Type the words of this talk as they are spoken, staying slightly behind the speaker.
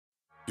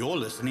You're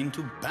listening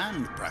to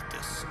Band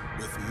Practice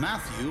with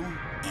Matthew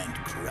and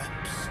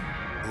Krebs.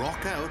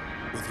 Rock out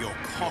with your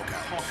cock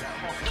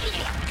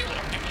out.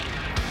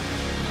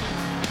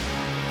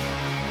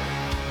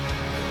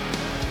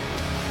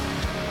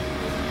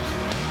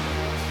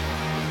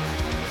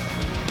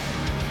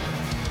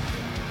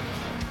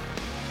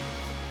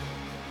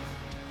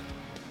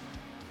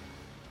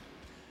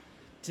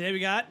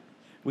 Today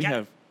we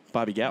have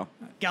Bobby Gow.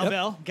 Gal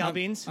Bell, Gal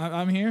Beans,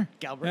 I'm here.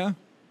 Galbert,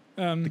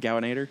 Yeah. The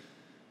Gowinator.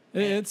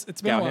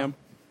 It's been a while. Gowham.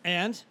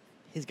 and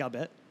his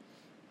Galbet.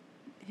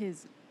 Gowzette.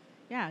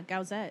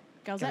 Gowzette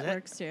Gowzette?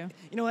 works too.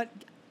 You know what?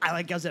 I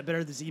like Gowzette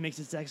better. The Z makes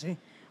it sexy.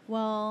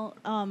 Well,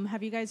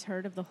 have you guys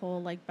heard of the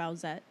whole like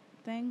Bowsette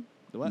thing?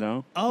 The what?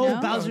 No. Oh,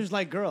 No? Bowser's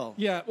like girl.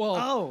 Yeah, well,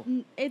 Oh.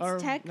 It's Or no?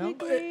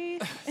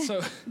 technically.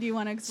 so, Do you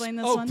want to explain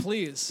this oh, one?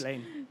 please.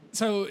 Lane.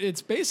 So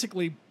it's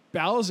basically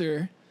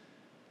Bowser,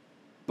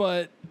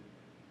 but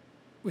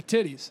with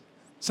titties.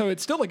 So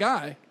it's still a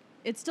guy.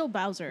 It's still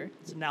Bowser.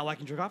 So now I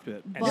can jerk off to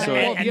it. But-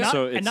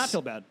 So, and not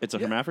feel bad. It's a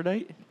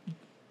hermaphrodite?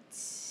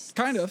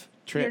 Kind of.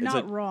 You're It's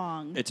not a-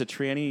 wrong. It's a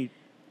tranny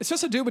It's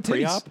just a dude with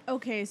titties. pre-op?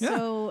 Okay,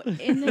 so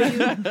in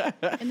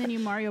the new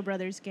Mario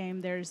Brothers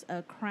game, there's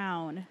a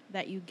crown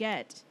that you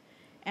get,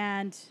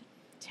 and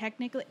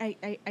technically,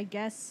 I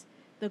guess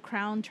the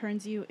crown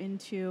turns you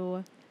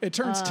into. It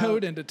turns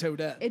Toad into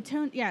Toadette. It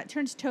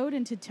turns Toad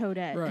into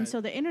Toadette, Right. and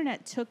so the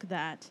internet took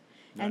that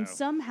and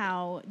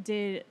somehow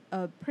did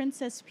a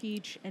Princess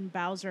Peach and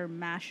Bowser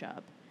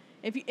mashup.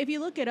 If you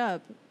look it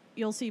up,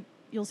 you'll see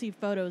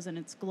photos, and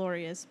it's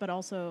glorious, but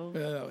also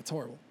It's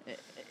horrible.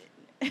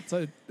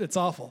 It's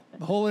awful.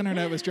 The whole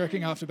internet was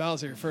jerking off to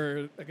Bowser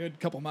for a good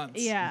couple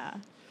months. yeah,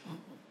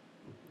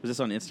 Was this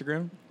on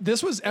Instagram?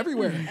 This was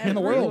everywhere in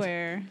the world.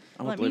 everywhere.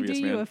 I'm Let me do oblivious,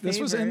 you man. a favor. This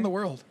was in the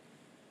world.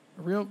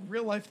 A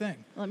real life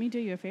thing. Let me do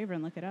you a favor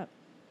and look it up.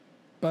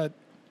 But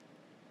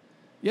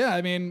yeah,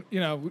 I mean, I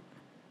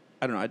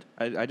don't know.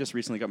 I just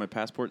recently got my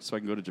passport so I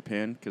can go to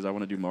Japan because I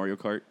want to do Mario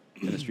Kart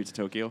in the streets of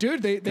Tokyo.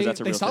 dude, they that's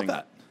a real stopped thing.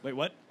 that. Wait,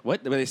 what?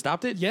 What? They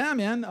stopped it? Yeah,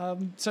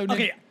 man. So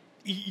Okay,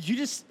 you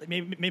just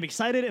made me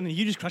excited, and then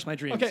you just crushed my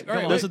dreams. Okay, Go all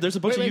right, on. There's a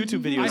bunch Wait, of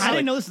YouTube videos. I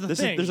didn't know this was a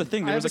thing. There's a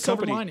thing. I There have was a a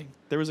silver company. lining.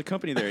 There was a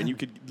company there, and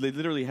they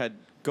literally had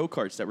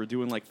go-karts that were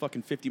doing like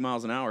fucking 50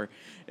 miles an hour,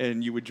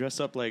 and you would dress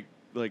up like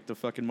the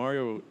fucking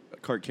Mario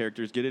Kart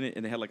characters, get in it,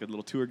 and they had like a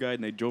little tour guide,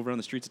 and they drove around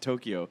the streets of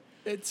Tokyo.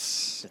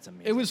 That's It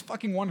amazing. was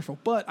fucking wonderful.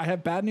 But I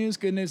have bad news,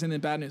 good news, and then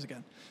bad news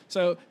again.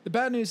 So the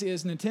bad news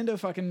is Nintendo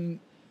fucking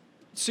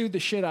sued the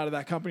shit out of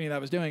that company that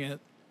was doing it,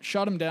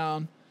 shut them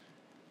down.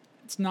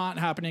 It's not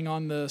happening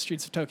on the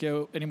streets of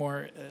Tokyo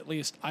anymore. At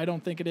least I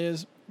don't think it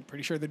is. I'm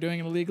pretty sure they're doing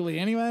it illegally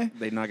anyway.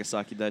 They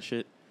Nagasaki that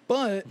shit.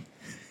 But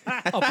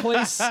a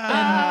place in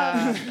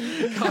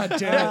God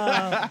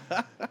damn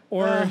it.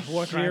 Or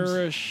war crimes.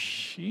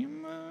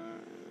 Hiroshima.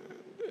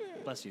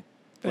 Bless you.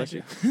 Bless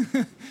you.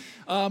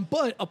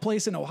 But a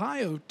place in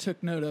Ohio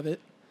took note of it,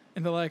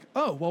 and they're like,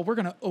 "Oh, well, we're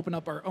gonna open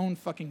up our own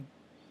fucking,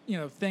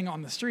 thing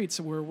on the streets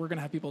where we're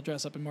gonna have people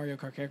dress up in Mario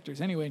Kart characters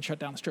anyway and shut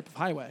down the strip of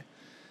highway."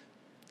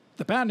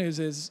 The bad news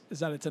is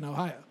that it's in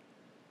Ohio.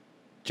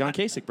 John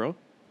Kasich, bro.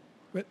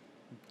 Wait.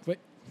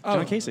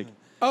 John Kasich.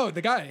 Oh,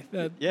 the guy.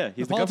 Yeah,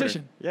 he's the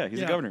politician. governor. Yeah, he's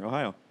Yeah. the governor,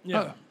 Ohio.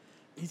 Yeah. Oh.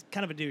 He's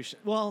kind of a douche.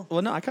 Well,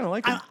 No, I kind of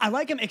like him. I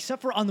like him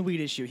except for on the weed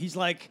issue. He's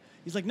like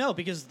no,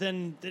 because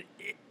then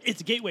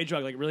it's a gateway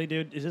drug. Like, really,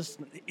 dude? Is this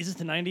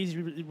the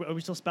 90s? Are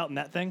we still spouting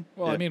that thing?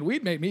 Well, Yeah. I mean,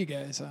 weed made me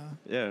gay, so.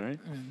 Yeah, right.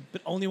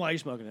 But only while you're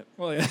smoking it.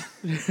 Well, yeah.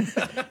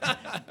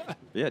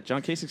 Yeah,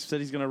 John Kasich said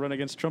he's going to run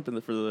against Trump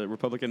for the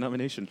Republican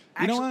nomination.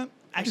 You know what?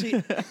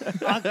 Actually,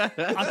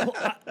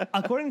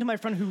 according to my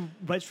friend who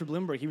writes for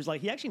Bloomberg, he was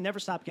like, he actually never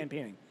stopped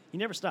campaigning. He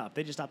never stopped.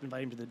 They just stopped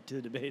inviting him to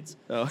the debates.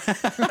 Oh,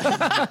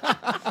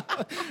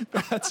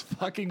 That's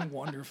fucking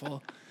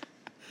wonderful.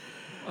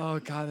 Oh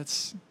God,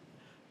 it's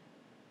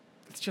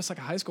just like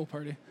a high school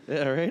party.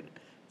 yeah, right.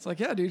 It's like,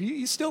 yeah, dude,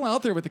 he's still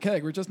out there with the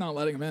keg. We're just not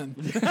letting him in.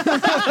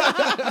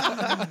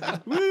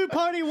 Woo,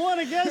 party one,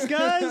 I guess,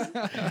 guys.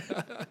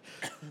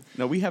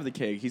 No, we have the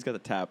keg. He's got the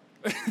tap.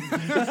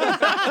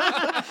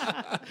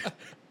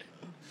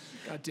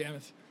 God damn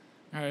it!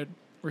 All right,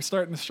 we're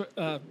starting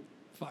the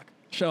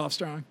show off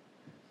strong.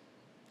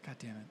 God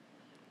damn it.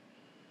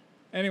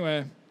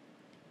 Anyway,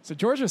 so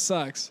Georgia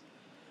sucks.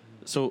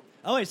 So,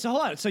 Oh wait, so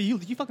hold on. So you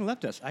fucking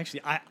left us.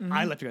 Actually,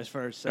 I left you guys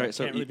first. So all right,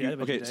 so can't really be you- that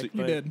much okay, of a so dick,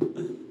 You but-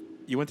 did.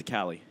 you went to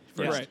Cali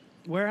first. Right.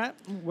 Where at?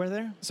 Where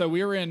there? So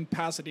we were in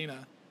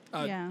Pasadena.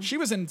 Yeah. She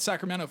was in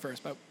Sacramento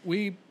first, but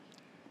we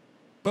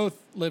both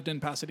lived in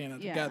Pasadena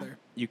Yeah. together.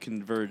 You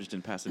converged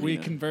in Pasadena. We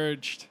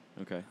converged.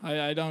 Okay.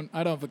 I don't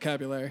have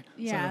vocabulary.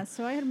 Yeah,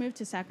 So. so I had moved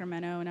to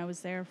Sacramento, and I was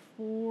there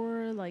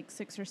for like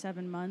 6 or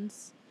 7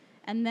 months.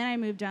 And then I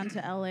moved down to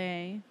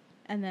LA,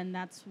 and then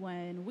that's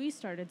when we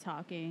started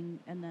talking,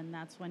 and then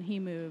that's when he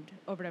moved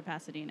over to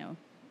Pasadena.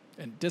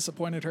 And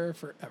disappointed her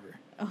forever.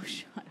 Oh,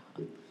 shut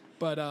up.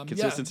 But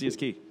Consistency is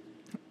key.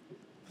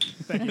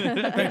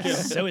 Thank you.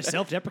 So is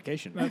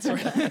self-deprecation. That's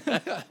right.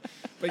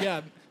 But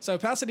yeah, so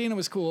Pasadena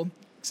was cool,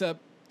 except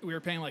we were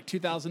paying like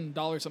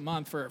 $2,000 a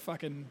month for a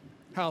fucking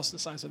house the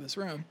size of this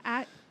room.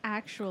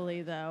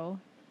 Actually, though,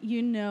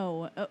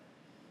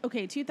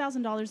 okay,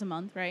 $2,000 a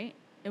month, right?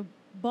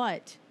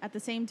 But at the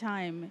same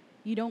time,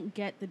 you don't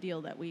get the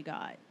deal that we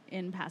got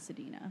in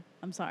Pasadena.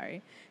 I'm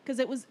sorry, because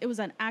it was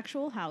an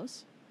actual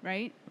house,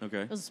 right?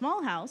 Okay. It was a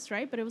small house,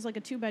 right? But it was like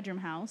a 2-bedroom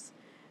house.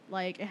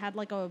 Like, it had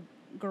like a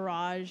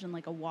garage and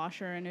like a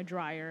washer and a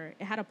dryer.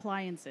 It had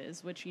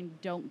appliances, which you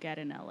don't get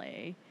in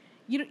LA.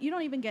 You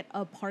don't even get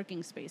a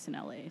parking space in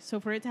LA. So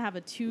for it to have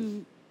a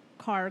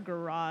 2-car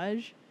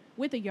garage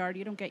with a yard,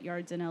 you don't get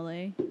yards in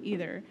LA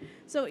either.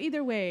 So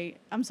either way,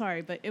 I'm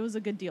sorry, but it was a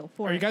good deal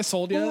for. Are you guys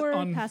sold yet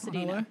on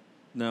Pasadena? On LA?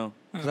 No,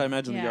 because I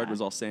imagine the Yeah. yard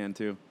was all sand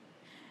too.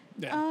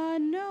 Yeah.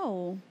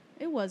 No,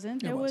 it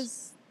wasn't. It There was.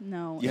 was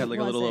no. You had it like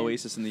a little wasn't.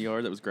 oasis in the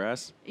yard that was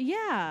grass.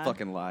 Yeah.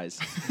 Fucking lies.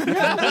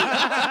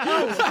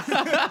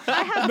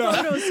 I have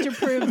photos to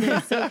prove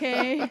this.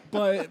 Okay.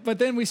 But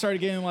then we started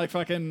getting like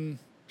fucking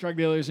drug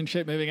dealers and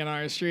shit moving in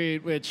our street,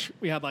 which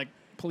we had like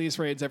police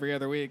raids every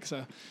other week.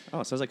 So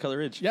Oh, sounds like Color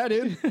Ridge. yeah,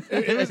 dude,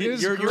 it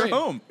was You're great.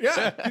 home.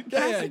 Yeah,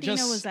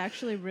 Pasadena was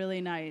actually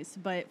really nice,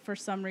 but for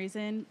some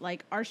reason,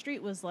 like our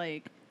street was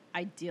like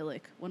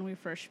idyllic when we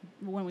first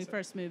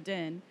moved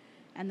in,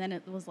 and then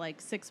it was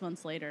like 6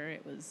 months later,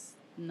 it was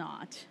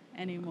not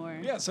anymore.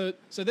 Yeah, so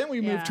then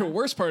we moved to a Yeah.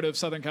 worse part of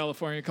Southern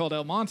California called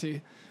El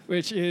Monte,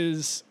 which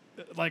is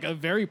like a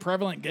very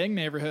prevalent gang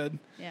neighborhood,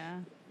 Yeah.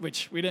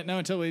 which we didn't know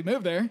until we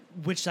moved there.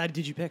 Which side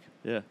did you pick?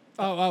 Yeah.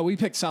 Oh, we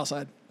picked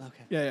Southside.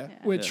 Okay. Yeah.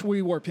 Which Yeah.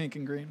 we wore pink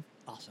and green.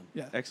 Awesome.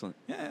 Yeah. Excellent.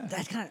 Yeah.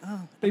 That's kind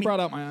of. They brought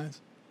out my eyes.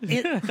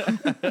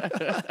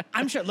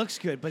 I'm sure it looks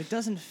good, but it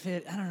doesn't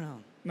fit. I don't know.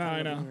 No,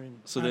 I know.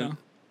 So I then, know.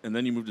 and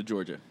then you moved to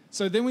Georgia.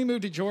 So then we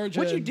moved to Georgia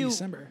What'd you in do?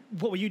 December.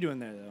 What were you doing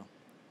there, though?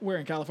 We're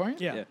in California?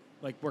 Yeah.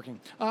 Like working.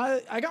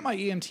 I got my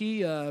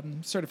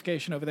EMT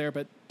certification over there,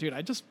 but dude,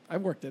 I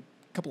worked at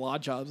a couple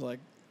odd jobs, like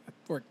I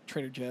worked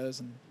Trader Joe's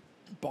and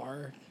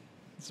bar and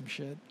some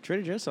shit.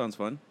 Trader Joe's sounds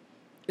fun.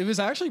 It was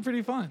actually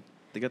pretty fun.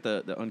 They got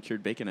the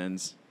uncured bacon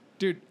ends.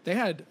 Dude, they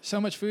had so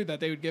much food that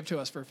they would give to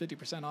us for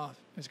 50% off.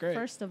 It was great.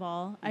 First of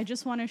all, I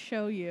just want to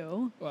show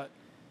you What?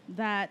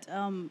 that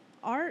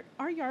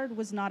our yard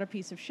was not a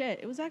piece of shit.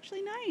 It was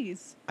actually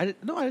nice. I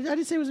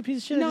didn't say it was a piece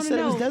of shit. No, I just no,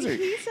 said no. it was desert.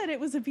 He said it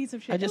was a piece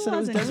of shit. I just it said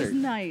wasn't. it was desert. It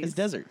was nice. It's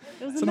desert.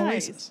 It was It's an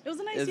nice. oasis. It was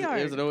a nice Is yard.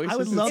 it an oasis? I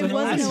would love It to.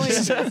 was an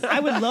oasis. I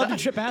would love to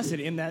trip acid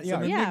in that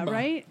yard. Yeah, Enigma.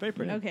 right? Very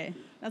pretty. Okay,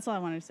 that's all I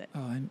wanted to say. Oh,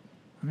 I'm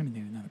going to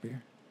need another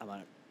beer. I'm on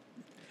it.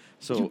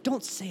 So You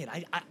don't say it.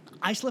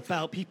 I slip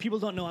out. People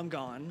don't know I'm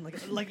gone.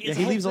 Like yeah, it's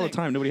he a leaves whole all the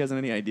thing. time. Nobody has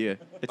any idea.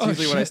 It's Oh,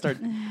 usually when I shit. start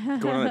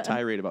going on a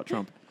tirade about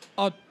Trump.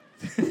 All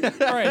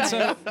right,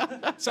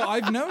 so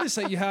I've noticed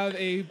that you have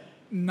a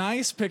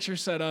nice picture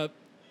set up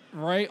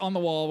right on the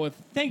wall with...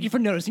 Thank you for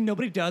noticing.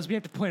 Nobody does. We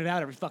have to point it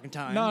out every fucking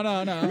time. No.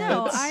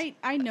 No, it's-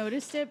 I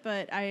noticed it,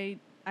 but I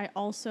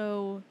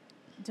also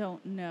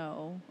don't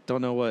know.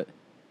 Don't know what.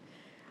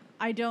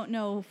 I don't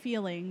know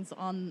feelings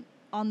on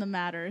the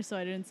matter, so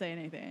I didn't say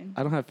anything.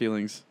 I don't have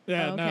feelings.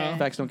 Yeah, Okay.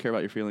 Facts don't care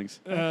about your feelings.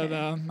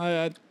 No.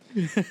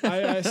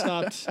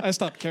 I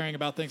stopped caring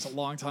about things a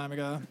long time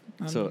ago.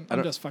 So, I I'm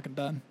don't- just fucking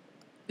done.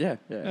 Yeah,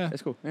 Yeah.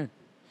 that's cool. Yeah.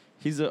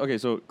 He's okay.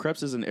 So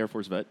Krebs is an Air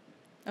Force vet.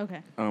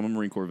 Okay. I'm a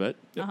Marine Corps vet.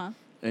 Uh-huh.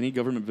 Any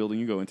government building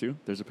you go into,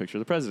 there's a picture of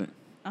the president.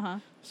 Uh-huh.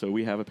 So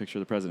we have a picture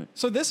of the president.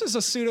 So this is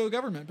a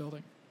pseudo-government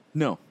building.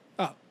 No.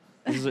 Oh.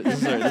 We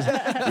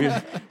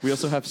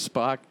also have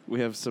Spock. We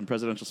have some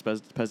presidential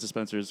Pez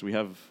dispensers. We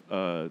have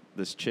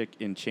this chick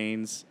in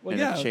chains Well, and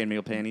yeah.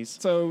 chainmail panties.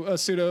 So a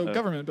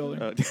pseudo-government building.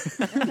 We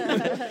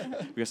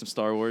got some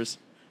Star Wars.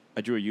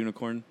 I drew a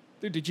unicorn.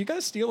 Dude, did you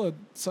guys steal a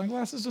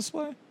sunglasses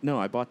display? No,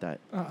 I bought that.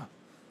 Oh.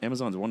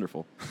 Amazon's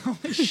wonderful.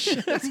 Holy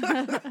shit.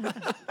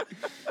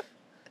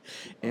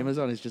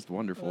 Amazon is just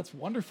wonderful. That's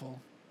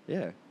wonderful.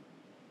 Yeah.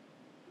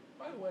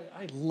 By the way,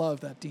 I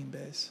love that Dean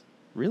bass.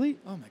 Really?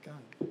 Oh my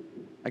god.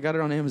 I got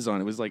it on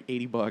Amazon. It was like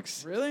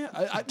 $80. Really?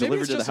 Maybe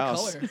Delivered it's to the just a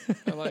house. color.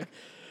 I like.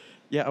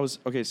 Yeah,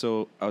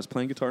 so I was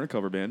playing guitar in a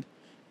cover band,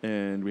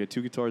 and we had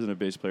 2 guitars and a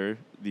bass player.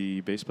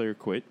 The bass player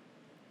quit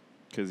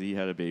because he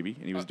had a baby,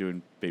 and he was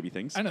doing baby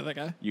things. I know that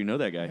guy. You know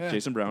that guy, Yeah.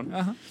 Jason Brown.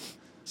 Uh-huh.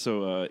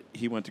 So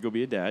he went to go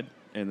be a dad,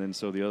 and then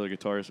so the other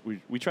guitarists,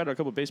 we tried out a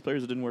couple of bass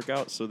players, it didn't work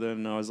out. So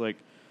then I was like,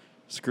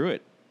 screw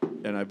it,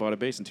 and I bought a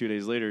bass. And 2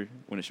 days later,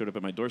 when it showed up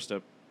at my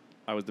doorstep,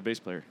 I was the bass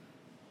player.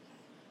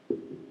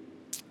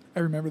 I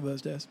remember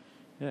those days.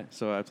 Yeah,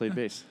 so I played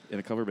bass in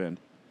a cover band,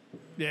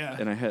 Yeah.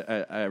 and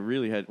I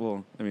really had.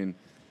 Well, I mean,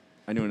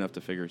 I knew enough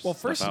to figure. Well,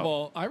 stuff first out. of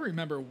all, I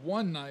remember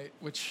one night,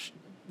 which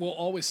will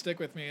always stick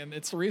with me, and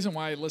it's the reason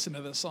why I listen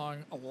to this song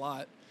a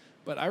lot.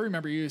 But I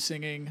remember you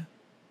singing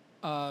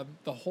 "The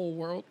Whole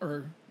World,"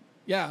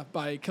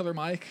 by Killer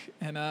Mike,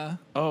 and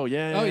Oh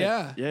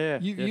yeah. Yeah.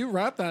 You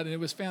rapped that, and it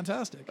was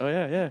fantastic. Oh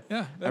yeah.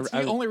 Yeah, that's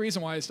I- the only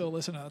reason why I still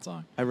listen to that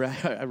song. I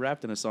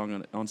rapped in a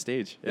song on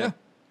stage. Yeah. Yeah.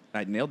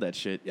 I nailed that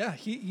shit. Yeah,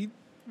 he.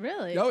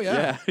 Really? Oh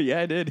yeah.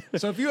 Yeah, I did.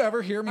 So if you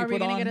ever hear me Are we put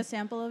going on, to get a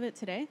sample of it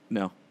today?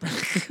 No.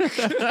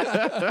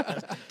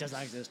 Does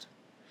not exist.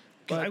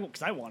 But-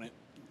 Because I want it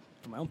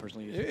for my own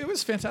personal use. it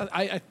was fantastic.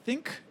 I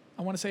think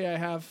I want to say I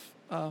have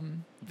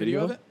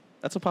video of it.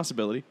 That's a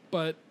possibility.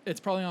 But it's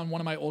probably on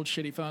one of my old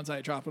shitty phones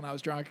I dropped when I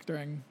was drunk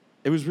during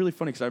It was really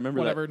funny because I remember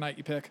whatever night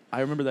you pick. I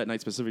remember that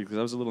night specifically because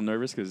I was a little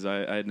nervous because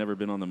I had never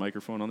been on the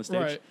microphone on the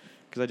stage Right.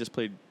 because I just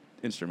played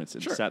instruments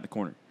and Sure. sat in the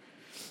corner.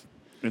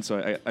 And so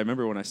I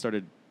remember when I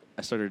started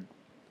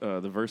the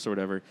verse or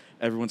whatever,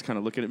 everyone's kind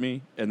of looking at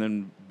me, and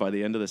then by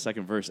the end of the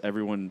second verse,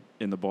 everyone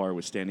in the bar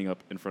was standing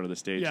up in front of the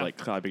stage, Yeah. like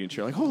clapping and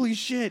cheering, like "Holy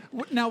shit!"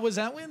 Now, was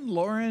that when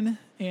Lauren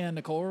and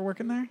Nicole were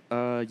working there?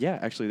 Yeah,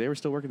 actually, they were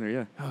still working there.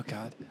 Yeah, Oh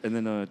God. and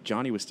then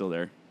Johnny was still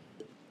there.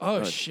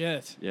 Oh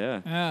shit.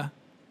 Yeah, Yeah.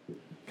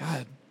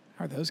 God,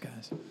 how are those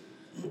guys?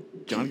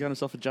 John got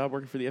himself a job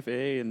working for the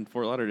FAA in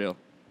Fort Lauderdale,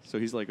 so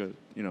he's like an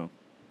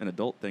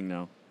adult thing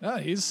now. Oh,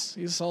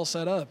 he's all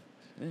set up.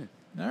 Yeah.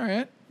 All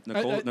right.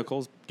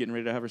 Nicole's getting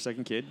ready to have her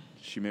second kid.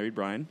 She married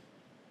Brian.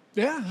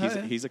 Yeah.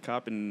 He's a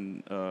cop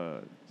in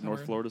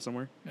North Florida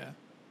somewhere. Yeah.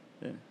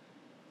 Yeah,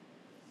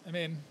 I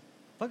mean,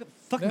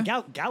 Fucking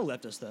Yeah. Gow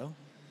left us though.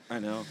 I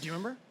know. Do you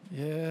remember?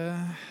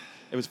 yeah.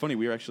 It was funny.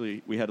 We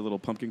had a little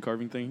pumpkin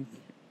carving thing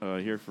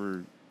here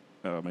for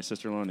my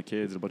sister-in-law and the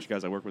kids, and a bunch of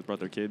guys I work with brought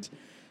their kids,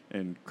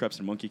 and Krebs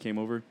and Monkey came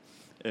over,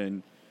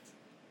 and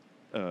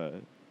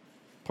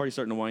party's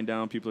starting to wind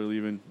down. People are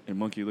leaving, and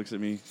Monkey looks at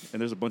me,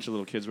 and there's a bunch of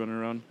little kids running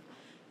around,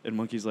 and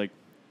Monkey's like,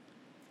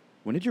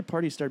 "When did your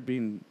party start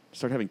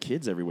having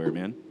kids everywhere,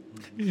 man?"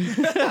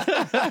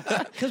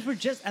 Because we're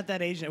just at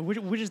that age now.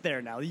 We're just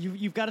there now.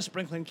 You've got to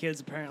sprinkle in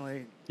kids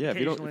apparently. Yeah, if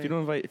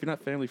you're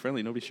not family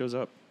friendly, nobody shows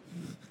up.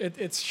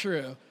 It's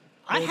true.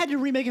 I had to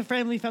remake a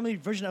family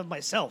version of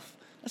myself.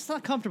 That's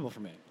not comfortable for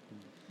me.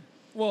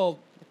 Well,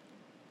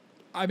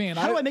 I mean,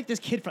 How do I make this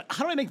kid?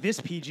 How do I make this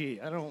PG?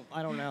 I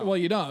don't know. Well,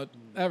 you don't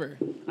ever.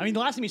 I mean, the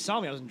last time you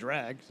saw me, I was in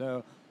drag.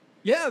 So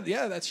Yeah,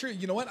 that's true.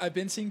 You know what? I've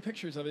been seeing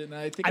pictures of it, and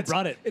I think I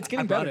brought it. It's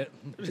getting I brought better.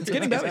 it. It's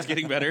getting better. It's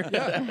getting better.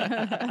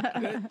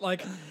 Yeah.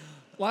 Like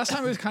last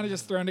time, it was kind of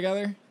just thrown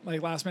together,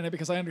 like last minute,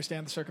 because I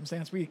understand the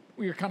circumstance. We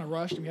were kind of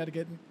rushed, and we had to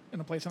get in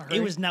a place in a hurry.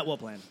 it was not well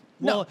planned.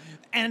 No.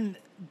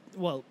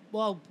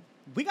 Well,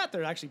 we got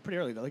there actually pretty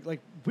early though.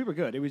 Like we were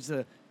good. It was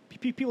the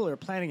people that were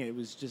planning it. It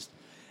was just,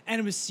 and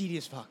it was seedy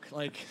as fuck.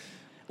 Like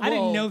I Well-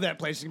 didn't know that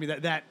place was gonna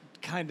be that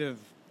kind of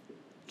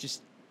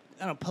just.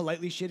 I don't know,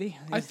 politely shitty.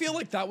 I feel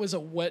like that was a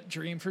wet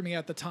dream for me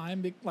at the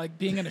time, like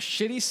being in a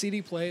shitty,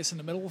 seedy place in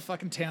the middle of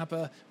fucking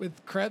Tampa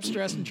with Krebs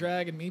dressed in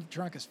drag and me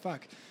drunk as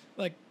fuck.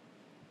 Like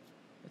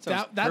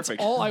sounds that's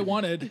perfect. all I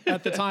wanted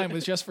at the time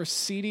was just for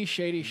seedy,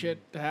 shady shit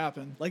to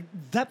happen. Like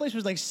that place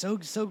was like so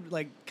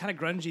like kind of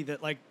grungy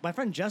that like my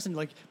friend Justin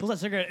like pulls out a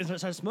cigarette and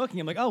starts smoking.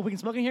 I'm like, oh, we can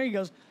smoke in here. He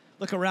goes,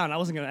 look around. I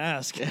wasn't gonna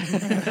ask.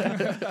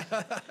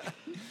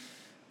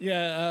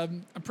 Yeah,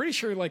 I'm pretty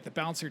sure like the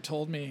bouncer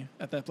told me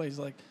at that place,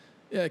 like,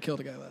 yeah, I killed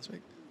a guy last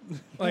week.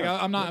 Like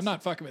I'm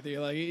not fucking with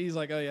you. Like he's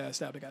like, oh yeah, I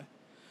stabbed a guy.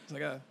 He's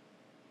like, oh,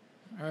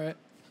 all right.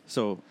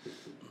 So,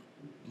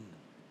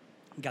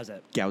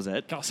 Gowzette.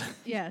 Gowzette,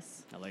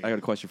 Yes. I like I got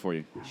a question for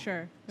you.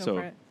 Sure. Go So-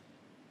 for it.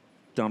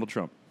 Donald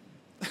Trump,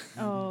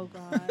 Oh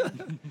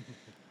God.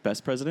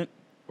 best president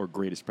or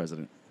greatest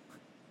president?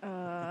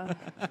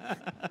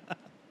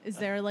 Is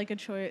there like a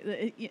choice?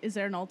 Is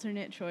there an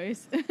alternate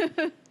choice?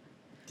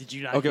 Did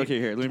you not? Okay,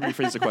 here. Let me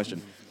rephrase the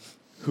question.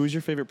 Who's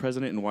your favorite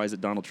president and why is it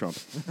Donald Trump?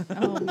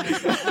 Oh my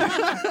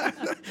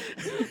God.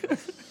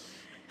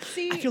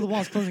 See, I feel the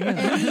walls closing in.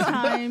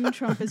 anytime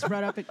Trump is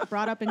brought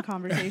up in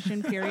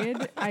conversation,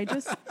 period, I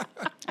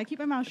keep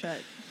my mouth shut.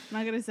 I'm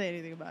not gonna say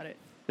anything about it.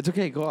 It's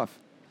okay. Go off.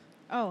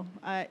 Oh,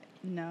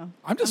 no.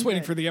 I'm just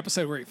waiting good. for the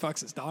episode where he fucks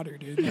his daughter,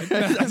 dude. Like,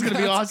 That's gonna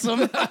be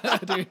awesome.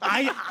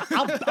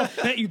 I'll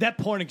bet you that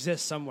porn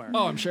exists somewhere.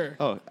 oh, I'm sure.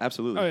 Oh,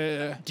 absolutely. Oh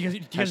yeah. Do you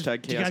guys,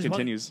 Hashtag do you chaos guys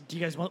continues. Do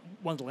you guys want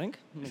the link?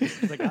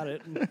 'Cause I got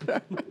it.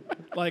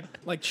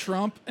 Like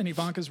Trump and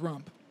Ivanka's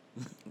rump.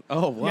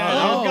 Oh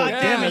wow. Oh, God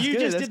yeah, damn it! that's You good,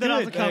 just that's did that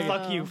off the good. cuff. Yeah,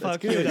 Fuck you. that's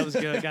Fuck you. good. That was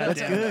good. God That's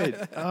damn it.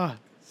 good.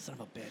 Son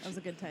of a bitch. That was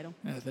a good title.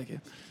 Yeah, thank you.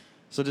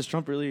 So does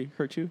Trump really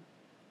hurt you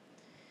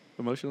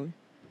emotionally?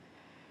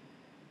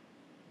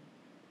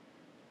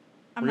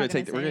 I'm We're not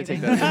gonna gonna take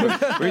say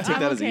that. We're gonna take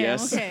I'm that as a okay,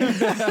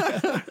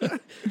 yes. I'm okay.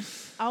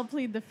 I'll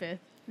plead the fifth.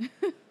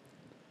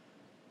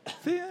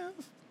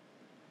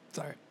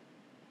 Sorry.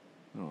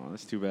 Oh,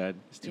 that's too bad.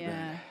 That's too Yeah.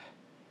 bad.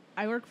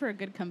 I work for a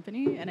good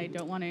company, and I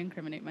don't want to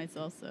incriminate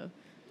myself, so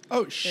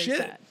Oh there's shit.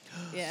 that.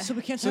 Yeah. So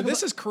we can't So talk this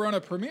about. is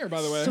Corona premiere,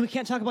 by the way. So we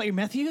can't talk about your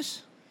meth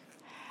use.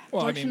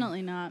 well,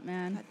 Fortunately not,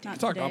 man. Not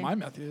talk today. about my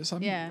meth use.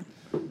 Yeah.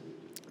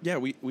 Yeah,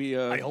 we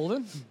Are you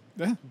holding?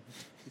 Yeah.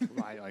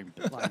 Lying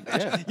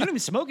bitch. You don't even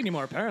smoke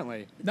anymore,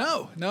 apparently.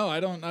 No, I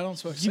don't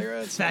smoke You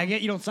cigarettes.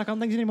 faggot. You don't suck on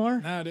things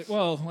anymore. Nah,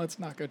 well, let's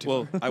not go too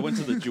well, far. I went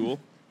to the Jewel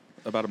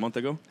about a month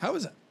ago. How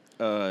is it?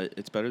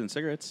 It's better than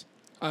cigarettes.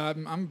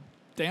 I'm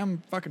damn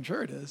fucking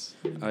sure it is.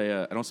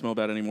 I don't smell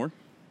bad anymore.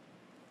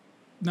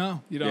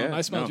 No, you don't. Yeah,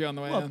 I smelled no. you on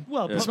the way Well, in.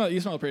 well, Yeah. You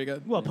smell pretty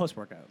good. Well, post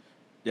workout.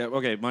 Yeah,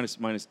 okay, minus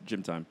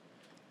gym time.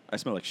 I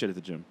smell like shit at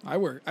the gym. I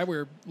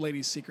wear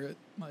ladies' secret.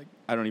 Like,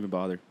 I don't even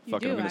bother. You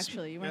Fuck it, do, I'm gonna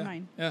actually. You wear yeah.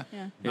 mine. Yeah.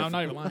 Yeah. No, I'm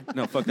not even lying.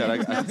 No, fuck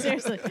that. No,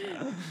 seriously.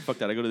 Fuck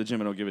that. I go to the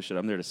gym and don't give a shit.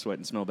 I'm there to sweat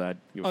and smell bad.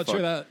 Give a Oh, fuck.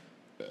 true that.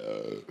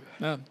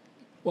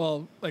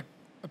 Well, like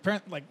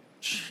apparently, like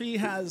she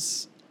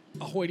has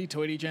a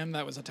hoity-toity gym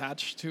that was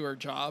attached to her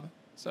job,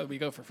 so we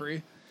go for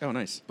free. Oh,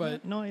 nice.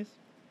 But Noise.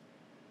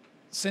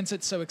 since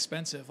it's so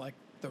expensive, like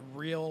the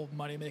real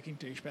money-making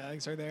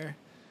douchebags are there.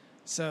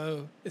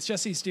 So it's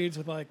just these dudes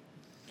with like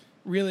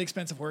really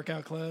expensive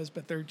workout clothes,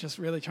 but they're just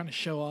really trying to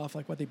show off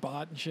like what they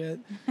bought and shit.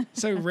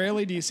 So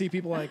rarely do you see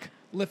people like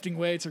lifting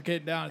weights or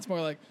getting down. It's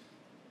more like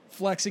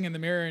flexing in the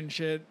mirror and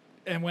shit.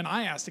 And when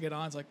I ask to get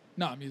on, it's like,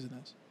 no, I'm using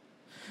this.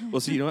 Well,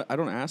 see, you know what? I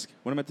don't ask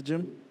when I'm at the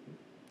gym.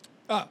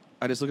 Oh,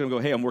 I just look at them and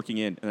go, hey, I'm working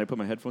in. And I put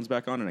my headphones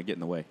back on and I get in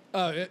the way.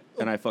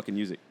 And I fucking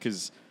use it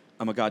because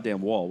I'm a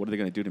goddamn wall. What are they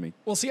going to do to me?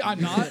 well, see, I'm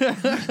not.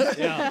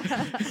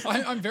 Yeah.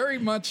 I'm very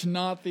much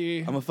not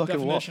the I'm a fucking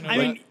definition wall. of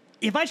I that. mean,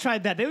 if I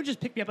tried that, they would just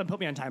pick me up and put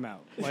me on timeout.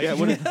 Like, Yeah,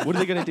 what are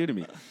they going to do to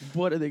me?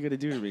 What are they going to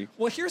do to me?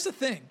 Well, here's the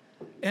thing,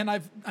 and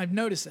I've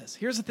noticed this.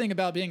 Here's the thing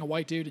about being a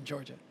white dude in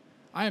Georgia.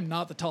 I am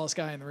not the tallest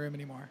guy in the room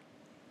anymore,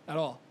 at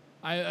all.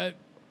 I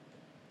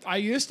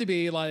used to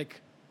be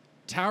like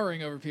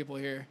towering over people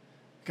here,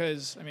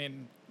 because I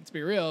mean, let's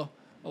be real,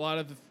 a lot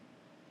of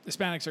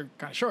Hispanics are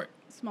kind of short.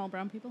 Small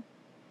brown people.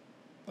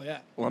 Well, yeah,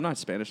 Well, I'm not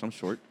Spanish. I'm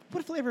short.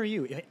 what flavor are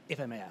you, if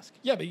I may ask?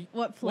 yeah, but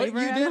What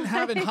flavor you am didn't I?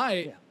 have in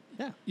height, Yeah.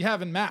 Yeah. you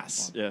have in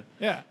mass. Yeah.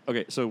 Yeah.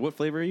 Okay, so what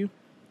flavor are you?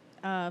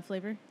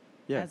 Flavor.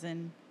 Yeah. As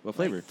in. What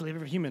flavor? Like flavor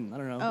of human. I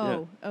don't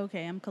know. Oh,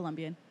 okay. I'm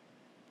Colombian.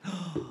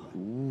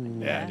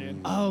 Yeah,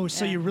 dude. Oh,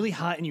 so Yeah. you're really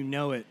hot and you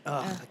know it.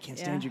 Ugh, I can't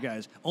stand yeah. you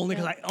guys. Only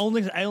because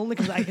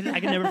I could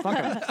never fuck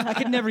them. I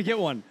could never get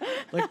one.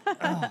 Like,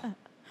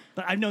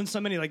 but I've known so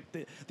many. Like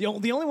the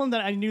only one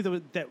that I knew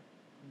that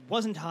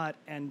wasn't hot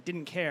and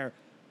didn't care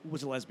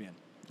was a lesbian,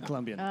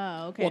 Colombian.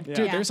 Oh, okay. Well, dude,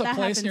 Yeah, there's a that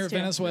place near happens too.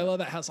 Venezuela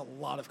that has a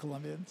lot of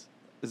Colombians.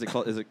 Is it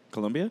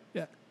Colombia?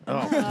 Yeah.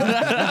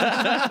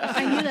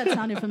 I knew that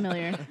sounded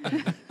familiar.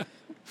 Have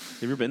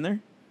you ever been there?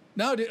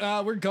 No, dude,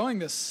 we're going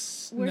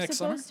this We're next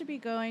summer. supposed to be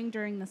going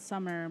during the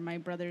summer. My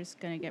brother's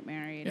gonna get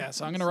married. Yeah,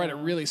 so I'm gonna write a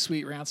really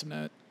sweet ransom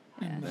note.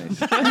 Yeah.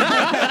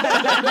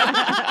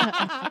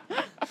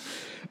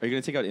 Are you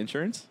going to take out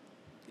insurance?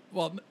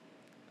 Well,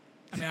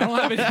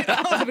 I mean, I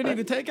don't have any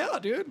to take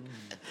out, dude.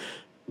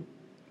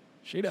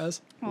 She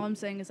does. All I'm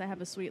saying is I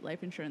have a sweet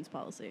life insurance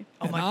policy.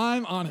 And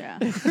I'm on it.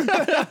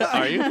 Yeah.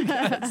 Are you?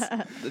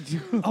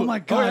 Oh my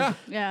Oh, god!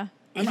 yeah.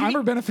 Yeah. I'm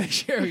her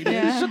beneficiary, dude.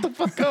 Yeah. Shut the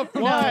fuck up.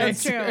 No, Why?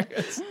 it's true.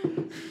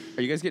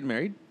 Are you guys getting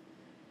married?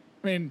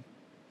 I mean,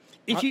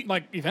 If you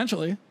like,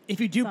 eventually. if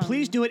you do, Some.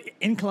 please do it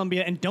in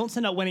Colombia and don't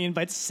send out wedding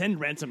invites. Send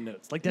ransom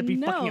notes. Like that'd be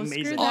No, fucking screw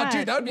amazing. that. Oh,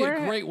 dude, that would be a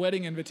We're- great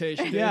wedding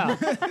invitation. Dude. Yeah.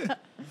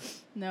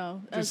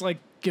 No. Just, like,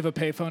 give a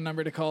payphone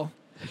number to call.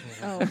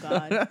 Oh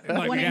God.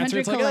 Like, we answer, 1-800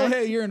 it's like, oh, collect.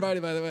 hey, you're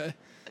invited, by the way.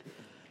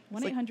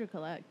 1-800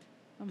 collect.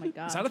 Oh my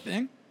God. Is that a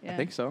thing? Yeah. I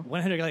think so.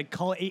 100 like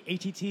call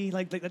ATT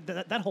like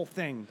that whole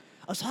thing.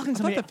 I was talking to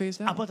somebody that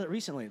phased out. about that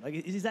recently. Like,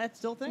 is that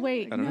still a thing?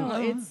 Wait, I don't no,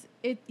 know.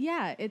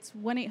 it's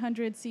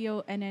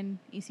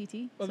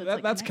 1-800-CONNECT. Well, So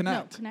it's that's like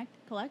Connect. No,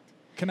 collect.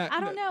 Connect. I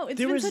don't know. It's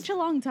There been was- such a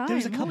long time. there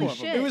was a couple Holy of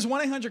them. shit. It was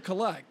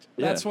 1-800-COLLECT.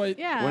 Yeah. That's why.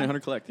 Yeah.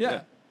 1-800 collect.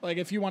 Yeah. Like,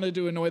 if you wanted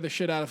to annoy the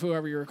shit out of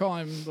whoever you were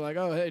calling, like,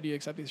 oh, hey, do you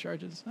accept these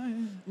charges? Oh, yeah.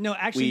 No,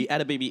 actually. We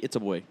had a baby. It's a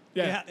boy.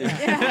 Yeah.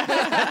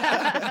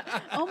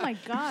 Oh my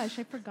gosh,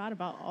 I forgot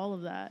about all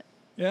of that.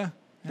 Yeah.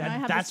 Now I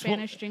have the that's what-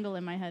 Spanish jingle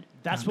in my head.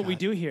 That's Oh, what we God.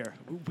 do here.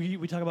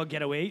 We talk about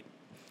Ghetto 8.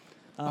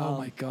 Oh,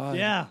 my God.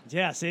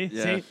 Yeah. See,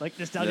 Yeah. like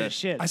nostalgia Yeah.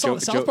 shit. I saw Joe-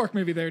 the South Joe- Park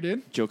movie there,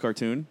 dude. Joe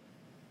cartoon.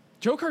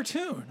 Joe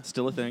Cartoon.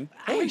 Still a thing.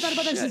 I haven't thought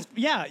about that since.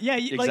 Yeah.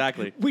 Like,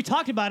 Exactly. we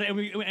talked about it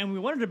and we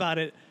wondered about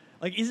it.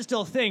 Like, is it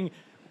still a thing?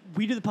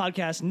 We do the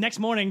podcast next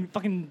morning.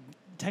 Fucking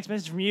text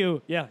message from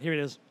you. Yeah, here it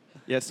is.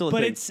 Yeah, it's still a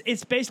But thing.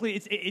 it's basically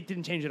it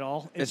didn't change at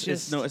all. It's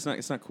just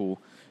It's not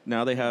cool.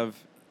 Now they have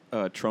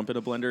Trump in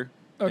a blender.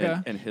 Okay.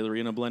 And Hillary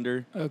in a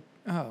blender.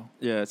 Oh.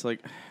 Yeah, it's like.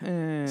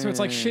 So it's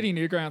like shitty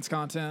Newgrounds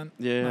content.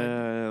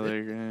 Yeah,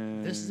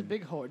 this is a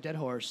big dead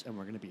horse, and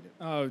we're gonna beat it.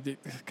 Oh, dude.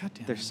 God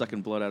damn. They're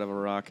sucking blood out of a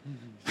rock.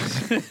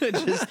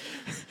 Just,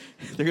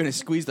 they're gonna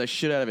squeeze the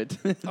shit out of it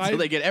until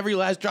they get every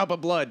last drop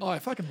of blood. Oh, I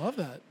fucking love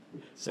that.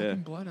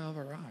 Sucking blood out of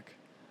a rock.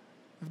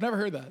 I've never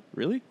heard that.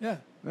 Really? Yeah.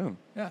 Oh.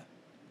 Yeah.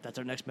 That's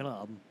our next metal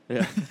album.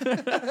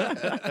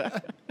 Yeah.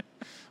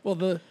 Well,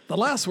 the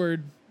last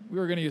word, we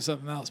were going to use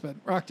something else, but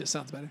rock just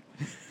sounds better.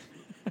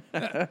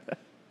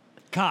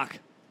 Cock.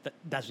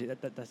 That's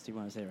what you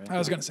want to say, right? I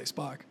was going to say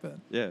Spock, but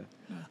Yeah.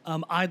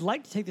 I'd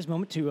like to take this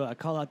moment to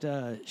call out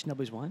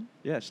Schnubby's Wine.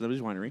 Yeah.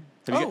 Celebrities Winery.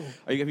 Oh.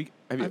 Have you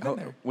I've been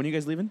there. when are you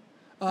guys leaving?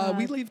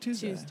 we leave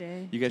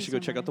Tuesday. You guys should go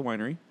check out the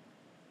winery.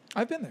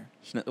 I've been there.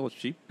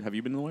 Sheep. Have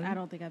you been to the winery? I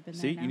don't think I've been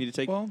See, there. you need to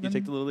take Well, you then-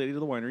 take the little lady to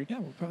the winery. Yeah,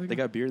 we'll probably They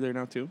go. got beer there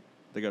now too.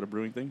 They got a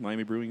brewing thing.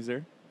 Miami Brewing's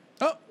there.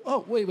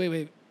 Oh,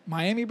 wait.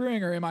 Miami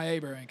Brewing or MIA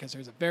Brewing? Because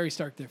there's a very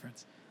stark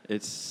difference.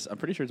 I'm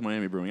pretty sure it's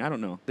Miami Brewing. I don't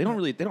know. They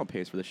don't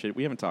pay us for this shit.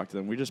 We haven't talked to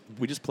them. We just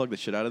plug the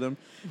shit out of them,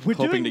 We're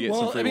hoping doing- to get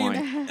well, some free I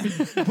mean-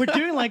 wine. We're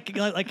doing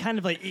like kind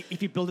of like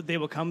if you build it, they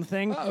will come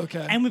thing. Oh,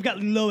 okay. And we've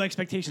got low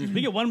expectations.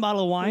 We get one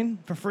bottle of wine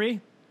for free.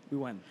 We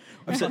win.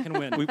 I've We said- fucking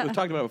win. We've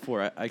talked about it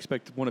before. I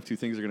expect one of two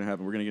things are going to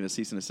happen. We're going to get a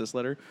cease and desist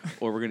letter,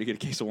 or we're going to get a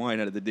case of wine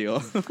out of the deal.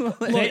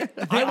 They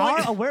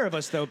are aware of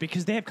us though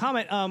because they have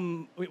comment.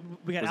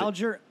 We got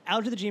Was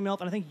Alger the Gmail,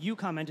 and I think you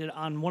commented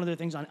on one of their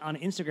things on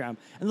Instagram, and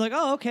they're like,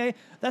 "Oh, okay,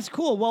 that's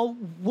cool. Well,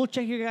 we'll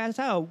check you guys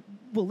out.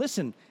 We'll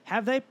listen."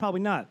 Have they?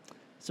 Probably not.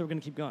 So we're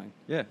gonna keep going.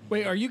 Yeah,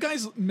 Wait, are you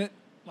guys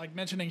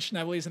mentioning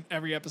Schneblies in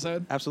every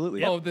episode?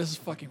 absolutely. Oh, this is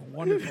fucking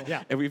wonderful.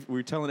 Yeah. And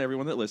we're telling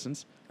everyone that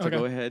listens to Okay.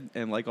 go ahead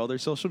and like all their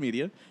social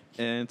media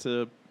and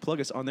to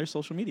plug us on their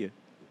social media.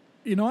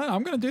 You know what?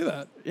 I'm going to do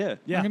that. Yeah.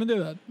 Yeah. I'm going to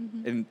do that.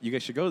 And you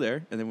guys should go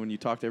there. And then when you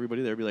talk to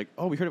everybody there, be like,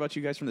 oh, we heard about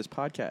you guys from this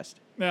podcast.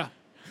 Yeah.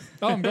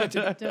 Oh, I'm going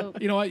to.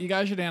 Dope. You know what? You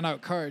guys should hand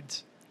out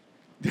cards.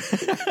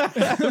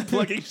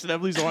 Plugging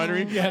Schnebley's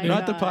Winery, Oh my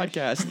not the gosh.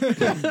 podcast.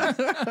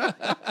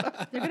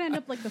 They're gonna end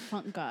up like the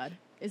Funk God.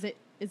 Is it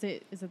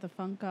the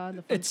Funk God?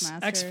 The Funk It's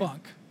Master?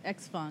 X-Funk.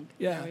 X-Funk.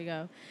 Yeah. There we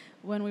go.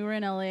 When we were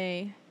in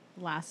LA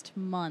last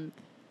month,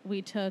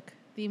 we took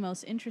the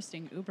most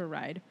interesting Uber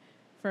ride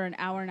for an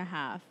hour and a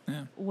half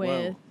Yeah.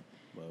 with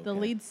Whoa, the okay.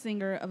 lead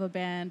singer of a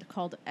band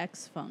called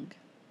X-Funk.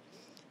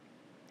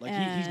 Like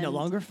he's no and-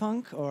 longer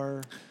funk,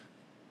 or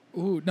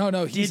Ooh,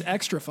 no, he's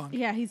extra funk.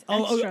 Yeah, he's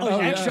oh, extra. oh,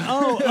 yeah. extra.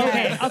 Oh,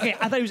 okay, okay.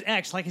 I thought he was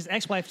ex. Like his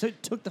ex-wife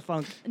took the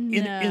funk in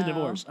the No.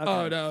 divorce. Okay.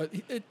 Oh, no.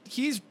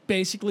 He's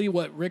basically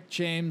what Rick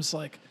James,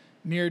 like,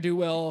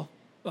 ne'er-do-well,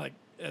 like,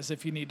 as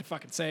if you need to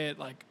fucking say it,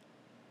 like,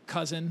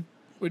 cousin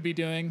would be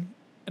doing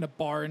in a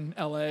bar in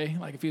L.A.,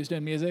 like, if he was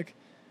doing music.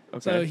 Okay.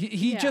 So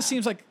he Yeah. just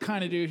seems like the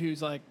kind of dude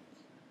who's like,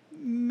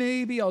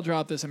 maybe I'll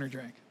drop this in her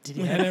drink. Did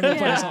he And have? then we'll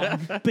play a Yeah.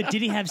 song. But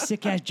did he have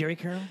sick ass Jerry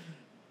curl?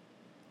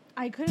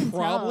 I couldn't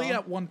Probably tell.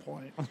 at one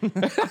point.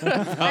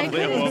 I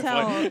couldn't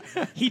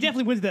tell. He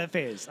definitely went through that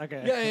phase.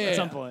 Okay. Yeah, At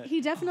some yeah. point. He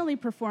definitely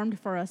performed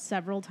for us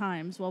several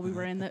times while we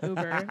were in the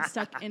Uber,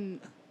 stuck in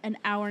an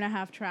hour and a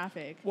half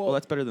traffic. well,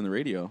 that's better than the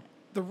radio.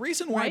 The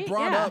reason why Right? I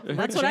brought Yeah, up Rick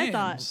that's what I James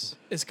thought.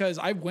 is because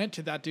I went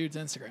to that dude's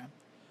Instagram.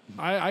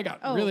 I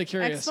got Oh, really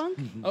curious. X-Funk?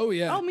 Oh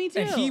yeah. Oh, me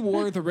And too. he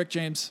wore the Rick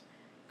James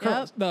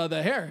curls, Yep.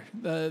 the hair,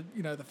 the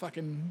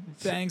fucking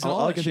bangs. and All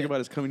all I that can shit. think about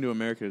is coming to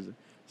America is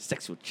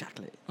sex with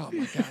chocolate. Oh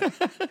my god,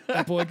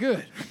 that boy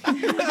good.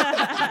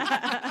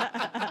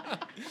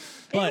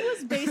 But- It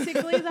was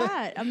basically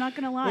that. I'm not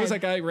gonna lie. What was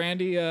that guy,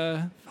 Randy?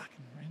 Fucking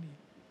Randy,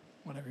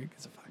 whatever he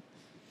gives a fuck.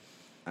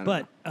 I don't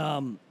But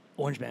know.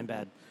 Orange Man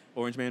bad.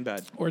 Orange Man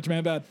bad. Orange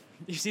Man bad.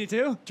 You see it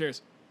too?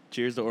 Cheers.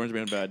 Cheers to Orange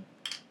Man bad.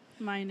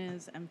 Mine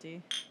is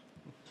empty.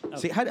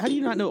 See, how do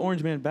you not know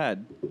Orange Man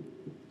bad?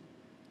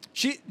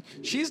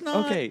 She's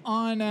not Okay.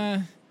 on.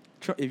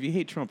 If you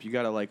hate Trump, you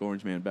gotta like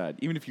Orange Man bad.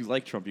 Even if you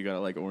like Trump, you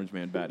gotta like Orange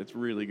Man bad. It's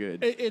really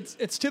good.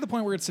 It's to the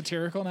point where it's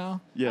satirical now.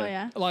 Oh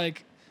yeah.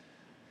 Like,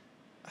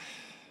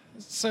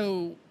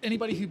 so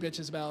anybody who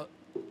bitches about,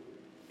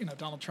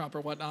 Donald Trump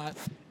or whatnot,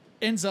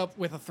 ends up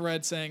with a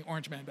thread saying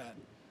 "Orange Man bad,"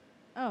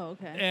 Oh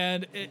okay.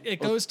 and it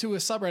goes to a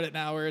subreddit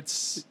now where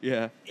it's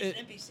Yeah.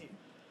 NPC.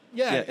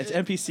 Yeah, it's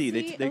NPC.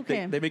 See?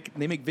 Okay. They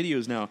make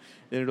videos now,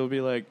 and it'll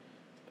be like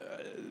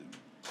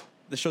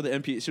they show the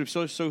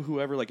NPC, show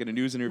whoever like in a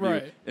news interview,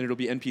 Right. and it'll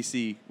be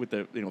NPC with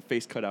the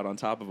face cut out on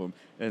top of them,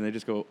 and they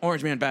just go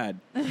Orange Man bad,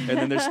 and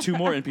then there's two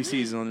more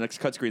NPCs, and on the next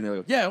cut screen they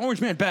go, yeah,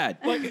 Orange Man bad.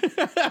 like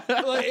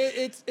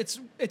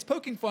it's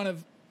poking fun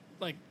of,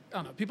 like, I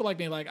don't know, people like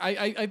me. Like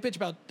I bitch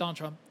about Donald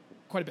Trump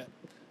quite a bit,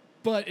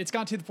 but it's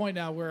gotten to the point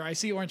now where I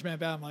see Orange Man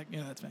bad, I'm like,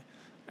 yeah, that's me.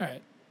 All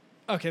right,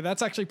 okay,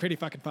 that's actually pretty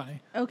fucking funny.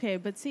 Okay,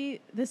 but see,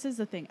 this is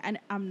the thing, and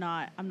I'm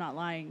not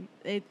lying.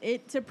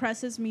 It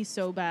depresses me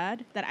so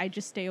bad that I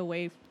just stay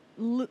away.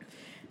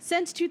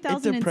 Since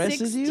 2016,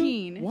 depresses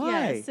you?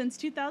 Why? Yes, since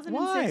 2016,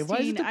 Why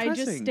is it I just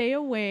depressing? stay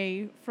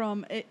away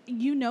from it.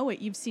 You know it.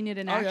 You've seen it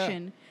in Oh, yeah.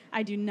 action.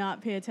 I do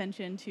not pay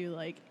attention to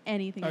like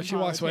anything. Oh, in she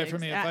walks away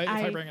from politics. me if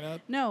I bring it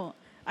up. No,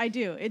 I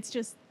do. It's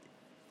just,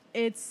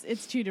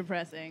 it's too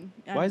depressing.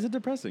 Why is it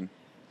depressing?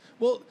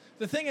 Well,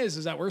 the thing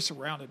is that we're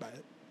surrounded by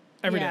it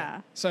every day.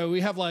 Yeah. So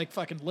we have like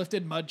fucking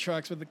lifted mud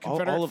trucks with the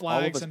Confederate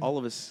flags. all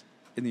of us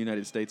in the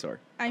United States are.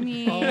 I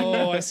mean,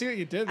 Oh, I see what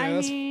you did there. I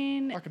That's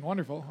mean, fucking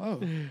wonderful. Oh,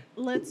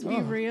 let's be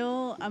Oh.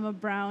 real. I'm a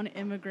brown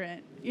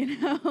immigrant. You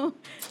know.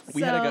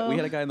 We had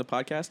a guy on the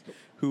podcast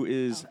who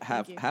is Oh,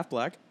 thank you. half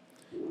black,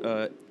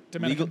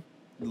 Dominican.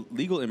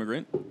 legal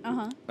immigrant,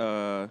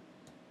 Uh-huh.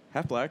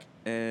 half black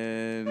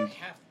and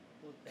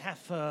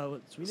Half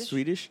Swedish.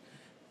 Swedish.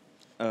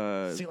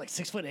 So like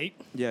 6'8".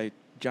 Yeah,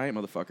 giant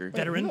motherfucker.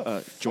 Veteran. who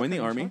the Joined the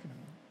fuck are you army talking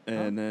about?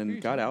 and Who are then you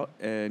got talking out,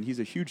 and he's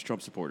a huge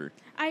Trump supporter.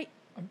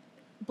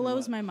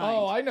 Blows my mind.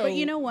 Oh, I know But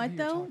you know who what you're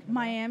though? talking about.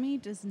 Miami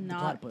does not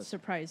platypus.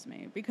 surprise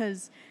me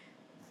because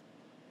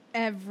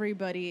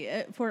everybody,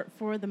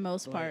 for the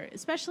most Boy. part,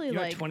 especially You're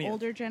like 20th.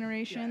 older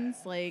generations,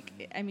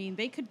 like I mean,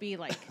 they could be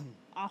like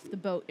off the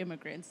boat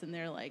immigrants and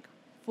they're like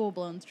full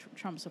blown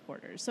Trump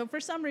supporters. So for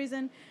some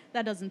reason,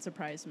 that doesn't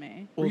surprise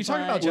me. Were you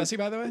talking about But- Jesse,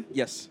 by the way?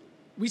 Yes.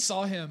 We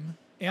saw him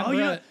And Oh, you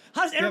know, Brett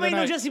how does the other everybody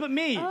know night. Jesse but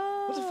me?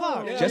 What the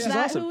fuck? Yeah, Jesse's Is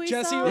that awesome. who we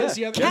Jesse saw? was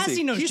the Yeah. other.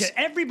 Cassie knows He's- Jesse.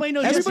 Everybody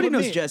knows Everybody Jesse but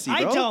knows me. Jesse,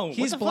 I bro. don't. He's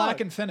What the black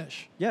fuck? and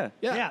Finnish. Yeah.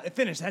 Yeah,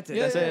 Finnish. That's it.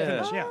 Yeah, That's yeah, it. yeah.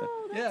 Finnish, yeah.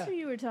 Oh, that's Yeah. who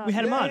you were talking We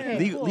had him on. Okay,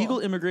 Legal, cool. legal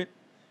immigrant,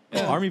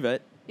 Yeah. Army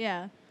vet,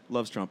 Yeah.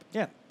 loves Trump.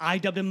 Yeah, I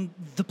dubbed him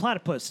the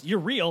platypus. You're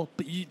real,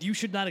 but you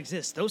should not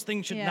exist. Those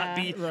things should not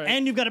Yeah. be. Right.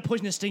 And you've got a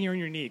poisonous stinger in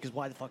your knee, because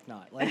why the fuck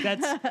not? Like,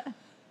 that's...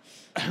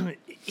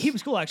 He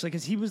was cool, actually,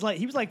 because he was like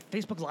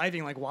Facebook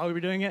Living, like, while we were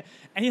doing it,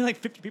 and he had like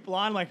 50 people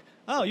on. I'm like,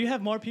 oh, you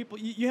have more people.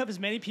 You have as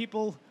many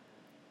people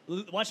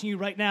watching you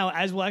right now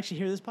as will actually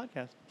hear this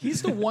podcast.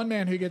 He's the one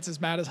man who gets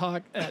as mad as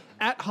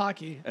at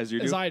hockey As you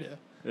do? I do.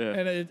 Yeah.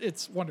 And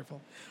it's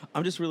wonderful.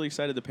 I'm just really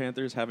excited the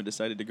Panthers haven't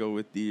decided to go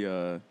with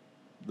the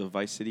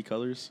Vice City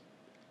colors.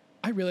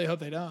 I really hope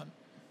they don't.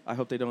 I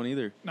hope they don't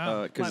either.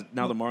 No. Because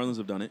now the Marlins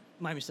have done it.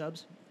 Miami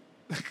Subs.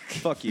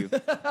 Fuck you.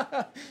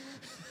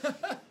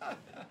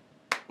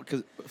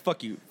 Because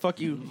fuck you. Hold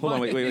on,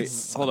 wait. Hold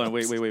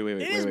on,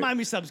 wait. It is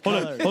Miami Subs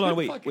Hold color. on, hold on,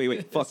 wait. Fucking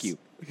is. Fuck you.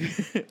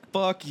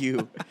 Fuck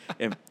you.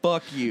 And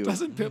fuck you.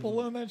 Doesn't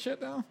Pitbull own that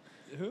shit now?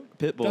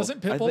 Pitbull.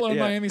 Doesn't Pitbull own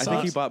Miami I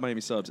think he Subs? bought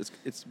Miami Subs. It's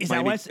Is that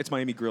Miami, why it's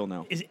Miami Grill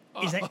now. Is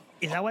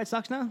that why it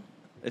sucks now?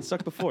 It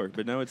sucked before,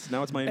 but now it's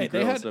Miami Hey,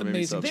 Grill they had instead of Miami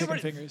amazing Subs. chicken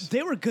fingers.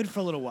 They were good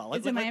for a little while.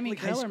 Is it Miami high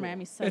Grill or school.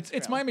 Miami Subs?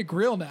 It's Grill? Miami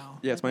Grill now.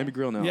 Yeah, it's Okay. Miami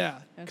Grill now. Yeah.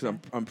 Because Okay.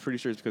 I'm pretty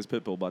sure it's because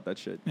Pitbull bought that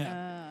shit.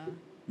 Yeah.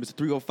 Mr.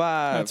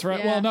 305. That's right.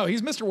 Yeah. Well, no,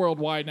 he's Mr.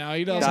 Worldwide now.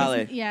 He doesn't.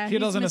 Dale. Yeah, He he's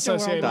doesn't Mr.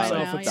 associate Worldwide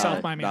himself now, with yeah.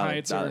 South Miami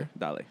Heights Dale. or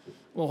Dale.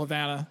 well,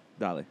 Havana.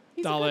 Dale.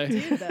 He's a Dale. good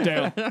dude,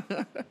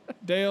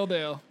 though.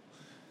 Dale.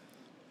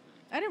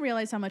 I didn't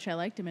realize how much I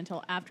liked him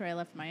until after I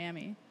left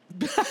Miami.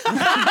 Seriously,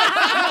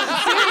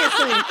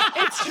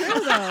 it's true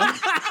though.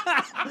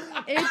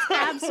 It's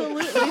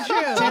absolutely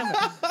true.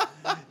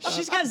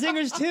 She's got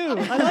zingers too.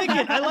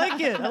 I like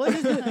it.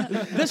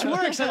 This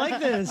works. I like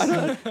this.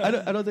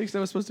 I don't think that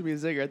was supposed to be a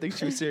zinger. I think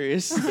she was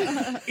serious.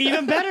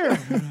 Even better.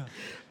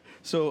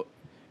 So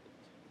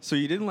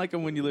you didn't like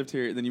him when you lived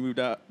here, and then you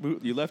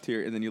you left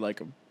here, and then you like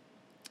him.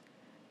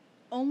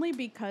 Only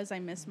because I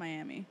miss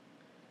Miami.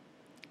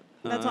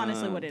 That's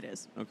honestly what it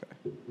is. Okay.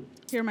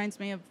 He reminds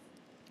me of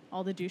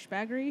all the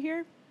douchebaggery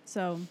here.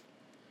 So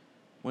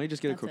Why don't you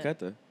just get That's a it.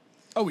 croqueta?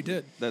 Oh, we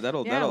did.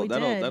 That'll Yeah, we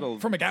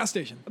did. From a gas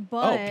station.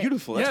 but Oh,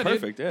 beautiful. That's yeah,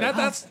 dude. perfect. Yeah.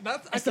 That's I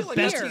That's the feel like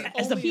best. that's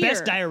That's the only- best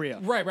Here. diarrhea.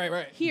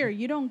 Right. Here,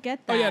 you don't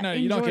get that. Oh, yeah, no,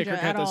 in you don't get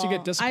Georgia at croquetas. You get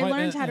all. I disappointment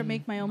learned how to and,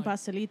 make my own like-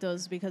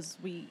 pastelitos because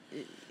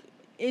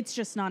it's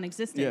just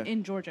non-existent Yeah.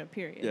 in Georgia.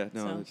 Period. Yeah,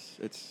 no,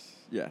 So, it's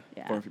yeah,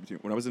 Yeah. far and few between.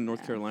 When I was in North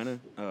Yeah. Carolina,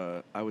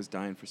 I was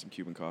dying for some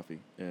Cuban coffee,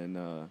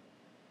 and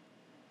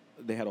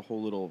they had a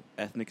whole little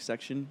ethnic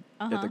section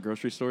at Uh-huh. the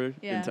grocery store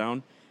Yeah. in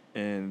town,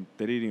 and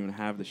they didn't even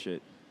have the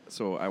shit.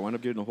 So I wound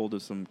up getting a hold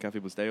of some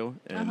Café Bustelo,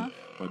 and Uh-huh.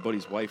 my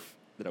buddy's wife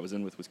that I was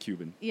in with was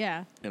Cuban,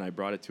 yeah. and I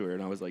brought it to her,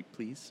 and I was like,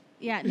 please.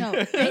 Yeah, no.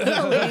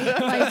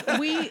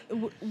 Thankfully,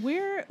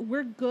 like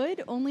we're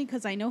good only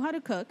because I know how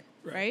to cook,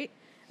 right?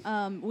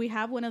 We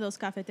have one of those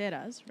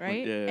cafeteras,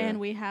 right? yeah, yeah. And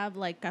we have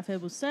like Café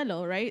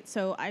Bustelo, right?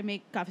 So I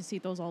make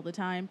cafecitos all the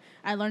time.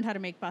 I learned how to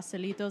make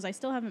pastelitos. I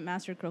still haven't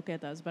mastered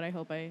croquetas, but I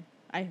hope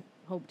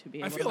to be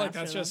able I to feel like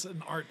master that's them.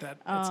 just an art that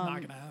it's not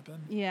going to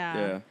happen. Yeah.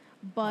 Yeah.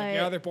 But Like,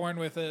 you're either born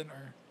with it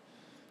or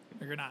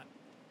you're not.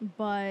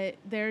 but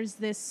there's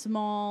this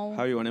small.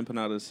 How are you on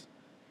empanadas?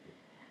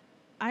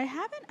 I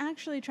haven't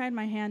actually tried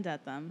my hand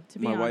at them, to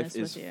be My honest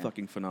wife is with you.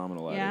 fucking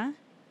phenomenal at Yeah? it.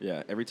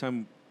 Yeah, every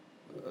time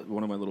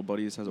one of my little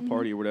buddies has a Mm-hmm.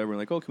 party or whatever,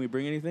 like, oh, can we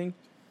bring anything?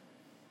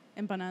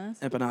 Empanadas?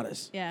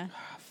 Empanadas. Yeah.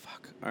 Ah,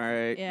 fuck. All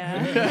right.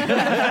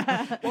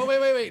 Yeah. Well,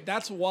 wait.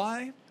 That's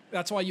why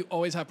you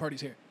always have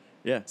parties here.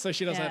 Yeah. So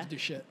she doesn't Yeah. have to do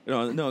shit.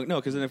 No,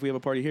 because then if we have a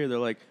party here, they're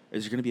like,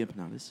 is there going to be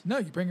empanadas? No,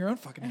 you bring your own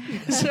fucking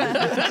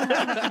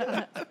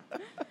empanadas.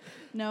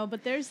 No,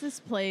 but there's this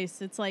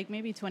place. It's like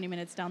maybe 20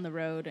 minutes down the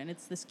road, and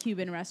it's this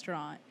Cuban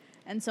restaurant.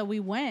 And so we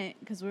went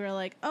because we were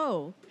like,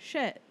 oh,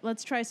 shit,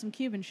 let's try some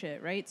Cuban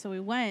shit, right? So we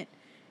went,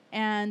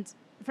 and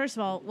first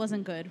of all, it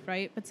wasn't good,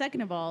 right? But second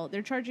of all,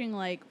 they're charging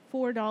like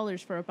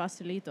 $4 for a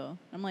pastelito.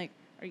 I'm like,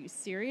 are you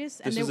serious?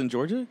 This was in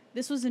Georgia?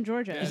 This was in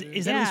Georgia. Yeah,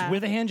 Is that at least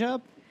with a hand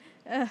job?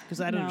 Because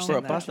I don't no. For a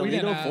understand that. We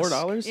didn't pastelito,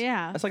 ask. $4?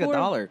 Yeah, That's like $4.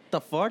 $1.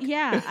 The fuck?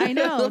 Yeah, I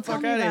know. Get the Tell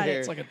fuck me outta about here. it.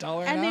 It's like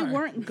 $1 And they an hour.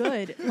 weren't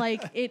good.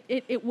 Like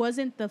it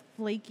wasn't the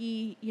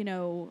flaky,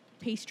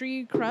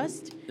 pastry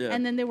crust. Yeah.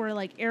 And then there were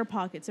like air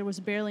pockets. There was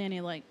barely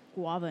any like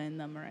guava in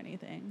them or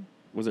anything.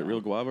 Was it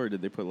real guava or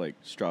did they put like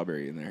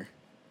strawberry in there?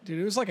 Dude,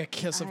 it was like a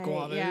kiss of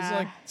guava. It was yeah.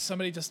 like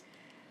somebody just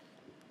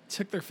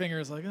took their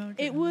fingers like, oh,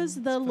 okay, It was let's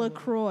the put a little-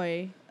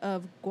 LaCroix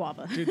of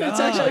guava. Dude, that's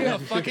actually a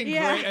fucking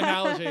Yeah. great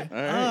analogy.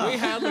 right. We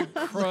had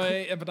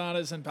LaCroix,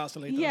 empanadas, and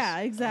pastelitos. Yeah,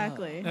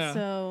 exactly. Yeah.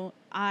 So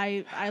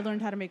I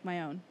learned how to make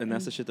my own. And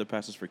that's the shit that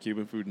passes for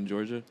Cuban food in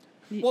Georgia?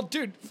 Well,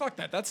 dude, fuck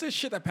that. That's the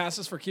shit that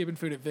passes for Cuban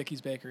food at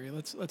Vicky's Bakery.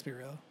 Let's be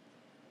real.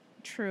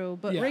 True,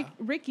 but Yeah.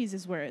 Ricky's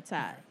is where it's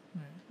at.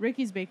 Right.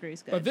 Ricky's Bakery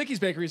is good. But Vicky's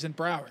Bakery's in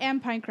Broward.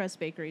 and Pinecrest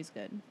Bakery is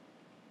good.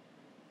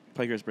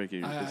 Pinecrest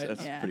Bakery,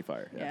 that's Yeah. pretty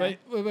fire. Yeah. Yeah.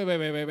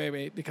 But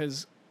wait,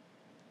 because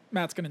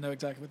Matt's gonna know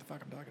exactly what the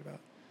fuck I'm talking about.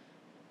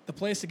 The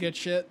place to get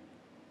shit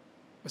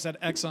Was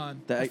that Exxon?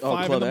 The, At oh,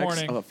 5 Club in the X.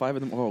 morning. Oh, 5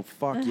 in the Oh,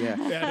 fuck yeah.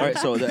 Yeah. All right,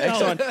 so the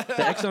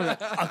Exxon,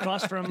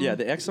 Across from yeah,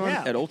 the Exxon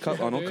Yeah. at Old on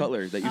Old dude.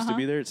 Cutler that used to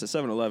be there. It's a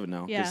 7-Eleven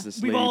now. 'cause Yeah. this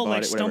We've lady all bought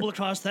like it, whatever. stumbled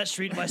across that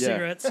street to buy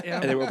cigarettes.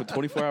 Yeah. And they were open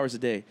 24 hours a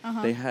day.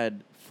 They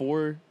had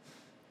 4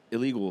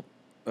 illegal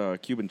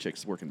Cuban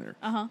chicks working there.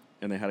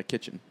 And they had a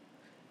kitchen.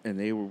 And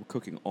they were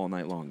cooking all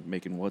night long,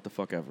 making what the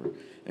fuck ever.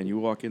 And you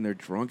walk in there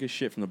drunk as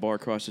shit from the bar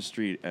across the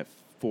street at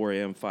 4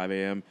 a.m., 5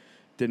 a.m.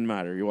 Didn't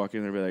matter. You walk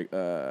in there and be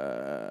like,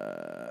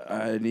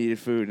 I needed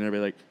food. And they'd be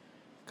like,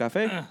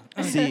 cafe?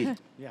 Si.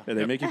 Yeah. And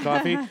they make you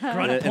coffee.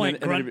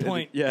 Grunt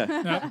point.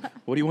 Yeah.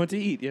 What do you want to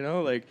eat? You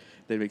know, like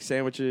they make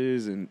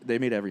sandwiches and they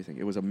made everything.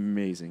 It was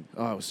amazing.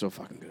 Oh, it was so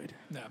fucking good.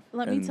 No.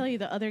 Let me And- tell you,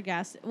 the other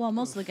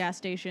most of the gas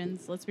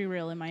stations, let's be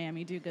real, in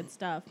Miami do good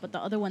stuff. But the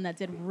other one that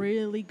did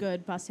really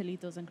good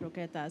pastelitos and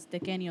croquetas,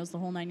 tequeños, the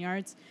whole 9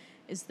 yards,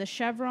 is the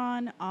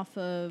Chevron off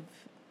of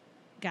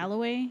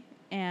Galloway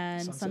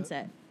and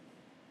Sunset.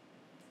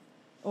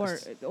 Or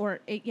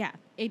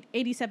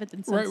 87th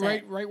and Sunset.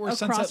 Right where across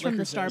Sunset from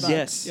the Liquors is. Starbucks.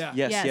 Yes. Yeah.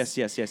 Yes.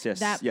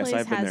 That Yes, place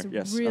I've been has there.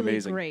 Yes, really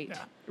amazing. great, Yeah.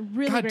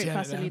 really God great damn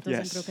it, man. pastelitos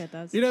Yes. and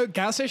croquetas. You know,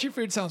 gas station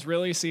food sounds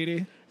really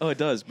seedy. Oh, it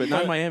does, but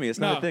not in Miami. It's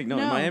not No. a thing. No,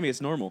 in No. Miami,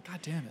 it's normal. God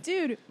damn it.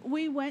 Dude,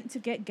 we went to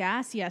get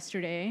gas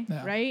yesterday,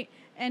 Yeah. right?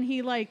 And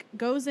he like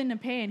goes in to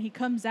pay, and he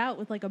comes out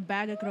with like a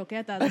bag of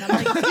croquetas, and I'm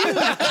like, dude,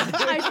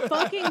 I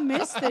fucking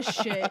miss this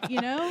shit,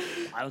 you know?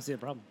 I don't see a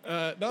problem. No,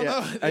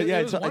 I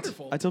it was tell-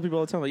 wonderful. I tell people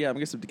all the time, like, yeah, I'm gonna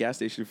get some gas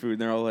station food,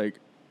 and they're all like,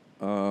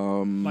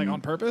 Like on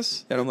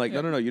purpose? and I'm like,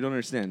 no, you don't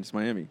understand. It's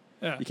Miami.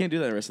 Yeah. You can't do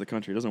that in the rest of the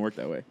country. It doesn't work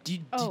that way. Do you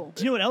Oh.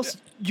 know what else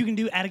you can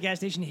do at a gas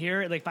station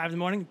here at like 5 in the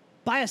morning?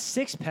 Buy a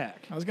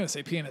 6-pack. I was going to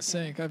say pee in a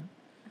sink.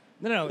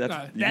 No,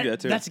 That's- you can do that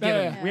too. That's a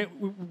given. Yeah.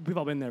 We've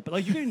all been there, but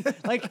like you can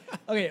like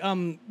okay,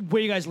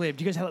 where you guys live?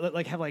 Do you guys have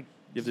You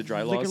have the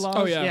dry liquor laws laws?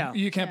 Oh, yeah. yeah.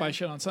 You can't Yeah. buy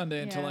shit on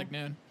Sunday until Yeah. like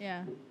noon.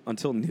 Yeah.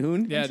 until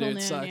noon. Yeah, Until dude, it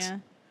noon, sucks. yeah.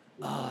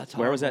 Oh, it's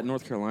Where I was at in horrible.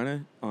 North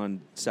Carolina on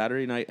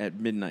Saturday night at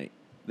midnight,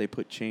 they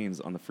put chains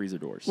on the freezer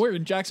doors. We're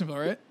in Jacksonville,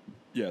 right?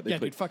 Yeah, Yeah,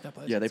 dude, fuck that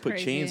place. Yeah, they It's put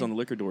crazy. chains on the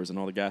liquor doors in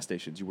all the gas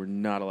stations. You were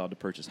not allowed to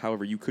purchase.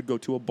 However, you could go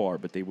to a bar,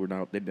 but they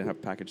didn't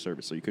have package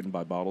service, so you couldn't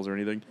buy bottles or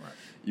anything. Right.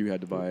 You had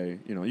to buy,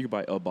 you could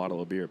buy a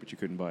bottle of beer, but you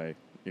couldn't buy,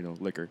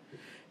 liquor.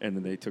 And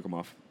then they took them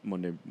off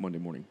Monday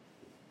morning.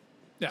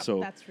 Yeah.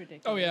 So That's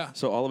ridiculous. Oh, yeah.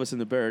 so all of us in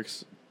the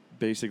barracks,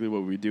 basically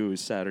what we do is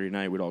Saturday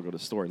night we'd all go to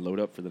the store and load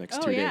up for the next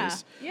Oh, 2 yeah.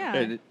 days. Yeah.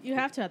 And You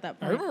have to at that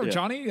I point. remember Yeah.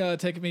 Johnny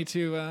taking me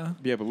to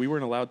Yeah, but we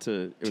weren't allowed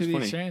to. It was the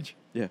funny. exchange.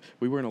 Yeah,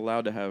 we weren't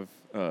allowed to have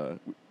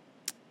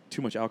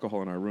too much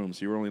alcohol in our room,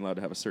 so you were only allowed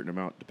to have a certain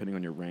amount depending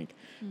on your rank.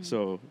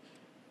 So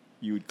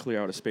you would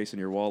clear out a space in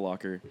your wall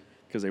locker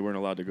because they weren't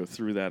allowed to go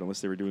through that unless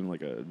they were doing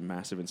like a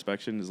massive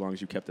inspection, as long as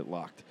you kept it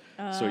locked.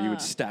 So you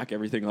would stack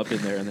everything up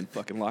in there and then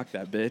fucking lock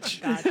that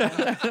bitch.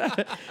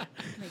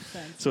 Makes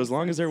sense. So as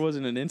long as there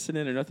wasn't an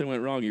incident or nothing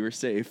went wrong, you were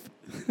safe.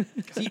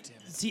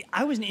 See,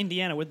 I was in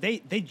Indiana where they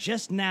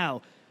just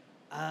now,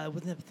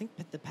 within I think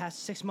the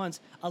past 6 months,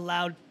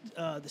 allowed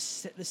the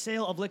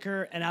sale of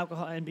liquor and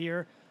alcohol and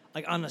beer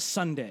like on a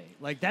Sunday.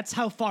 Like that's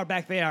how far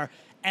back they are.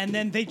 And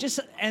then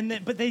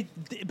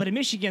but in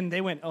Michigan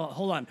they went, oh,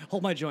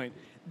 hold my joint.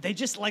 They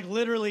just like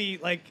literally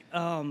like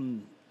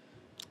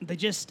they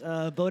just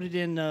voted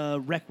in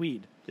rec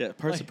weed. Yeah,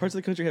 parts of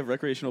the country have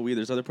recreational weed.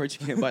 There's other parts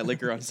you can't buy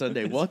liquor on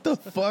Sunday. What the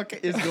fuck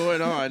is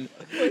going on?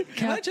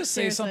 Can I just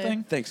say Seriously.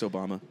 something? Thanks,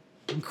 Obama.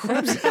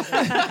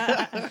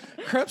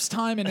 Crep's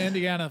time in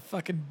Indiana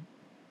fucking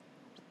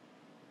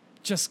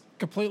just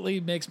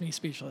completely makes me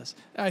speechless.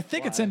 I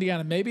think it's Why?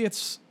 Indiana. Maybe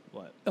it's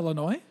What?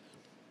 Illinois.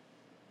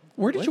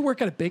 Where did What? you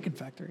work at a bacon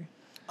factory?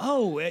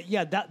 Oh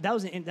yeah, that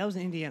was in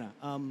Indiana.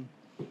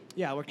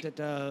 Yeah, I worked at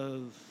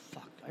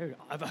fuck.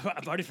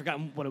 I've already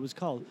forgotten what it was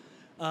called.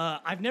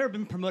 I've never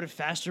been promoted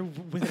faster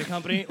within a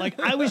company. Like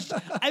I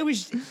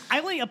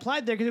only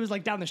applied there because it was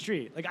like down the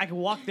street. Like I could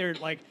walk there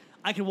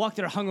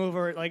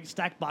hungover, like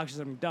stack boxes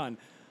and I'm done.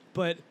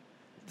 But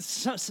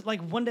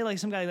like one day, like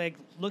some guy like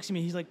looks at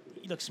me. He's like,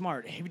 "You look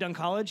smart. Have you done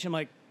college?" I'm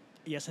like,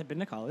 "Yes, I've been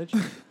to college."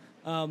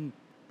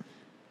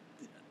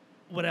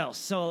 What else?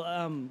 So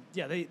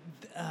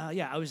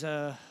I was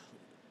a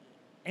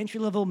entry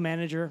level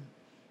manager,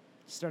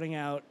 starting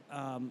out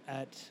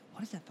at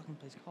what is that fucking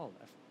place called?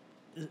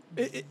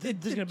 This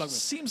is gonna bug me.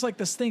 Seems like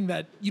this thing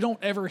that you don't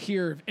ever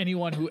hear of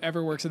anyone who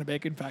ever works in a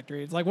bacon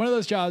factory. It's like one of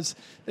those jobs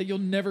that you'll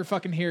never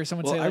fucking hear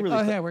someone Well, say, I like, really "Oh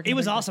thought- yeah, I work." in It a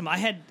was bacon awesome. I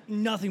had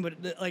nothing but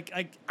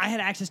I had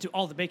access to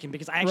all the bacon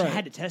because I actually Right.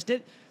 had to test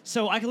it.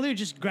 So I could literally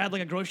just grab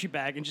like a grocery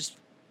bag and just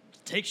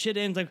take shit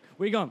in. It's like,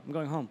 where you going? I'm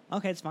going home.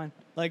 Okay, it's fine.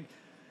 Like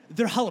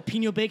their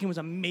jalapeno bacon was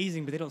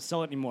amazing, but they don't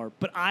sell it anymore.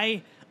 But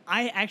I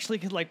actually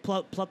could like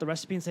pull out the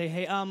recipe and say,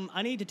 hey,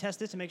 I need to test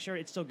this to make sure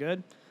it's still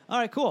good. All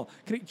right, cool.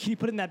 Can you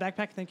put it in that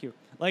backpack? Thank you.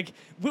 Like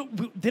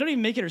they don't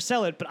even make it or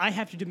sell it, but I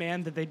have to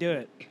demand that they do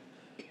it.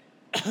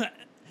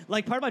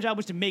 Like part of my job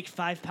was to make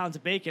 5 pounds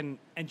of bacon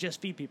and just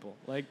feed people.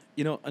 Like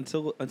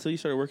Until you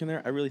started working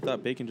there, I really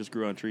thought bacon just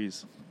grew on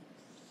trees.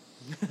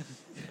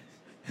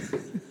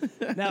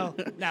 Now,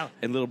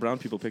 And little brown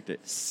people picked it.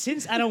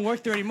 since I don't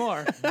work there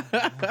anymore,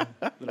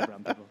 little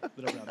brown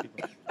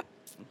people.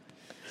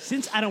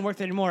 Since I don't work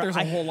there anymore, There's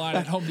a whole line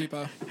at Home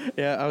Depot.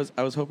 Yeah,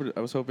 I was hoping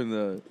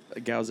the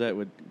Gowzette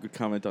would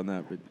comment on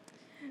that, but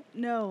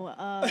No,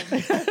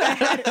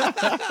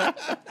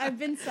 I've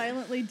been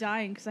silently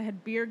dying because I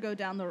had beer go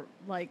down the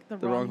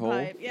wrong hole?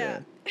 pipe. Yeah.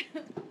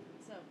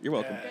 So you're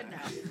welcome. good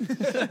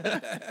now.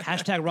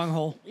 hashtag wrong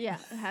hole. Yeah.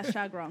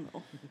 Hashtag wrong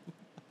hole.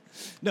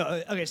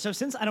 No, okay. So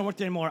since I don't work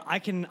there anymore, I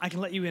can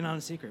let you in on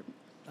a secret.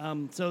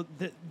 So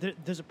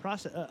there's a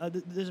process.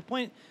 There's a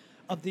point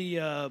of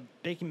the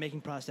bacon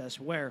making process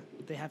where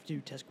they have to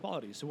test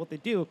quality. So what they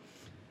do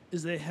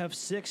is they have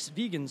 6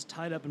 vegans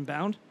tied up and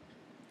bound,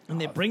 and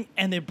they bring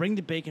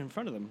the bacon in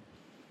front of them,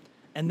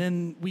 and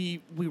then we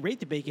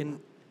rate the bacon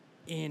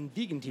in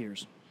vegan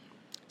tiers.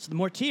 So the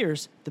more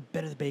tiers, the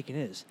better the bacon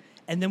is,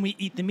 and then we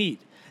eat the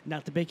meat,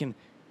 not the bacon.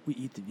 We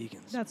eat the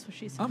vegans. That's what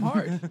she said. I'm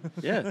hard.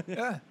 Yeah.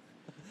 Yeah.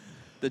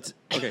 That's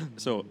okay.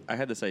 So I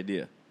had this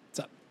idea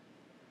What's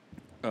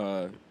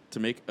up? to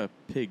make a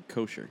pig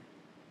kosher.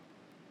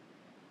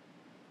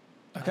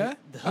 Okay.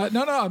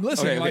 No, I'm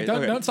listening. Okay,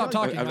 Don't stop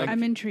talking. I'm-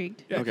 I'm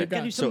intrigued. Yeah, Okay. keep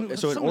going. So in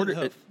something with order,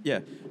 a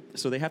hoof.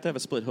 so they have to have a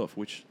split hoof,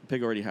 which the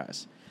pig already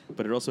has,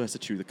 but it also has to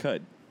chew the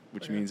cud,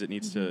 which means it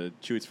needs to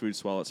chew its food,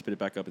 swallow it, spit it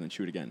back up, and then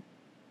chew it again,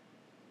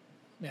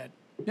 Yeah.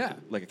 Yeah.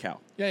 like a cow.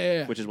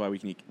 Yeah. Which is why we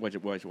can eat, which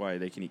is why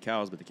they can eat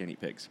cows, but they can't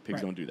eat pigs. Pigs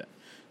Right. don't do that.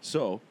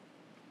 So,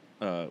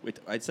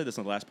 I said this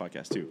on the last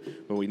podcast too.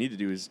 What we need to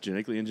do is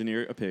genetically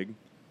engineer a pig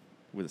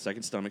with a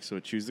second stomach, so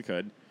it chews the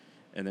cud,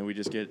 and then we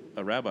just get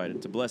a rabbi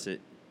to bless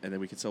it, and then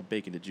we can sell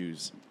bacon to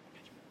Jews.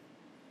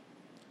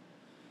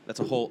 That's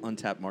a whole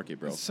untapped market,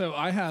 bro. So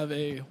I have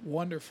a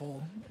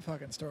wonderful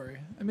fucking story.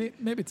 I mean,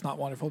 maybe it's not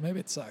wonderful. Maybe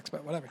it sucks,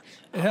 but whatever.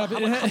 How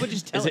about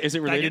just tell Is it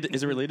Faggot. related?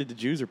 Is it related to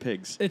Jews or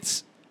pigs?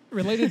 It's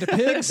related to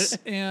pigs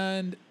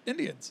and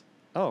Indians.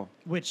 Oh,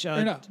 Which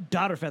no.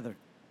 dot or feather?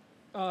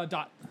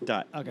 Dot.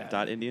 dot. Okay.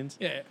 Dot Indians.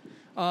 Yeah.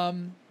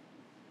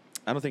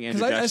 I don't think Andrew Because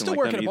Jackson I still liked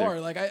work them at a either. bar.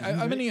 Like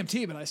I'm an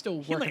EMT, but I still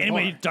Can't work like at a bar.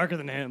 anybody darker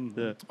than him.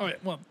 Yeah. Oh, yeah,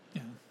 well,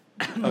 yeah.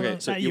 Okay,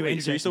 so Not you, you, wait,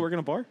 Andrew so you still Jackson. work in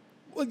a bar?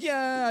 Well,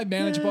 yeah, I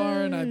manage a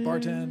bar and I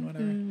bartend,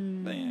 whatever.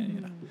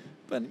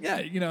 But yeah,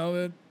 But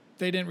yeah,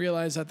 they didn't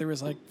realize that there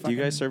was like. Do you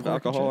guys serve fucking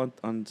pork and alcohol shit.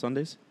 on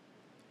Sundays?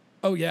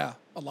 Oh yeah,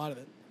 a lot of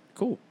it.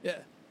 Cool. Yeah.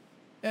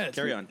 Yeah. It's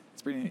Carry pretty- on.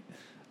 It's pretty neat.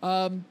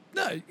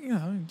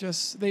 No,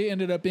 just they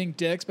ended up being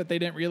dicks, but they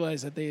didn't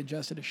realize that they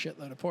ingested a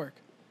shitload of pork,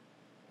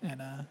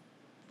 and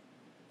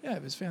yeah,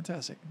 it was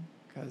fantastic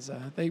because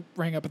they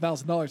rang up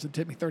 $1,000 and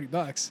tipped me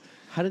 $30.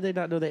 How did they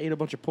not know they ate a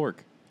bunch of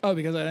pork? Oh,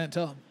 because I didn't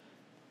tell them.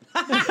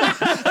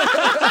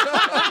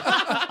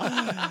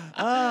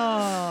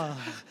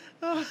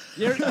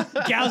 Your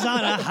gal's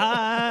on a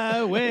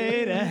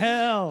highway to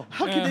hell.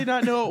 How could they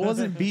not know it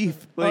wasn't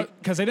beef?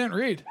 Because they didn't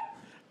read.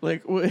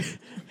 Like,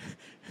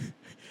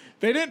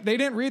 They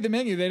didn't read the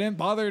menu. They didn't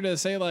bother to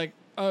say like,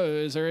 "Oh,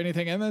 is there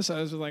anything in this?"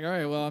 I was just like, "All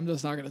right, well, I'm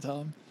just not going to tell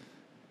them.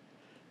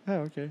 oh,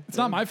 okay. It's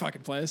not my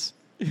fucking place.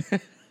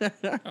 I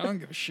don't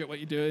give a shit what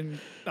you doing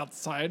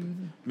outside.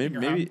 Maybe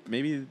in your house."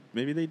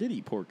 maybe they did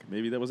eat pork.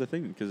 Maybe that was a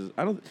thing because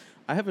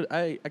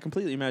I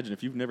completely imagine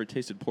if you've never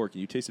tasted pork and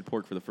you tasted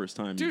pork for the first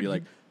time, Dude, you'd be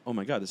like, oh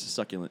my god, this is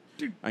succulent.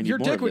 Dude, I need your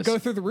more dick of would this. go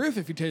through the roof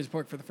if you tasted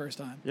pork for the first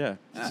time. Yeah.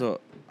 So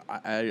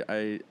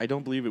I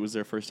don't believe it was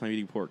their first time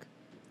eating pork.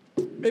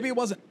 Maybe it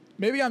wasn't.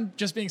 Maybe I'm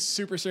just being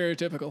super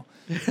stereotypical.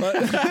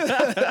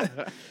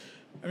 But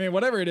I mean,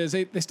 whatever it is,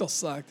 they still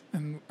sucked,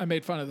 and I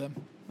made fun of them.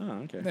 Oh,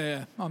 okay.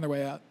 Yeah, on their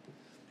way out.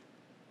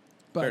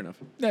 But, Fair enough.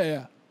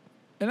 Yeah.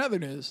 In other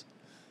news,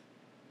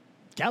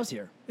 Gal's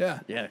here. yeah.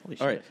 Yeah. Holy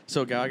All right. shit.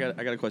 So, Gal, I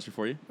got a question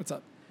for you. What's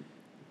up?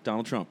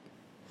 Donald Trump,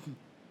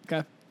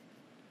 Okay.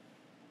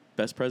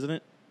 best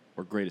president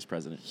or greatest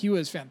president? He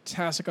was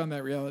fantastic on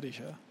that reality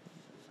show.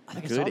 I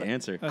think I saw Good that.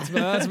 answer.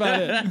 That's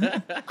about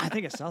it. I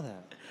think I saw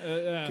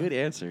that. Good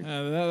answer.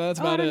 That's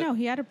I about don't it. know.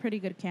 He had a pretty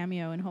good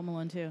cameo in Home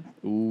Alone 2.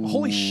 Ooh,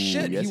 Holy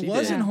shit, yes, he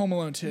was did. in Home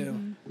Alone 2.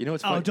 You know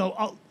what's Oh,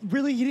 funny?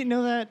 really? You didn't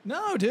know that?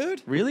 No,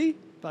 dude. Really?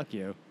 Fuck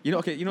you. You know,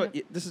 okay. You know what?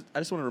 This is. I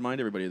just want to remind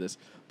everybody of this.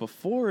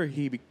 Before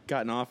he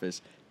got in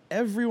office,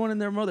 everyone and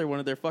their mother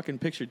wanted their fucking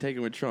picture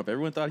taken with Trump.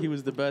 Everyone thought he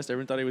was the best.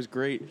 Everyone thought he was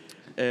great.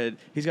 And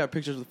he's got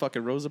pictures with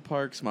fucking Rosa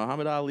Parks,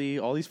 Muhammad Ali,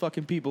 all these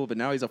fucking people. But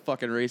now he's a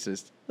fucking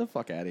racist. Get the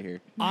fuck out of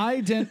here.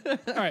 I didn't.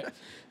 All right.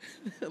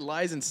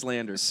 Lies and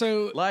slander.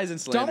 So Lies and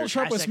slander. Donald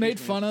Trump was Hashtag made Bitcoin.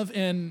 fun of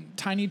in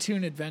Tiny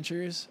Toon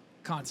Adventures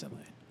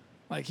constantly.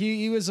 Like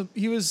he was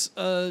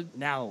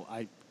Now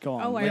I go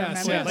on. Oh, I Wait, remember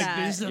wait, like,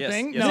 that. this is a Yes,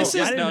 thing? yes. No, this I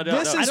is didn't-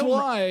 this no. is I don't-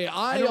 why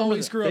I don't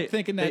always remember grew that. up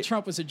thinking They- that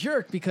Trump was a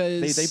jerk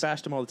because They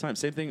bashed him all the time.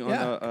 Same thing on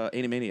Yeah.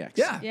 Animaniacs.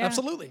 Yeah, Yeah.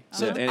 absolutely.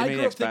 So Yeah, I grew Animaniacs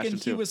up bashed thinking him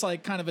he too. was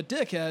like kind of a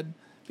dickhead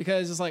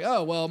because it's like,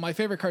 oh well, my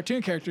favorite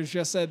cartoon characters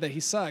just said that he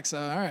sucks. So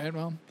all right,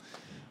 well,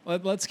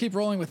 let's keep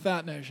rolling with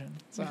that notion.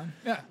 So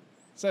yeah.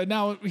 So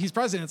now he's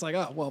president. It's like,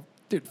 oh well,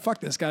 dude, fuck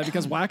this guy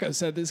because Wacko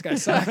said this guy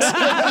sucks.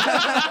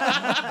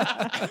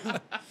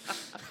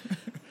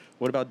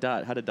 What about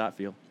Dot? How did Dot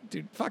feel?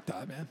 Dude, fuck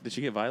that, man. Did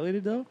she get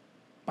violated though?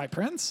 By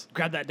Prince?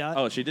 Grab that dot.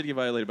 Oh, she did get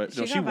violated by.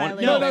 She No, she got won.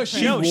 violated No, by no, Prince.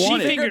 she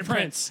won it. fingered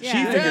Prince. Yeah. She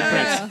fingered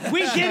Yeah. Prince. We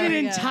did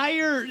an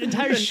Yeah.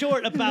 entire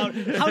short about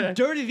how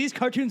dirty these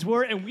cartoons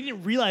were, and we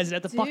didn't realize it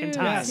at the fucking Dude,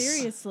 time.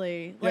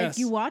 seriously. Like, Yes.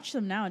 you watch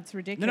them now, it's No,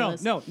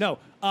 ridiculous. no.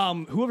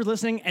 Whoever's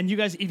listening, and you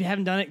guys, if you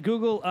haven't done it,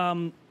 Google.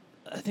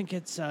 I think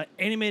it's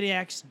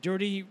Animaniacs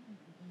dirty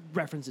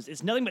references.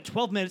 It's nothing but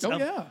 12 minutes. Oh, of,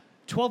 yeah.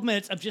 12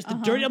 minutes of just the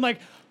dirty. I'm like,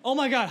 oh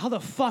my god, how the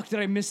fuck did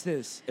I miss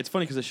this? It's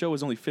funny because the show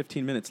was only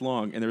 15 minutes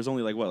long, and there was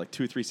only like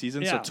 2 or 3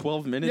 seasons, Yeah. so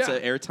 12 minutes Yeah.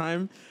 of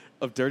airtime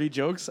of dirty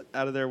jokes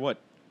out of their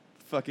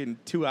fucking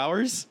 2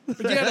 hours. But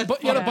you had a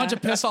Yeah. bunch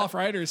of piss off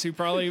writers who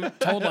probably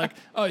told like,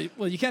 oh,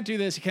 well, you can't do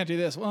this, you can't do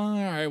this. Well, all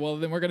right, well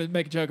then we're gonna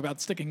make a joke about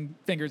sticking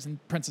fingers in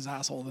Prince's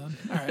asshole. Then,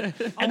 all right,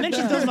 And then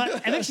she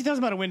throws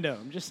him out a window.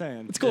 I'm just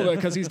saying. it's cool though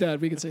because he's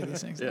dead. We can say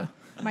these things. Yeah. Now.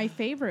 My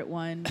favorite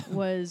one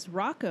was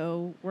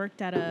Rocco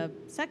worked at a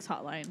sex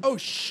hotline. Oh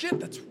shit,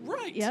 that's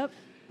right. Yep.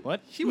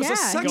 What? He was yeah, a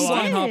sex he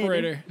line did.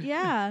 operator.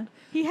 Yeah.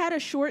 He had a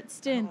short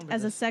stint remember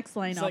as a this. sex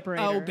line It's like,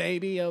 operator. oh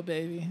baby. Yeah,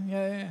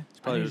 yeah.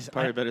 Probably, need-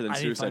 probably I- better than I need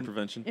to suicide find-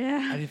 prevention. I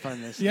Yeah. didn't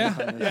find this.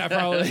 Yeah, yeah,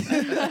 probably.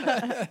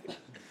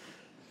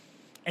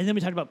 And then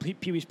we talked about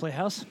Pee-wee's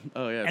Playhouse.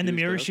 Oh, yeah, And the Pee-wee's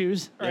mirror Playhouse.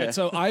 shoes. All right, Yeah.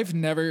 so I've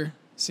never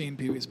seen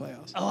Pee Wee's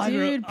Playhouse. Oh,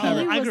 Dude, Pee-wee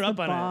I was grew up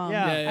the on bomb. it.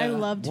 Yeah. Yeah, I yeah.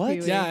 loved What?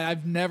 Pee-wee. Yeah,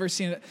 I've never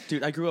seen it.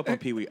 Dude, I grew up on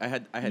Pee Wee. I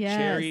had Yes.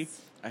 Cherry.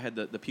 I had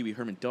the Pee Wee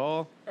Herman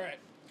doll. All right.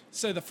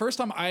 So the first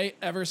time I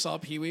ever saw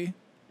Pee Wee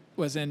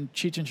was in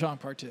Cheech and Chong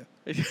Part 2.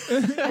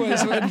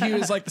 Was when he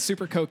was like the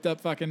super coked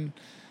up fucking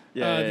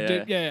Yeah.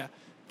 dude. Yeah.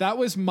 That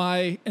was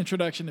my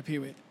introduction to Pee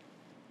Wee.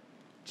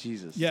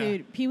 Jesus. Yeah.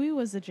 Dude, Pee Wee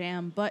was a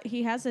jam, but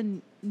he has a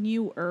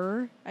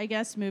newer, I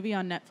guess, movie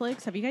on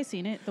Netflix. Have you guys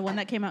seen it? The one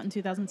that came out in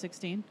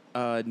 2016?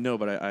 No,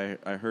 but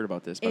I heard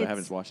about this, but I It's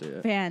haven't watched it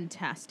yet.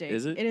 Fantastic.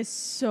 Is it? It is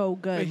so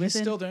good. Wait, he's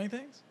Within- still doing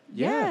things?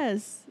 Yeah.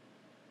 Yes.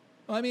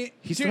 Well, I mean,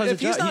 He dude, still has a if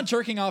he's job. not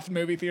jerking off in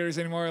movie theaters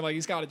anymore, like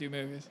he's got to do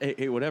movies.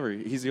 Hey, whatever.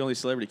 He's the only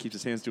celebrity who keeps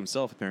his hands to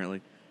himself,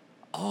 apparently.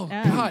 Oh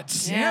Yeah. God,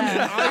 damn it!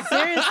 Yeah.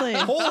 Seriously.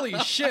 Holy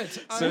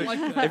shit! I So don't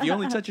like that. if you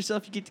only touch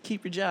yourself, you get to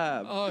keep your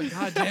job. Oh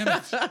God damn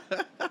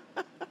it!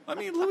 I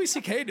mean, Louis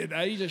C.K. did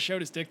that. He just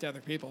showed his dick to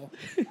other people.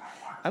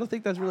 I don't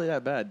think that's really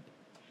that bad.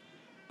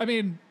 I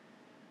mean,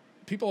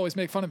 people always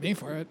make fun of me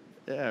for it.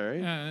 Yeah, right?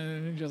 Yeah,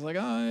 just like,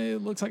 oh,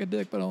 it looks like a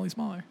dick, but only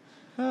smaller.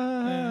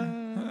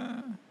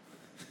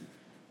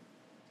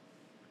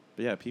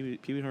 But yeah, Pee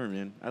Wee Herman,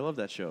 man. I love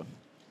that show.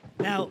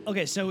 Now,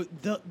 okay, so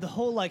the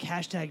whole like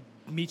hashtag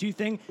Me Too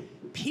thing,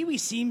 Pee-wee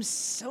seems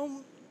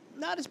so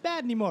not as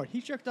bad anymore.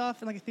 He jerked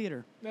off in like a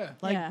theater. Yeah.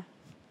 Like, yeah.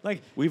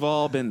 like We've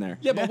all been there.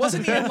 Yeah, but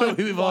wasn't he in, like,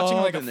 We've watching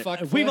all like a been there.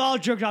 fuck? we've flick? all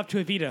jerked off to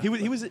a Vita. He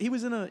was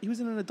in an adult. He was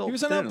in a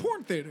cinema.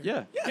 porn theater.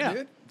 Yeah. Yeah,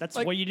 dude. That's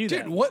Like, why you do dude,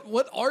 that.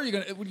 what are you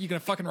gonna? You gonna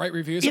fucking write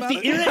reviews If about the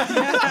it?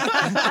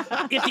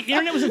 internet, if the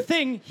internet was a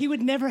thing, he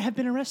would never have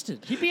been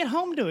arrested. He'd be at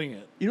home doing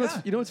it. You know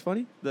Yeah. what's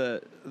funny?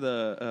 The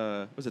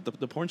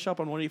porn shop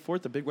on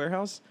 184th, the big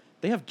warehouse.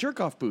 They have jerk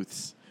off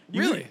booths.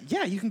 Really?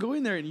 Yeah, you can go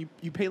in there and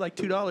you pay like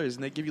 $2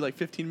 and they give you like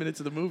 15 minutes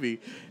of the movie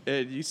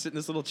and you sit in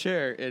this little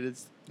chair and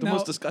it's the Now,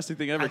 most disgusting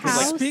thing ever. How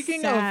Like, speaking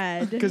of-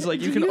 sad. because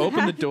like you Do can open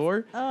the have-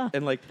 door Ugh.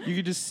 and like you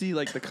can just see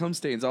like the cum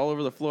stains all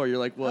over the floor. You're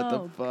like, what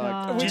Oh, the fuck?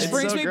 God. Which It's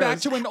brings so me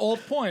back gross. to an old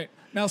point.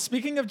 Now,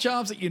 speaking of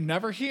jobs that you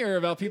never hear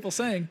about people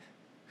saying,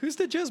 who's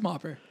the jizz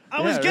mopper?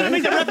 I was Yeah, gonna right?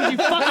 make the reference, you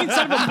fucking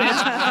son of a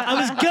bitch. I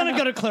was gonna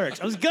go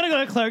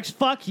to Clerks.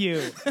 Fuck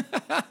you.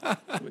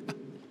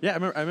 Yeah, I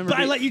remember. But I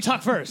being- let you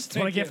talk first. That's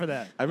what I Thank get you. for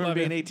that. I remember Love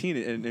being it. 18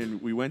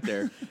 and we went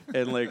there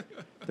and like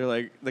they're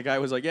like the guy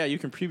was like, yeah, you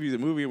can preview the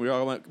movie and we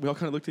all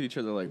kind of looked at each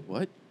other like,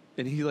 what?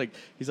 And he's like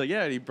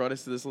yeah, and he brought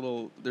us to this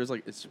little there's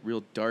like this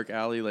real dark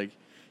alley like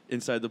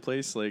inside the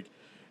place like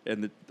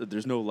and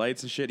there's no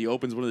lights and shit. He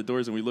opens one of the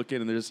doors and we look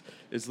in and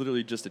it's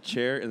literally just a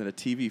chair and then a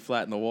TV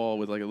flat in the wall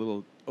with like a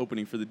little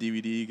opening for the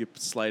DVD. You could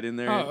slide in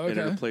there Oh, and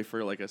it okay. would play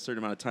for like a certain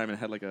amount of time and it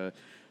had like a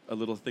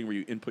little thing where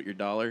you input your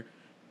dollar.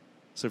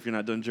 So if you're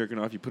not done jerking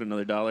off, you put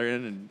another $1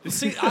 in and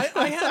See,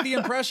 I had the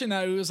impression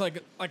that it was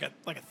like a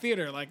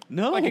theater, like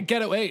No. like a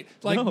Ghetto 8.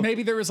 Like No.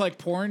 maybe there was like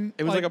porn.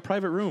 it was like a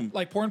private room.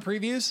 like porn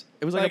previews.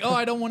 It was like a oh, por-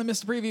 I don't want to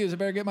miss the previews. I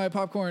better get my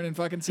popcorn and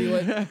fucking see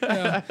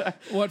what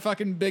what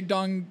fucking Big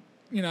Dong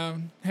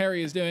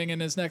Harry is doing in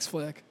his next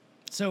flick.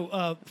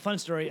 So, fun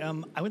story. I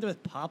went there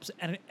with Pops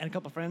and a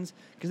couple of friends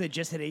because they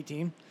just hit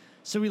 18.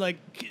 So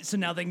so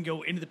now they can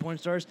go into the porn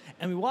stores,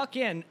 and we walk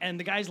in, and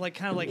the guy's like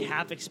kind of like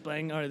half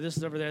explaining, "Oh, this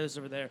is over there, this is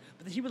over there."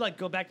 But then he would like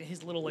go back to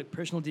his little like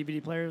personal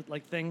DVD player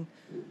like thing,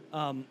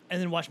 and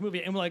then watch a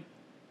movie. And we're like,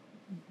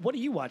 "What are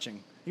you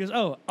watching?" He goes,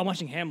 "Oh, I'm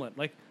watching Hamlet."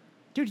 Like,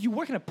 dude, you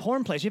work in a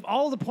porn place. You have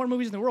all the porn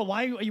movies in the world.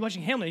 Why are you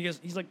watching Hamlet?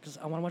 He's like, "Because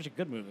I want to watch a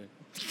good movie."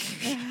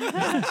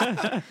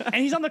 And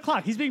he's on the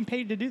clock. He's being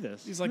paid to do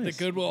this. He's like the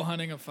Goodwill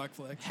Hunting of fuck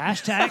flicks.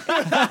 Hashtag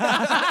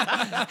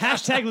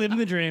living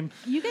the dream.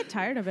 You get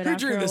tired of it Who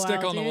after drew a the while,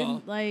 stick on the dude.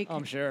 wall? Like,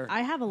 I'm sure.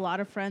 I have a lot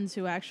of friends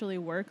who actually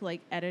work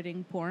like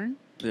editing porn,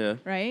 yeah.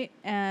 right?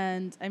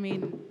 And I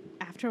mean,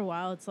 after a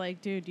while, it's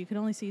like, dude, you can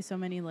only see so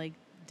many like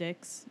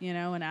dicks,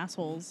 and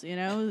assholes.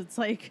 It's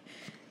like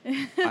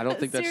I don't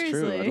think that's true. I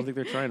Seriously. don't think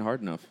they're trying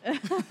hard enough.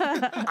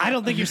 I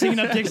don't think you're singing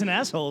up dicks and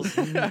assholes.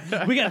 We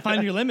got to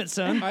find your limit,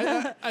 son.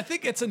 I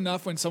think it's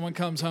enough when someone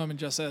comes home and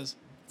just says,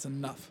 it's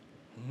enough.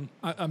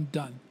 I'm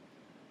done.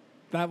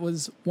 That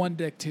was one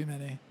dick too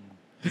many.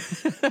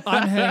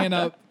 I'm hanging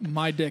up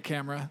my dick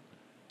camera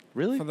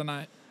Really? for the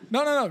night.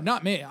 No,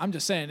 not me. I'm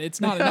just saying it's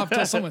not enough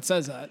until someone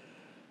says that.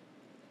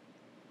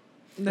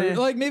 Or,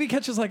 like maybe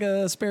catches like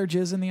a spare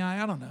jizz in the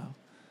eye. I don't know.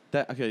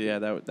 Okay, yeah,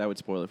 that would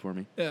spoil it for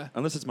me. Yeah.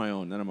 Unless it's my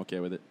own, then I'm okay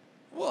with it.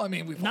 Well, I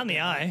mean, we've Not in the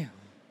eye.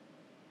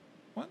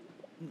 What?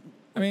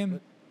 I mean,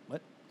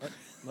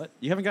 What?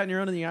 You haven't gotten your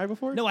own in the eye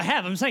before? No, I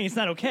have. I'm saying it's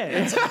not okay.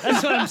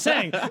 That's what I'm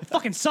saying. It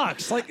fucking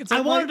sucks. it's I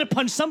like- wanted to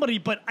punch somebody,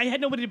 but I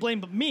had nobody to blame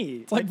but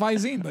me. it's like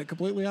Visine, but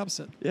completely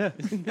opposite. Yeah.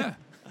 Yeah.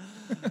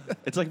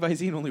 It's like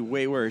Visine, only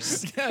way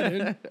worse. Yeah,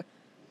 dude.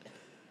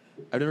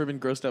 I've never been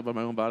grossed out by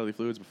my own bodily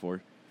fluids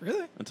before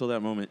Really? until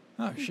that moment.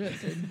 Oh shit,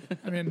 dude.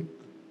 I mean,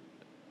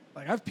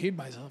 like I've peed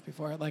myself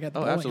before, like at the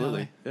Oh, bowling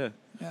absolutely. alley.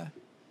 Yeah.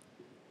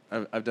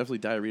 Yeah. I've definitely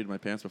diarrheaed my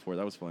pants before.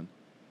 That was fun.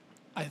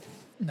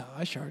 No,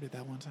 I sharded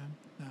that one time.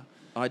 No.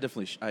 Oh, I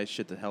definitely I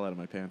shit the hell out of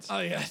my pants. Oh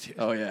yeah, dude.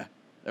 Oh yeah.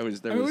 That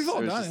was I mean, was, we've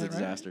all it was done just a it, right?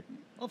 disaster.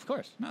 Well, of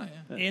course. No,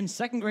 yeah. In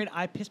second grade,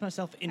 I pissed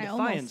myself in I defiance.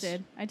 almost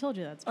did. I told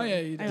you that's. Oh, yeah,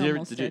 you I did. Did you, ever,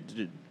 almost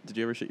did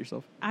you ever shit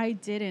yourself? I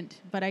didn't,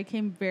 but I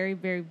came very,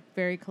 very,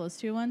 very close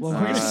to once. Well,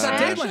 we're gonna set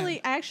I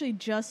Dateland. actually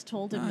just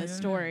told him Oh, this yeah, yeah.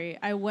 story.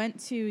 I went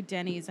to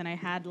Denny's and I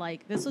had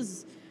like this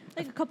was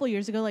like a couple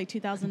years ago, like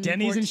 2014.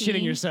 Denny's and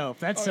shitting yourself.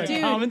 That's a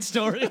Dude. common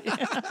story.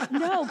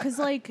 No, because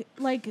like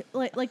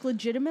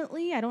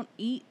legitimately, I don't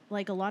eat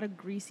like a lot of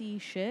greasy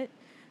shit.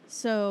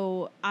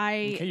 So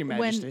I Okay, Your when-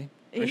 Majesty.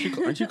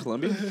 Aren't you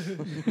Colombian?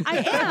 I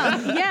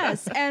am,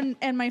 yes, and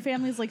my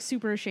family's like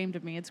super ashamed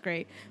of me. It's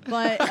great,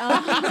 but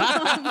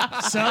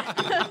So,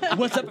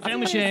 what's up,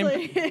 family shame?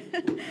 seriously.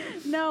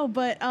 No,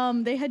 but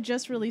they had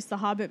just released the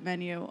Hobbit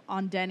menu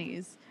on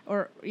Denny's,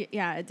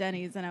 at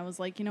Denny's, and I was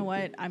like, you know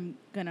what, I'm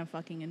gonna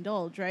fucking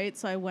indulge, right?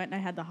 So I went and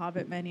I had the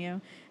Hobbit menu,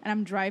 and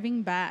I'm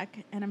driving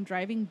back, and I'm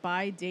driving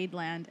by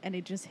Dadeland, and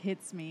it just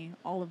hits me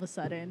all of a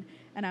sudden,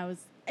 and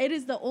it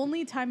is the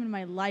only time in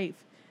my life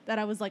that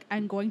I was like,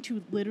 I'm going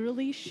to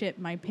literally shit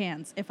my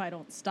pants if I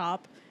don't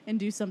stop and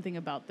do something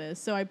about this.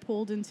 So I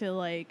pulled into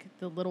like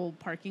the little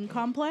parking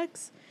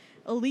complex,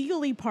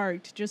 illegally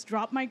parked, just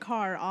dropped my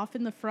car off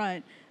in the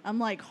front. I'm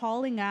like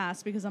hauling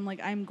ass because I'm like,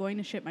 I'm going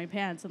to shit my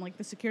pants. And like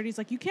the security's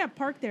like, you can't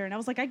park there. And I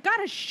was like, I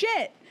gotta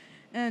shit.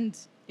 And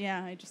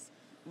yeah, I just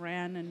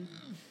ran and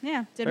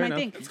did Fair my enough.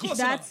 thing. It's close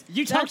That's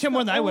You talked to him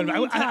more than I would. I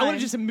would only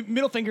have just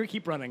middle finger,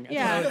 keep running. That's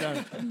what I would've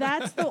Yeah, done.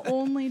 that's the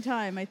only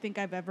time I think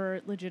I've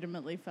ever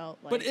legitimately felt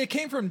like. But it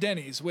came from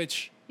Denny's,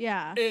 which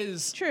yeah,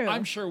 is true.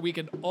 I'm sure we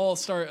can all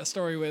start a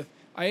story with.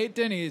 I ate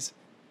Denny's,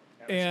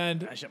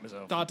 and I shit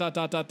myself. ...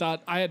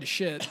 I had to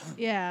shit ...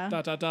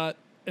 Yeah.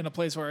 in a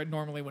place where I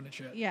normally wouldn't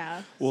shit.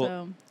 Yeah. Well,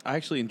 so I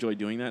actually enjoy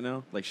doing that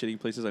now, like shitting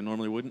places I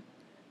normally wouldn't.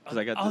 Because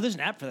I got Oh, there's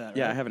an app for that.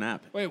 yeah, right? I have an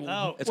app. Wait,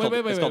 Oh. It's wait, called,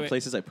 wait, it's called wait.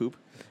 Places I Poop.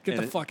 Get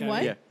And the fuck out What?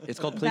 of Yeah, here. it's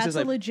called that's Places a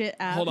I legit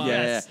app. Hold on. Yeah,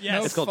 Yes, yeah.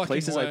 yes. It's called fucking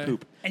Places I way.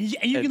 Poop. And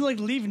you can like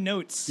leave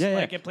notes. Yeah,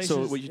 like yeah. at places.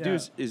 So what you do yeah.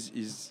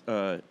 is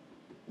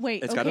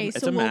Wait. It's got a- Okay. it's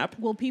So a will, map.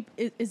 will people?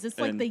 Is this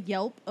like And- the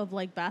Yelp of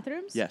like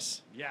bathrooms?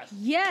 yes, Yes.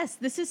 Yes.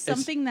 This is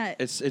something that.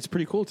 it's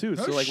pretty cool too.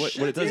 No So like what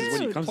it does is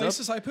when you shit, comes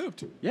places up, I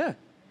pooped. yeah.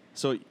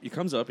 So it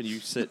comes up and you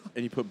sit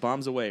and you put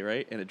bombs away,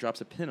 right? And it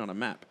drops a pin on a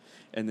map,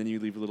 and then you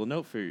leave a little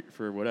note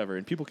for whatever,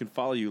 and people can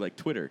follow you like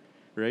Twitter.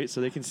 Right,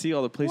 so they can see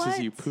all the places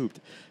you What? pooped.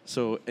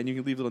 So, and you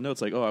can leave little notes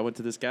like, "Oh, I went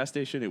to this gas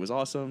station; it was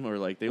awesome," or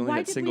like they only Why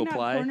had did single we not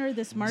ply. corner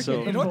this market?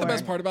 So- You know what the before?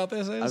 best part about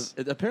this is?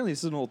 Apparently, this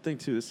is an old thing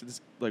too. This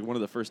is like one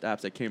of the first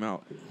apps that came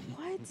out.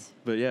 What?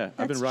 But yeah,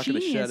 I've been That's rocking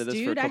the shit out of genius,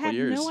 this for a dude. couple I had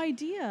years. no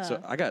idea.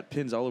 So I got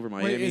pins all over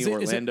Miami, Wait, is it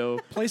Orlando,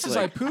 places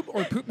like, I poop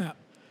or poop map?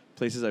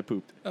 places I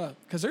pooped.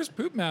 Because there's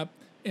poop map,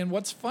 and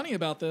what's funny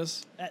about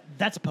this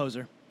That's a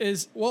poser.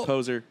 is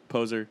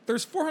Poser.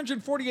 there's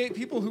 448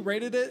 people who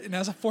rated it, and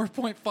has a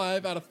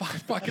 4.5 out of 5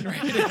 fucking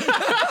rating.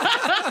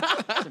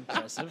 That's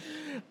impressive.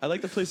 I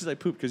like the places I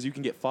poop because you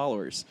can get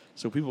followers,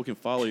 so people can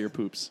follow your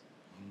poops.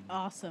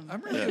 awesome.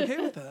 I'm really Yeah. okay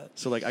with that.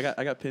 So like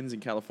I got pins in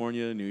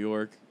California, New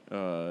York,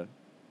 I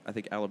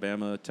think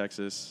Alabama,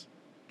 Texas,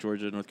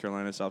 Georgia, North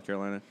Carolina, South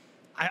Carolina.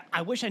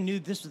 I wish I knew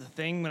this was a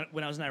thing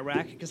when I was in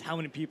Iraq, because how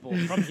many people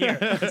from here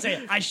could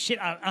say I shit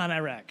on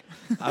Iraq?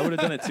 I would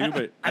have done it too,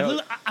 but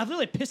I've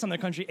literally pissed on their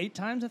country 8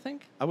 times, I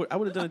think. I would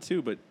have done it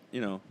too, but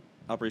you know,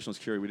 operational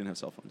security, we didn't have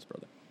cell phones,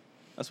 brother.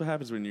 That's what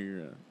happens when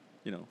you're,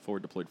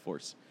 forward deployed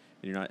force,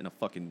 and you're not in a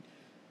fucking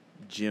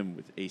gym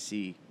with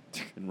AC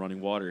and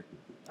running water.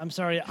 I'm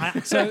sorry.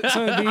 So these,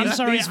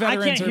 sorry, these I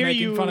veterans can't are hear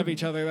making you. fun of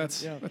each other.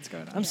 That's Yeah. what's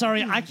going on. I'm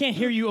sorry. I can't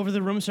hear you over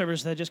the room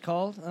service that I just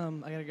called.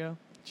 I gotta go.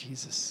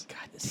 Jesus.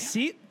 God.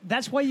 See,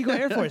 that's why you go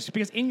Air Force,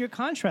 because in your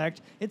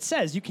contract it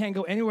says you can't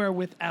go anywhere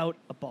without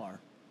a bar.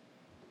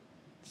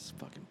 This is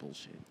fucking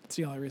bullshit. That's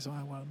the only reason why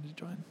I wanted to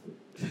join.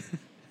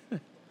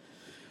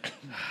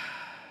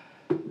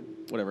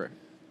 Whatever.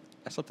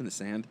 I slept in the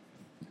sand.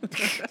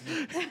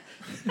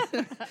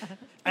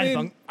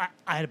 I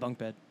had a bunk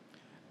bed.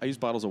 I use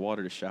bottles of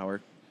water to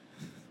shower.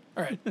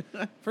 All right.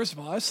 First of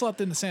all, I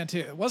slept in the sand too.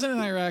 It wasn't in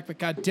Iraq, but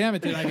god damn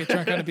it, did I get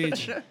drunk on the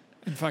beach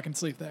and fucking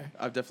sleep there.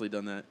 I've definitely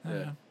done that. Oh, Yeah.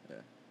 yeah. Yeah.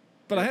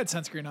 But I had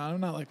sunscreen on.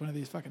 I'm not like one of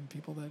these fucking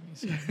people that you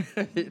see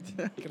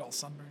get all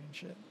sunburned and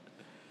shit.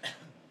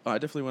 I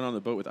definitely went on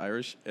the boat with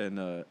Irish, and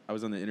I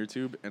was on the inner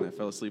tube, and I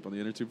fell asleep on the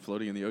inner tube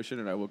floating in the ocean,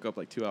 and I woke up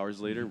like 2 hours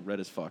later, red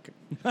as fuck.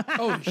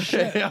 Oh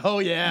shit. Oh,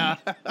 yeah.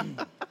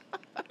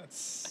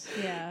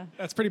 Yeah.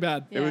 That's pretty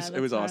bad. Yeah, it was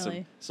that's awesome.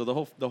 gnarly. So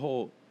the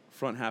whole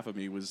front half of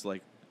me was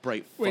like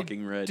bright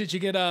fucking red. Did you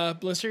get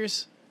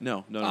blisters?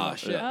 No. Oh,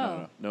 shit.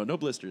 No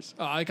blisters.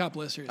 Oh, I got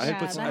blisters. I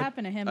had Yeah, that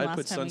happened to him I last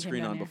put time we came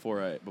sunscreen down on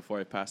here. before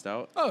I passed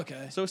out. Oh,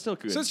 okay. So it's still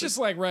good. So it's but just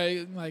like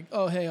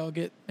oh hey, I'll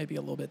get maybe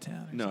a little bit tan. or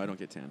no, something. I don't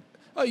get tan.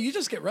 Oh, you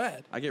just get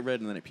red. I get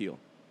red and then I peel.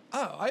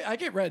 Oh, I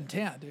get red and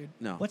tan, dude.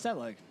 No. What's that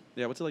like?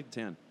 Yeah, what's it like to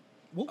tan?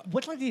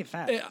 What's like to get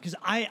fat? Yeah. Because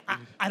I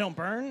don't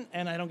burn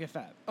and I don't get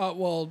fat.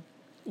 Well,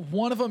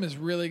 one of them is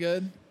really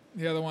good.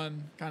 The other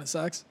one kind of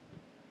sucks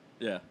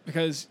Yeah.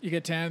 because you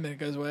get tan and then it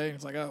goes away and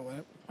it's like, oh,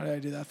 what did I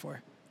do that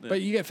for? Yeah.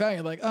 But you get fat,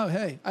 you're like, oh,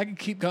 hey, I can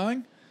keep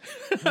going.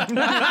 That's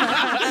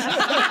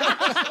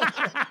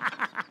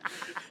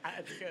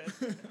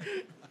good.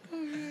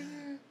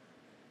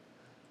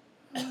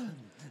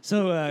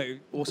 So,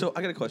 Well, so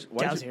I got a question.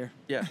 Why'd Gal's you, here.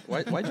 Yeah.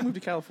 Why'd you move to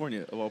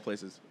California of all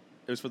places?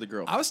 It was for the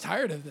girl. I was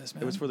tired of this,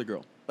 man. It was for the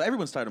girl. But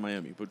everyone's tired of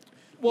Miami, but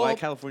Well, why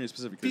California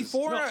specifically? 'Cause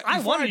before no, I I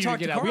before wanted I you to talked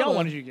get to out. We all Carla,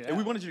 wanted you to get out.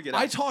 we wanted you to get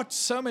out. I talked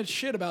so much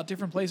shit about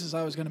different places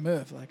I was going to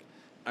move. Like,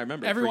 I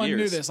remember everyone for knew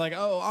years. this. Like,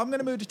 oh, I'm going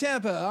to move to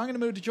Tampa. I'm going to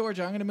move to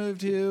Georgia. I'm going to move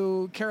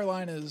to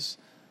Carolinas,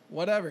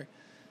 whatever.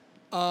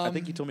 I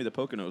think you told me the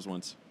Poconos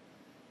once.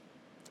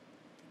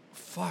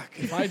 Fuck.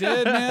 If I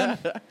did, man.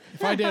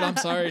 If I did, I'm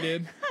sorry,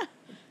 dude.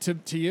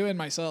 To you and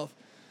myself.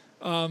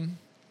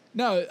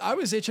 No, I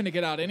was itching to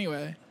get out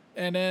anyway.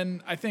 And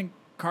then I think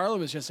Carla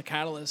was just a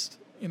catalyst.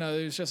 You know,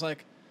 it was just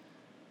like,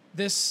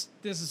 this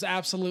is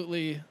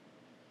absolutely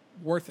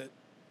worth it.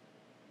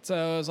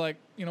 So I was like,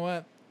 you know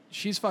what?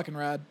 She's fucking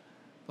rad.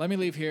 Let me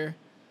leave here.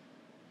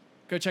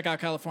 Go check out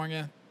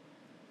California.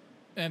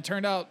 And it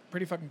turned out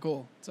pretty fucking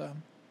cool. So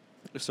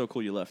It's so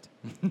cool you left.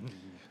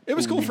 it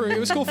was cool for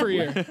a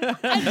year.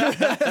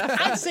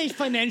 I'd say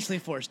financially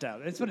forced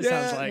out. That's what it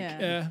sounds like. Yeah.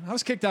 Yeah, I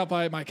was kicked out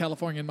by my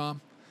Californian mom.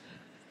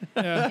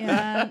 Yeah.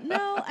 Yeah.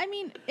 No, I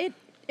mean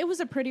it was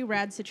a pretty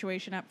rad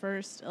situation at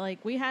first.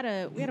 Like we had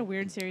a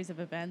weird series of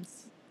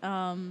events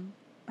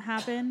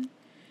happen,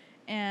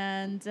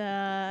 and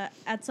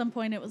at some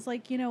point it was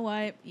like, you know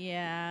what?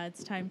 Yeah,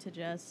 it's time to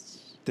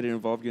just Did it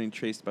involve getting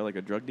chased by like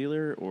a drug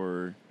dealer,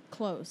 or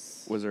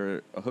close. was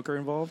there a hooker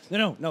involved?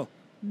 No.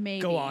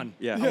 Maybe Go on.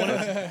 Yeah.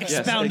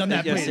 Expound on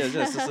that, yes, please.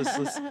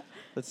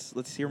 Yes.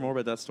 Let's hear more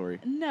about that story.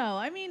 No,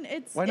 I mean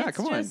it's Why not? It's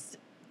Come on.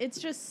 It's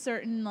just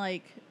certain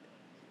like.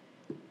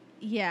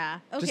 Yeah.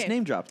 Okay. Just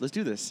name drop. Let's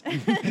do this. No.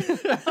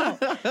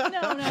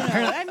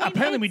 I mean,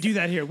 Apparently, we it's- do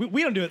that here.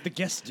 We don't do it. The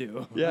guests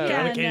do. Yeah, Yeah,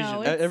 on no,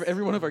 occasion. it's-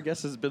 Every one of our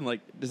guests has been like,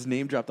 just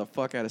name drop the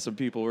fuck out of some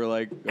people. We're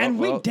like, oh, And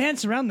well, we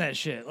dance around that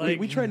shit. Like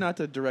we try not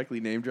to directly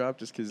name drop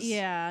just because.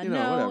 Yeah, you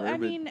know, no, whatever. I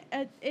but mean,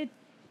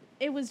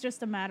 it was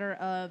just a matter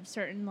of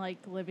certain like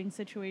living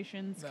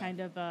situations Yeah. kind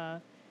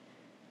of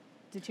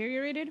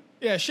deteriorated.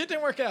 Yeah, shit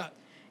didn't work out.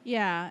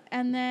 Yeah,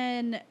 and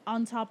then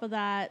on top of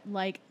that,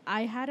 like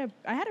I had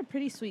a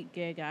pretty sweet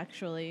gig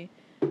actually.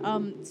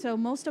 So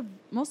most of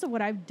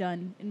what I've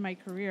done in my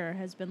career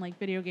has been like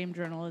video game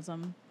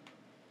journalism,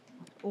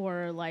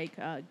 or like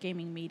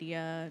gaming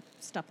media,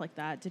 stuff like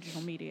that,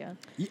 digital media.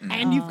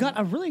 And you've got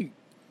a really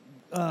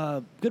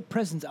good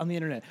presence on the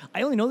internet.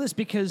 I only know this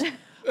because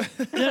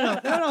no,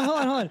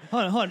 hold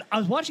on. I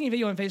was watching a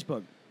video on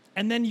Facebook,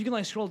 and then you can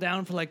like scroll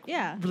down for like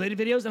Yeah. related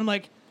videos, and I'm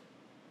like,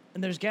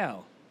 and there's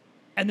Gal,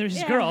 and there's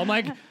this Yeah. girl. I'm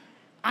like,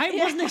 I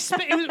wasn't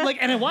expecting. Like,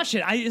 and I watched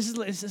it.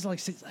 This is like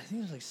I think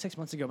it was like 6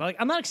 months ago. But like,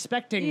 I'm not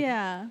expecting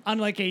Yeah. on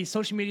like a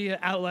social media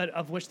outlet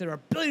of which there are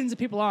billions of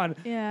people on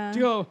Yeah. to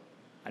go.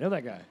 I know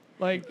that guy.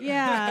 Like,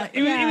 Yeah,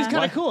 it was kind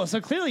Why- of cool.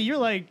 So clearly, you're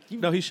like,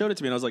 No, he showed it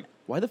to me, and I was like,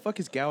 why the fuck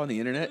is Gal on the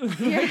internet?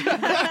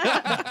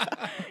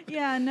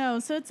 Yeah, no.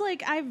 So it's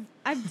like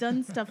I've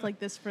done stuff like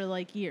this for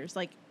like years,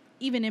 like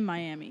even in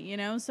Miami, you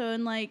know? So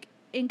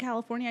in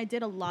California I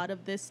did a lot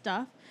of this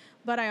stuff,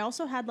 but I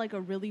also had like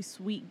a really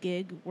sweet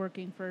gig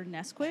working for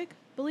Nesquik,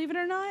 believe it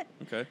or not.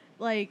 Okay.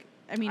 Like,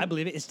 I mean, I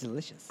believe it. It's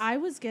delicious. I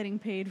was getting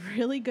paid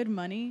really good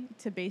money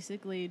to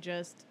basically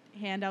just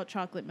hand out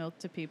chocolate milk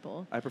to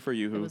people. I prefer It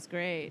Yoo-Hoo. was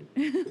great.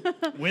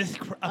 With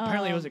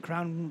apparently was it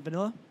Crown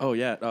Vanilla? Oh,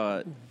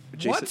 yeah.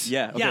 Jason, What?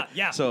 Yeah. Okay. Yeah,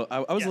 yeah. So I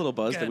was Yeah, a little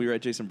buzzed go that we ahead. were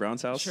at Jason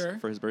Brown's house Sure.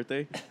 for his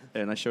birthday,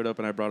 and I showed up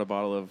and I brought a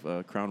bottle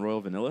of Crown Royal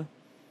Vanilla,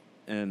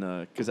 and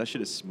because that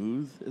shit is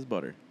smooth as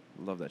butter.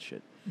 Love that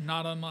shit.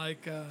 Not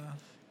unlike.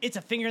 It's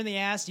a finger in the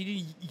ass.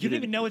 You don't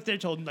even know what they're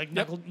told. Like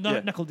knuckle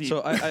deep.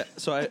 So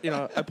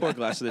I pour a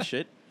glass of this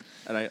shit,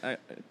 and I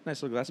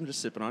nice little glass. I'm just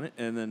sipping on it,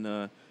 and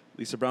then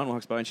Lisa Brown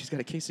walks by and she's got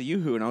a case of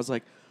Yoo-Hoo, and I was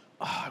like,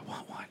 oh, I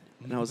want one,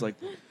 and I was like,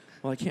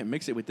 well, I can't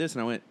mix it with this,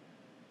 and I went,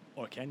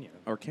 Or can you?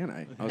 Or can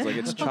I? I was like,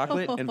 it's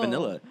chocolate and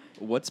vanilla.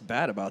 What's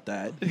bad about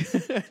that?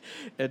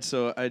 And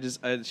so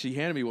she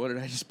handed me one, and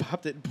I just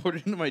popped it and poured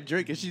it into my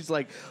drink. And she's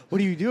like,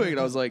 "What are you doing?" And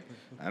I was like,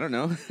 "I don't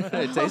know."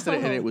 I tasted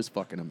it, and it was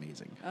fucking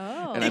amazing.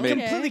 Oh, And It I made-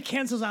 completely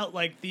cancels out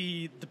like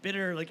the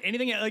bitter, like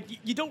anything. Like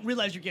you don't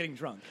realize you're getting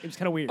drunk. It was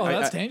kind of weird. Oh,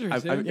 that's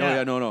dangerous, dude. Oh Yeah.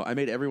 yeah, no. I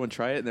made everyone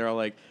try it, and they're all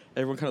like,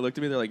 everyone kind of looked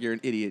at me. They're like, "You're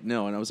an idiot."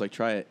 No, and I was like,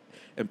 "Try it."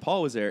 And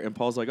Paul was there, and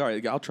Paul's like, "All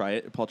right, I'll try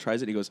it." And Paul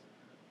tries it, and he goes,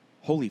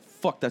 "Holy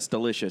fuck, that's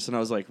delicious." And I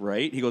was like,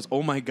 "Right?" He goes,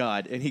 "Oh my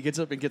God." And he gets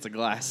up and gets a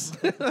glass.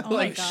 Oh my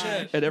Like, gosh.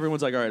 shit. And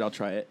everyone's like, "All right, I'll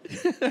try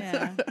it."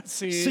 Yeah.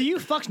 See, So you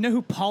fucks know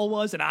who Paul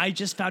was, and I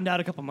just found out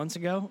a couple months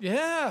ago.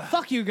 yeah.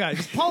 Fuck you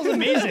guys. Paul's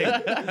amazing.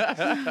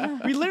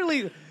 We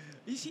literally,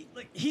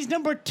 he's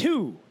number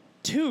two.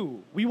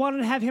 We wanted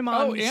to have him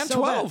on. Oh, and so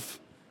 12. bad.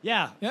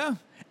 Yeah. Yeah.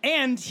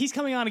 And he's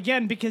coming on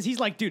again because he's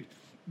like, dude,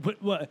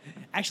 what?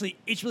 Actually,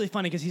 it's really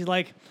funny because he's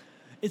like,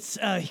 it's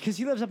because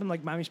he lives up in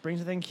like Miami Springs,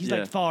 I think. He's Yeah.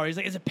 like far. He's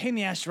like, it's a pain in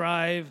the ass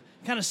drive.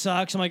 Kind of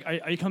sucks. I'm like,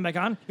 are you coming back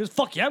on? He goes,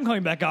 fuck yeah, I'm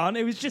coming back on.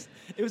 It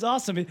was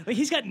awesome. Like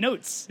he's got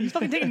notes. He's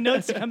fucking taking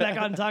notes to come back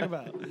on and talk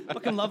about.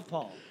 Fucking love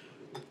Paul.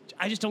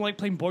 I just don't like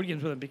playing board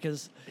games with him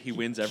because He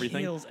wins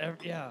everything?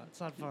 Yeah, it's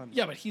not fun.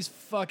 Yeah, but he's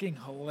fucking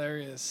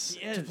hilarious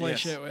He is. to play Yes.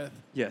 shit with.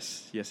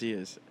 Yes, he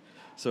is.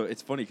 So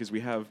it's funny because we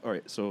have, all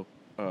right, so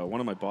one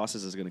of my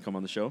bosses is going to come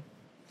on the show,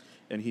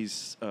 and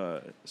he's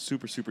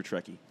super, super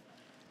Trekkie.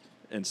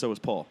 And so is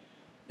Paul.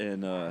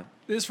 And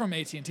This is from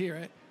AT&T,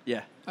 right?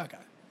 yeah, Okay.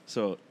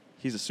 so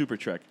he's a super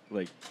Trek.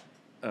 Like,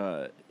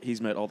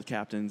 he's met all the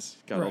captains,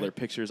 got all Right. their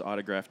pictures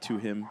autographed to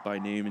him by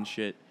name and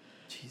shit.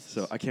 Jesus.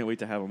 So I can't wait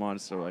to have him on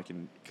so I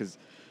can, because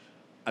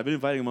I've been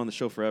inviting him on the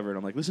show forever, and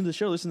I'm like, listen to the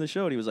show.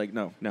 And he was like,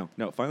 no.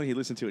 Finally, he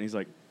listened to it, and he's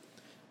like,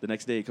 the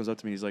next day he comes up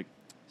to me, he's like,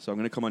 so I'm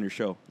going to come on your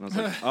show. And I was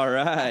like, all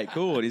right,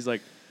 cool. And he's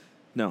like,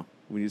 no,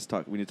 we need to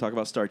talk. We need to talk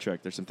about Star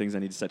Trek. There's some things I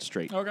need to set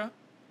straight. Okay.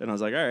 And I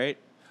was like, all right.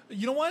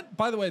 You know what?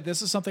 By the way,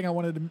 this is something I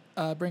wanted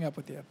to bring up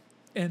with you.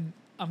 And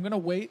I'm going to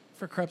wait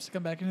for Krebs to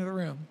come back into the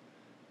room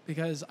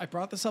because I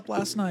brought this up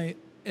last night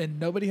and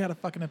nobody had a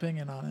fucking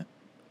opinion on it.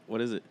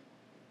 What is it?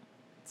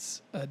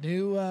 It's a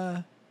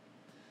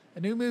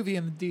new movie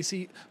in the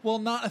DC. Well,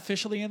 not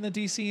officially in the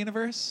DC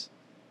universe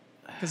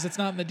because it's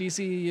not in the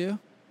DCEU.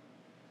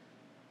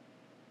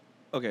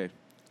 Okay.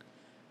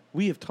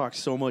 We have talked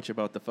so much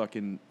about the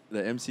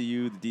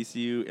MCU, the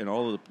DCU, and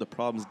all of the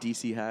problems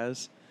DC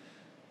has.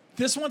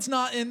 This one's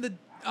not in the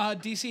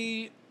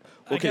DC.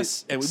 I Okay,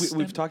 guess and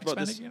we've talked about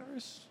expanded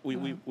this.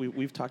 Universe?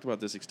 We've talked about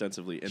this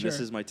extensively, and this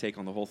Sure. is my take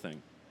on the whole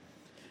thing.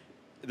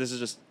 This is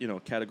just,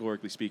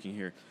 categorically speaking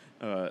here.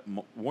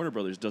 Warner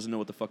Brothers doesn't know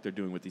what the fuck they're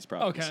doing with these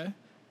properties. Okay.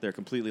 They're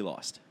completely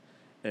lost,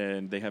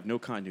 and they have no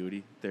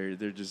continuity.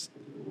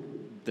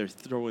 They're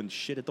throwing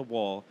shit at the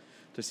wall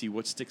to see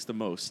what sticks the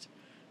most,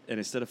 and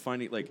instead of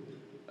finding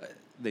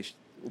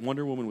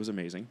Wonder Woman was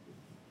amazing.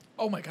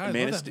 Oh my god!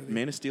 I love that movie.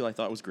 Man of Steel I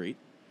thought was great.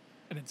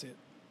 I didn't see it.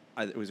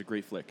 It was a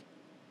great flick,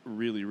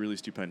 really, really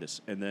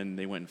stupendous. And then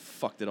they went and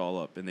fucked it all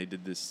up, and they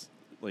did this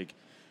like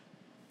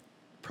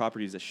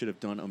properties that should have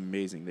done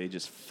amazing. They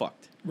just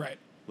fucked. Right.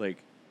 Like,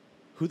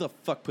 who the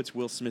fuck puts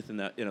Will Smith in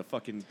a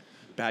fucking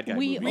bad guy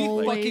We movie?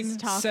 always fucking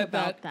talk said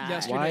about that that.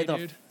 yesterday. Why the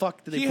dude.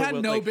 fuck did they He put had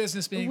Will, no like,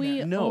 business being We-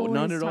 there. No, none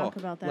always at all. talk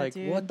about that, like,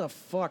 dude. what the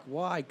fuck?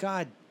 Why?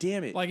 God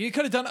damn it! Like you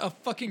could have done a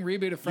fucking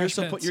reboot of Fresh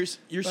Prince.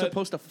 You're but-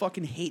 supposed to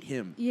fucking hate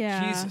him.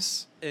 Yeah.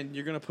 Jesus. And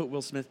you're gonna put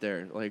Will Smith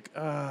there, like, he's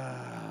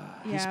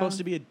Yeah. supposed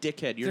to be a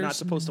dickhead. You're not There's-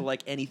 supposed to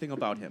like anything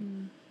about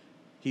him.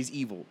 He's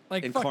evil,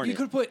 Like fuck, incarnate. you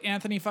could put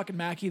Anthony fucking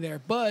Mackie there,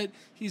 but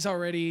he's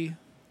already,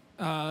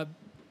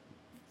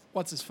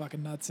 what's his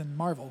fucking nuts in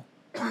Marvel?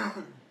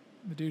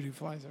 The dude who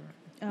flies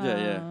over.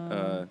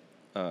 Yeah.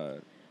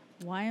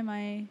 Why am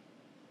I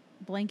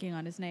blanking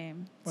on his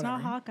name? It's not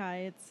Whatever. Hawkeye.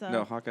 It's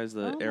No, Hawkeye's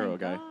the oh Arrow my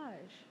guy. Gosh,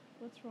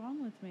 what's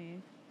wrong with me?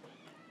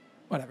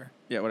 Whatever.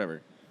 Yeah,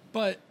 whatever.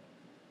 But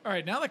all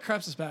right, now that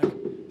Krebs is back,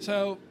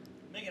 so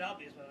Make it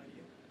obvious, but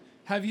you.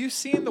 have you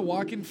seen the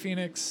Joaquin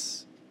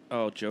Phoenix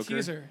Oh, Joker.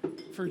 teaser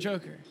for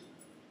Joker?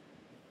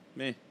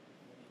 Meh.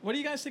 What do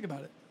you guys think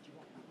about it?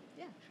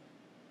 Yeah.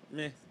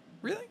 Meh.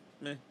 Really?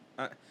 Meh.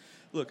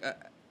 Look,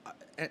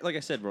 like I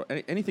said, bro,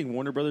 anything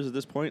Warner Brothers at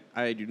this point,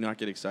 I do not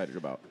get excited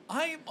about.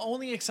 I'm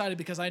only excited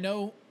because I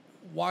know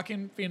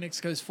Joaquin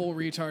Phoenix goes full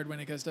retard when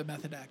it goes to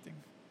method acting.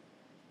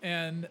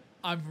 And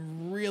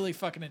I'm really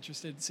fucking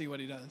interested to see what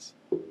he does.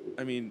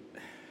 I mean,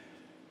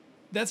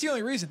 That's the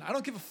only reason. I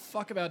don't give a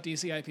fuck about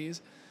DC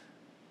IPs.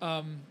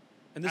 and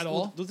this, At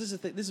all? This is the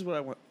thing. This is what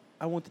I want.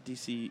 I want the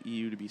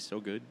DCEU to be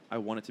so good. I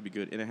want it to be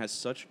good, and it has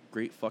such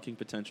great fucking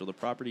potential. The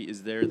property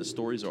is there. The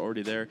stories are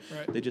already there.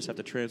 Right. They just have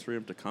to transfer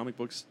them to comic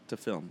books to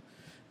film.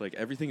 Like,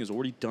 everything is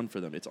already done for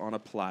them. It's on a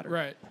platter.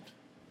 Right.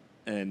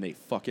 And they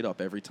fuck it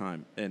up every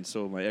time. And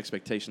so my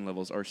expectation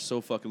levels are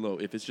so fucking low.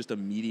 If it's just a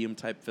medium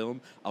type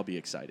film, I'll be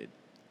excited.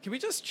 Can we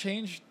just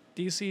change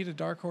DC to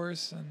Dark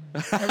Horse and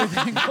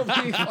everything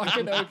will be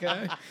fucking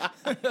okay?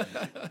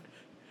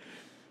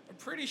 I'm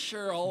pretty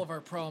sure all of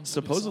our problems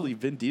will be Supposedly,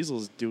 solved. Vin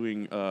Diesel's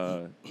doing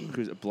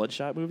who's a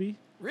Bloodshot movie.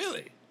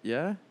 Really?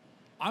 Yeah.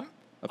 I'm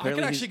I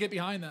Apparently could he's- actually get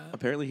behind that.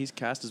 Apparently, he's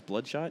cast as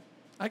Bloodshot.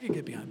 I could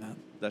get behind that.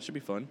 That should be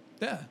fun.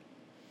 Yeah.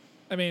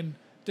 I mean,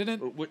 Aren't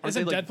isn't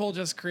they, like- Deadpool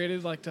just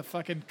created like to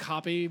fucking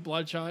copy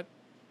Bloodshot?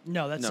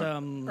 No, that's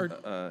No.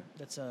 Or-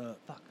 that's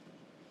fuck.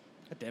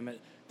 God damn it!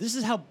 This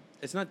is how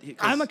It's not.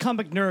 I'm a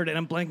comic nerd and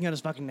I'm blanking on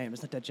his fucking name.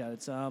 It's not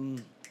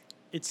Deadshot.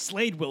 It's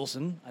Slade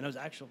Wilson. I know his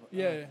actual.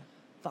 Yeah.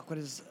 Fuck. What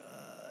is?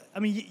 I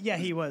mean, yeah,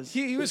 he was.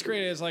 He was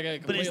created as like a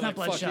but it's complete, not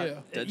like, fuck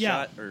Bloodshot. you. Deadshot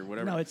Yeah. or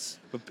whatever. No, it's.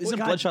 But well, isn't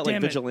God Bloodshot like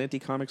damn it. Vigilante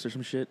Comics or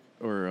some shit?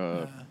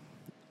 Or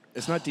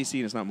it's not DC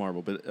and it's not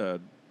Marvel, but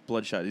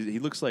Bloodshot. He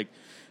looks like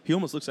he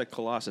almost looks like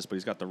Colossus, but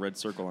he's got the red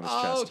circle on his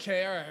chest.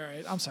 Okay, all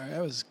right. I'm sorry,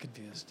 I was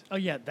confused. Oh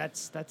yeah,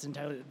 that's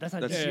entirely that's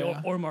not That's- DC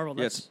Yeah. or Marvel.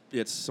 Yeah, That's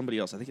it's somebody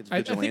else. I think it's I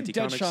Vigilante think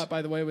Comics. Deadshot,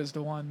 by the way, was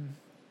the one.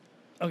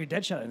 okay.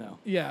 Deadshot, I know.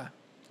 Yeah.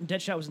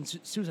 Deadshot was in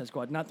Suicide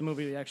Squad, not the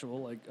movie. The actual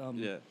like.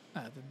 Yeah,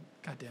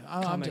 Goddamn.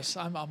 I'm Comic. just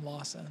I'm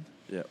lost then.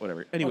 yeah,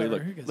 whatever. Anyway,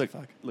 Whatever, who gives a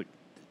fuck? look.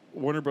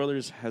 Warner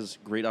Brothers has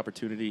great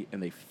opportunity,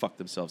 and they fucked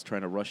themselves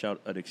trying to rush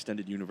out an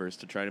extended universe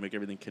to try to make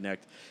everything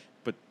connect.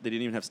 But they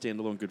didn't even have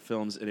standalone good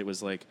films, and it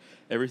was like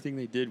everything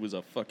they did was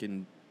a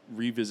fucking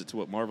revisit to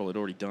what Marvel had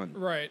already done.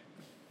 Right.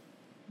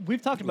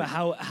 We've talked about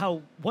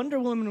how Wonder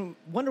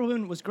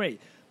Woman was great,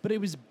 but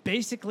it was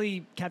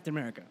basically Captain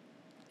America.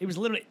 It was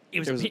literally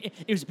it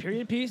was a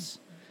period piece.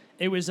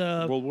 It was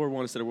World War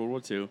I instead of World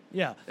War II.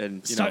 yeah,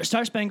 And, you know-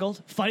 Star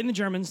Spangled fighting the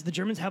Germans. The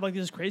Germans have like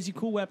this crazy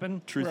cool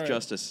weapon, Truth, Right.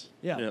 justice.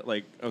 Yeah.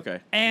 Like, okay.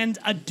 and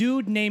a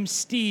dude named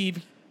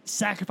Steve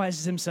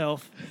sacrifices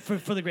himself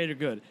for the greater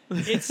good.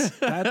 It's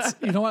That's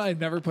you know what, I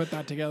never put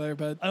that together,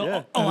 but oh,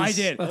 Yeah. I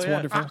did. That's Oh, yeah.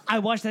 wonderful. I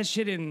watched that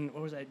shit in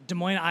what was that, Des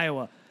Moines,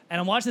 Iowa,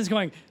 and I'm watching this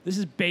going, this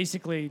is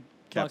basically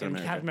Captain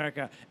fucking America. Captain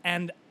America,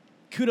 and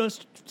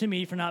kudos to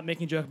me for not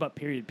making a joke about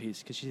period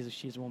piece because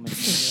she's a woman.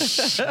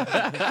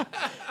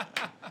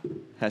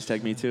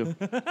 Hashtag me too.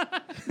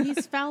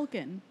 He's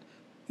Falcon.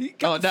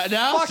 Oh,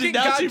 now Fucking she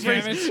goddamn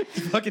brings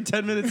fucking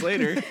 10 minutes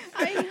later.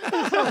 I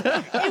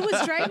know. It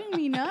was driving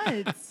me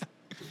nuts.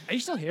 Are you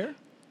still here?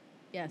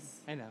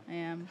 Yes, I know. I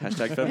am.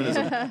 Hashtag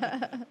feminism.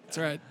 That's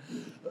right.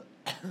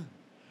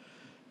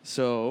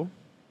 So,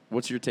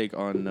 what's your take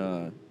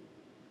on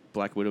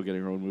Black Widow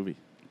getting her own movie?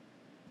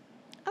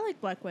 I like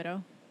Black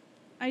Widow.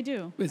 I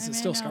do. Is I it mean,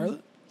 still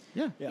Scarlet?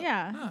 Yeah.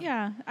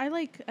 Yeah. I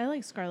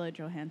like Scarlett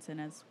Johansson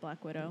as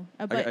Black Widow.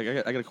 But I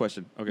got a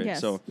question. Okay,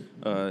 Yes. so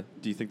do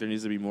you think there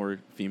needs to be more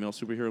female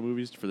superhero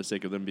movies for the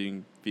sake of them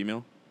being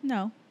female?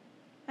 no,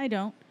 I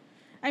don't.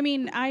 I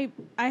mean, I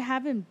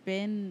haven't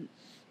been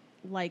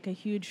like a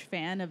huge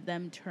fan of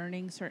them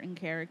turning certain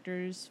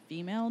characters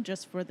female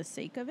just for the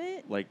sake of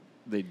it. Like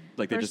they just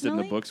did in the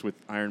Personally? books with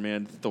Iron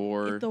Man,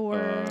 Thor,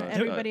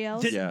 Everybody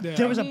else. Th- Yeah.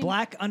 There was a I mean-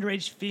 black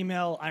underage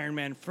female Iron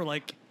Man for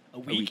like a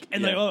week,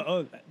 and yeah. like,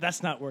 oh,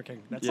 that's not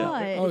working. That's Yeah. not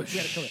But- working. Oh, You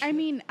gotta kill it. I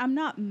mean, I'm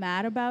not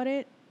mad about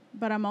it,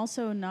 but I'm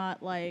also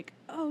not like,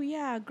 oh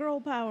yeah, girl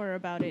power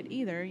about it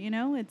either. You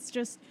know, it's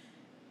just,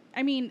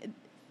 I mean,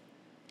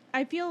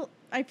 I feel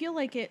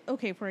like it.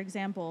 Okay, for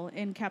example,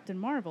 in Captain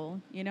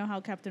Marvel, you know how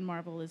Captain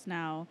Marvel is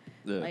now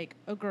Yeah. like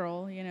a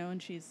girl, you know,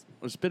 and she's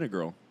It's been a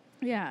girl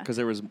yeah, because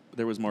there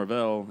was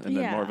Marvel, and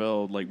then Yeah.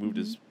 Marvel like moved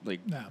his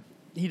like No.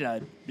 He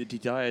died. he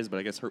dies, but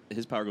I guess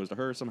his power goes to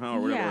her somehow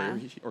or whatever,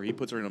 Yeah. or he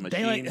puts her in a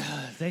They machine.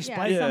 like they yeah,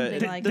 spliced. something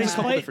they- like there's that. a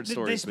couple different They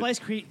stories, but-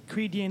 spliced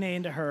Kree DNA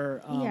into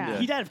her. Yeah.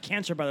 He died of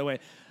cancer, by the way.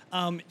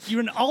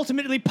 You're an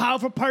ultimately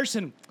powerful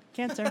person.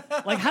 Cancer.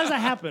 Like, how does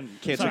that happen?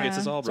 Cancer Sorry. gets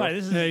us all, bro. Sorry,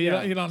 this is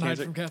Yeah, you don't hide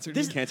Cancer- from cancer.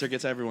 this- dude. Cancer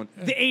gets everyone.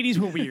 the '80s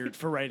were weird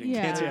for writing.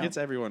 Yeah. Cancer Yeah. gets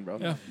everyone, bro.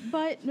 Yeah.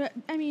 But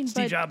I mean,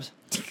 Steve but Jobs,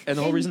 And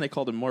the whole reason they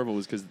called him Marvel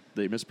was because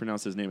they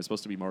mispronounced his name. It's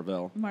supposed to be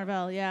Marvel.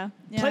 Marvel, yeah,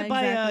 played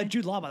by exactly.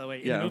 Jude Law, by the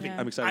way. in Yeah, the movie.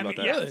 I'm excited about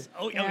that. Yeah. Really?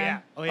 Oh Yeah. yeah.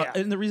 Oh yeah.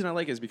 And the reason I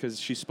like it is because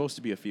she's supposed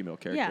to be a female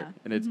character, Yeah.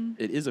 and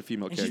it is a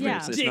female And she's character.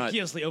 Yeah. It's not.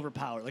 ridiculously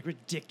overpowered, like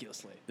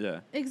ridiculously.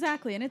 Yeah.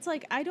 Exactly. And it's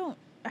like,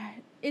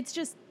 it's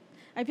just,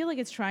 I feel like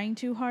it's trying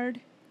too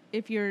hard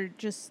if you're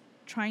just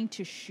trying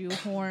to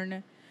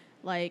shoehorn,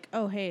 like,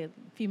 oh, hey,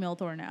 female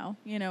Thor now,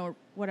 you know, or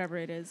whatever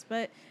it is.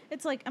 But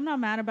it's like, I'm not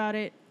mad about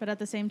it, but at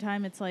the same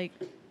time, it's like,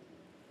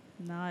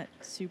 not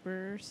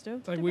super stoked.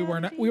 It's like we about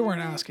weren't it we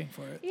weren't either. asking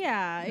for it.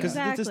 Yeah, 'Cause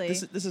exactly.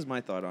 This is my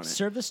thought on it.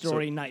 Serve the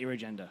story, not your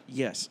agenda.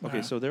 Yes. Okay.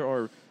 Yeah. So there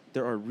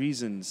are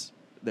reasons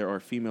there are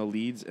female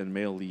leads and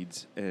male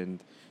leads,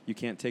 and you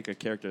can't take a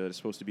character that is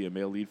supposed to be a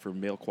male lead for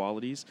male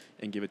qualities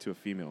and give it to a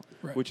female.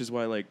 Right. Which is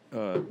why like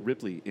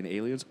Ripley in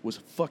Aliens was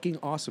fucking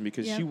awesome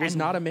because Yep. she was And-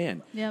 not a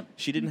man. Yep.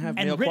 She didn't have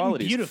And male written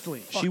qualities.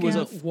 beautifully. She was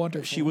a Fucking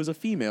wonderful. She was a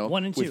female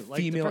 1 and 2, with like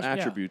the female first- yeah.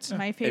 attributes.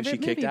 My and favorite she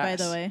kicked movie, by ass.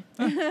 the way.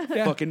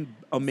 Yeah. Fucking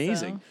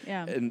amazing. So,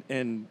 yeah.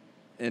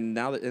 And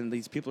now that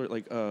these people are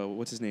like,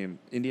 what's his name?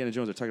 Indiana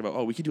Jones are talking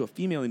about, we could do a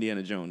female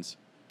Indiana Jones.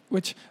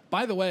 Which,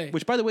 by the way,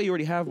 Which, by the way, you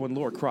already have one,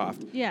 Laura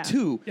Croft. Yeah.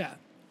 2, yeah,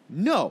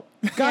 no.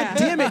 God Yeah.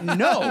 damn it,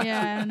 no.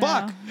 Yeah,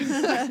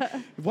 I Fuck.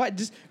 What?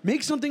 Just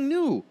make something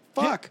new.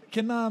 Fuck.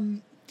 Can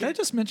I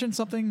just mention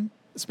something?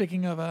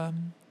 Speaking of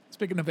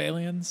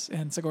aliens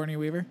and Sigourney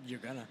Weaver, You're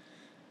gonna.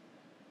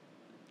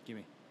 Give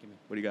me.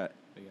 What do you got?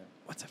 What do you got?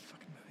 what's that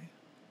fucking movie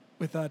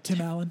with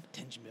Tim Allen?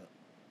 10 mil.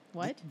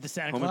 What? The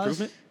Santa Home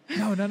Claus. Improvement?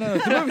 No. The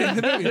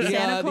movie. The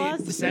Santa Claus?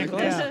 The Santa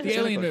Claus. Yeah, the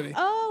alien movie.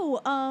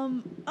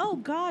 Oh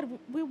God,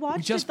 we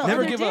watched just it the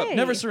Never other give day. up.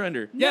 Never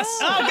surrender. Yes.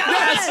 No. Oh,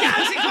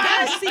 Galaxy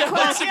Quest! Galaxy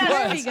Quest.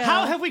 There we go.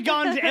 How have we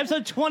gone to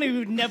episode 20?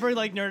 We've never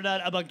like nerded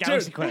out about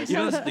Galaxy Quest. You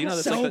know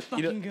that's So like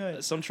fucking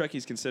good. Some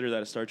Trekkies consider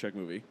that a Star Trek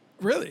movie.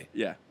 Really?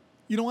 Yeah.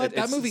 You know what?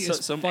 That It's movie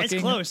is some- fucking.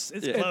 It's close.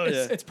 It's Yeah. close.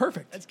 Yeah. It's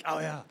perfect. Oh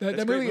yeah. That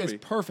It's a great movie is movie.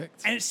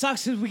 perfect. And it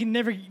sucks because we can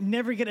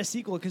never get a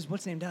sequel because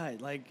what's name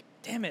died. Like,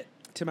 damn it.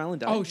 Tim Allen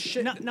died. Oh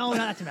shit! No,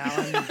 not Tim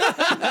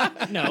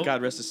Allen. No.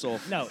 God rest his soul.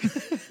 No.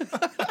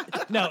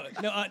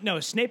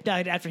 Snape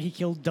died after he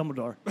killed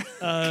Dumbledore.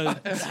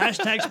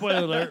 Hashtag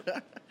spoiler alert.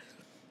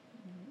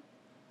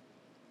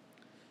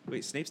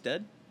 Wait, Snape's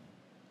dead?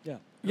 Yeah.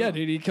 Yeah,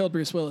 dude, he killed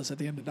Bruce Willis at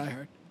the end of Die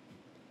Hard.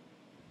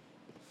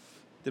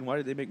 Then why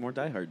did they make more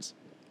diehards?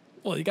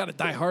 Well, you got to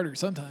die harder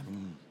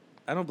sometime.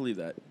 I don't believe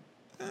that.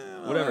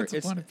 Well, Whatever. It's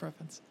a point of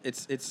preference.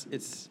 It's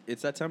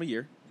that time of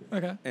year,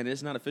 Okay. and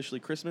it's not officially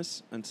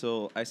Christmas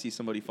until I see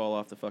somebody fall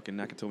off the fucking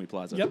Nakatomi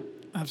Plaza. Yep.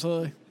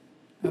 Absolutely.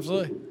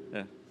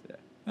 Yeah.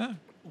 Ah.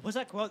 What's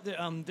that quote?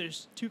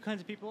 There's two kinds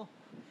of people.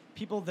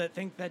 People that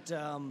think that.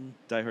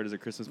 Die Hard is a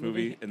Christmas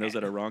movie, and those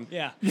that are wrong.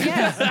 Yeah.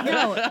 Yes,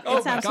 no, it's Oh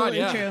my God, absolutely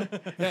yeah. true.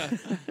 Yeah.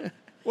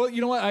 Well,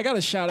 you know what? I got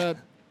to shout out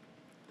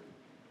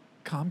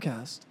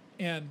Comcast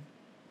and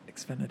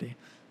Xfinity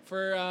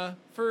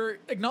for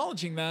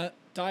acknowledging that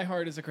Die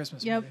Hard is a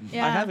Christmas Yep. movie.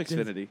 Yeah. I have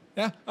Xfinity.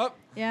 Yeah. Oh,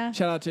 Yeah.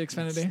 shout out to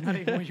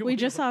Xfinity. We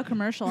just saw a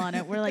commercial on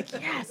it. We're like,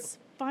 yes,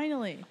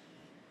 finally.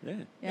 Yeah.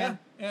 Yeah.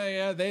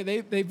 Yeah.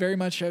 They very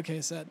much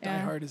showcase that Die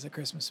Yeah. Hard is a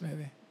Christmas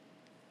movie.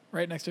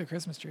 Right next to a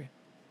Christmas tree.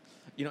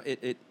 You know,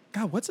 it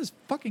God, what's his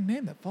fucking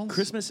name that falls?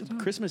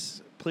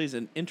 Christmas plays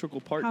an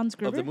integral part Hans of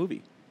Gruber? the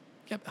movie.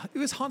 Yeah, it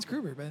was Hans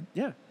Gruber, man.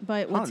 Yeah.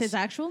 But what's Hans. his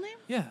actual name?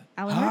 Yeah.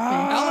 Alan Rickman.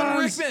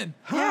 Alan Rickman.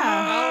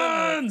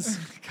 Yeah. Hans!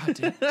 God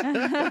damn.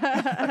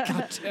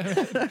 God damn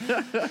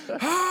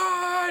it.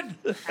 Han!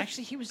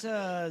 Actually, he was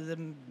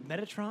the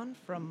Metatron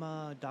from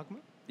Dogma.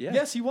 Yeah.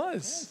 Yes, he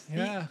was.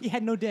 Yeah. He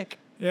had no dick.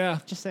 Yeah.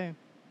 Just saying.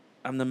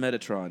 I'm the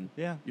Metatron.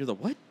 Yeah. You're the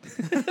what?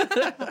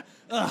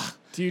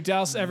 Do you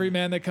douse every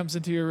man that comes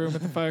into your room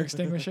with a fire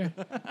extinguisher?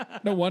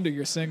 No wonder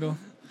you're single.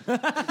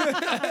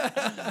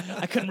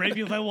 I couldn't rape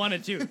you if I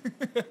wanted to.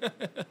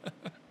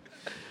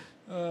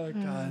 Oh,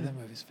 God, that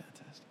movie's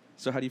fantastic.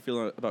 So how do you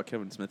feel about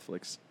Kevin Smith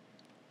flicks?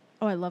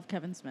 Oh, I love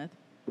Kevin Smith.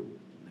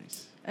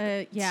 Nice.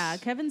 Yeah,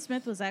 Kevin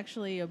Smith was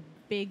actually a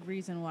big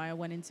reason why I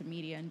went into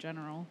media in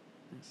general.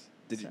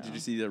 Did So. you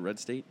see the Red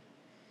State?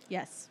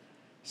 Yes.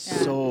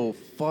 So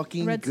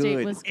fucking Red good.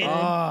 State was good.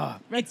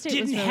 Red It State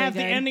didn't was really have good.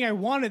 the ending I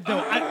wanted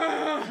though.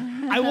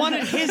 I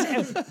wanted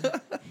his.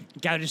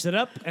 Guy just stood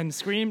up and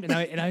screamed, and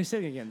I was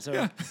sitting again.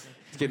 So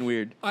It's getting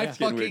weird. I It's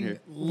getting fucking weird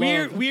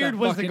here. love weird that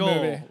was the fucking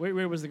goal. movie.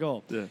 Weird was the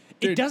goal. Yeah. It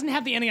Dude. doesn't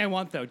have the ending I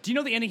want though. Do you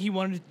know the ending he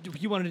wanted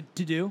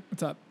to do?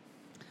 What's up?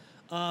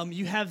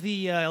 You have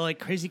the like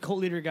crazy cult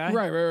leader guy.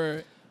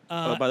 Right.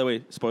 Oh, by the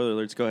way, spoiler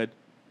alerts. Go ahead.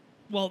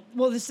 Well,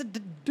 this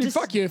Dude, this,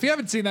 fuck you. If you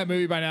haven't seen that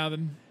movie by now,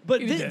 then.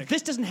 But eat a dick.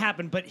 this doesn't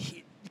happen. But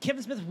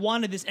Kevin Smith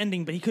wanted this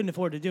ending, but he couldn't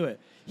afford to do it.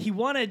 He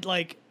wanted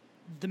like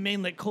the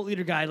main like cult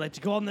leader guy like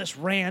to go on this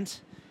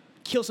rant,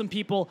 kill some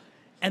people,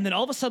 and then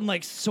all of a sudden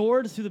like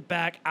sword through the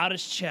back out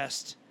his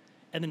chest,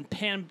 and then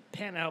pan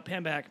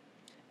back,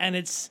 and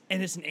it's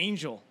an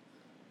angel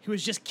who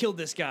has just killed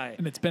this guy,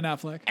 And it's Ben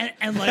Affleck.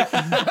 and like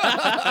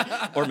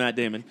Or Matt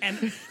Damon. and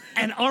Those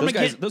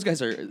Armageddon.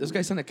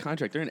 guys signed a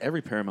contract. They're in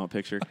every Paramount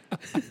picture.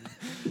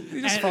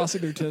 They just and-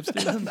 frosted their tips,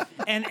 dude.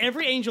 And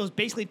every angel is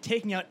basically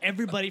taking out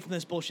everybody from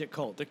this bullshit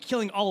cult. They're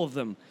killing all of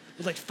them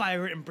with like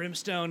fire and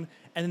brimstone.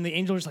 And then the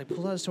angel just like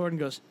pulls out his sword and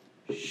goes,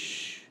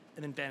 shh,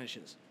 and then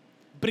vanishes.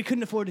 But he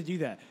couldn't afford to do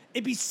that.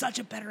 It'd be such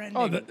a better ending.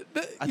 Oh, I you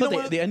thought know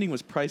what? the ending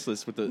was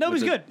priceless with the No, it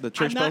was with good. the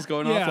church I'm bells not-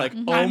 going Yeah. off. Like,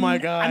 Mhm. oh my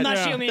god! I'm not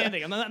Yeah. shitting on the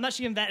ending. I'm not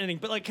shitting on that ending.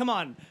 But like, come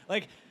on.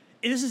 Like,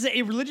 this is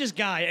a religious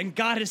guy, and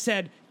God has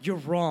said, you're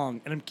wrong,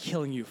 and I'm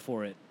killing you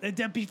for it.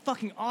 That'd be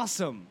fucking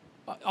awesome.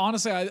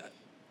 Honestly,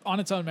 on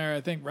its own merit,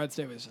 I think Red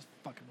State was just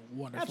fucking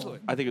wonderful. Absolutely.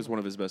 I think it was one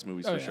of his best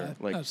movies Oh, for yeah, sure.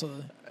 Like,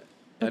 absolutely.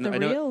 But and the I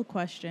know- real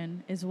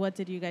question is, what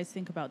did you guys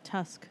think about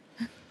Tusk?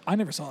 I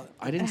never saw it.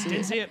 I didn't see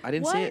Didn't it. see it. I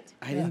didn't What? see it.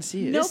 I didn't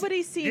see it.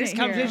 Nobody's seen This it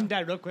conversation here.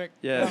 died real quick.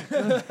 Yeah.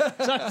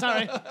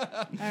 Sorry. All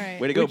right.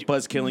 Way to go,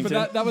 Buzz Killington.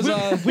 But that was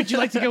Would you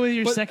like to go with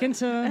your But- second?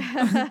 who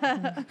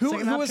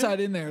second was option? that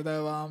in there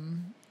though?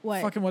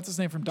 What? Fucking what's his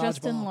name from Dodgeball?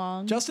 Justin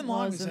Long Justin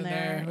Long was was in in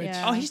there. there, which-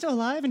 yeah. Oh, he's still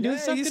alive and doing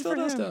Yeah, stuff. he Good still for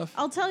does him. stuff.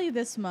 I'll tell you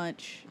this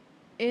much.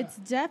 It's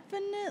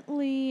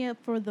definitely,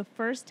 for the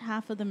first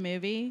half of the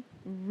movie,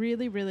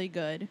 really, really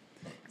good.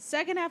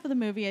 Second half of the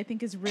movie, I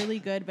think, is really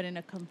good, but in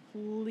a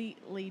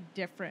completely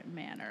different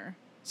manner.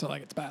 So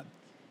like it's bad.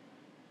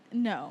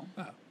 No.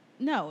 Oh.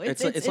 No.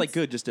 it's like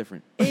good, just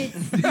different.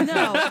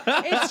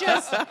 It's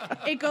just,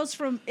 it goes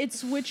from, it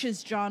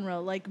switches genre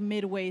like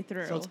midway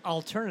through. So it's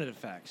alternative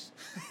facts.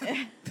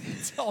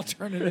 It's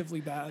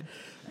alternatively bad.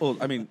 Well,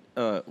 I mean,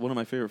 one of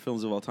my favorite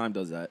films of all time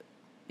does that.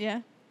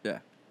 Yeah? Yeah.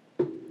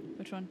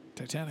 Which one?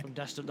 Titanic. From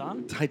Dusk Till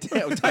Dawn.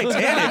 Titanic.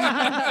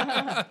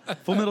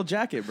 Full Metal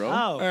Jacket, bro.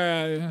 Oh,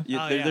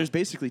 Yeah. There's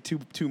basically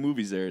two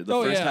movies there. The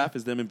first half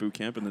is them in boot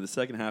camp, and then the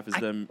second half is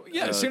them.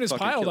 Yeah, as soon as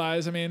fucking Pyle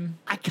dies, I mean,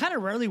 I kind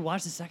of rarely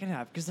watch the second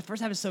half because the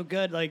first half is so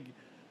good. Like,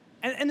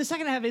 and the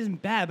second half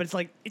isn't bad, but it's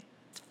like the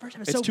first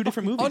half is It's so two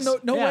different fucking- movies. oh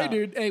no Yeah. way,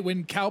 dude. Hey,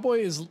 when Cowboy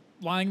is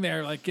lying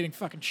there like getting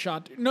fucking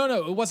shot.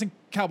 No, it wasn't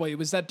Cowboy. It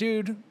was that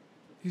dude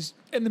who's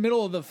in the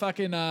middle of the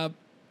fucking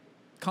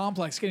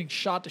complex getting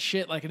shot to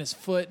shit like in his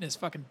foot and his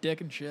fucking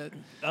dick and shit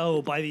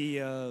Oh, by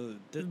the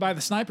by the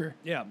sniper.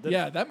 That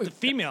movie. the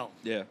female.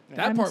 Yeah.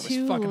 That I'm part was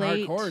too fucking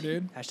late. hardcore,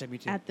 dude. Hashtag me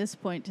too. At this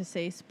point to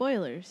say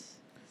spoilers.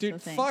 Dude,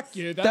 So fuck thanks.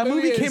 you. That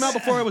movie is- came out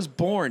before I was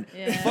born.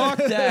 Yeah. Fuck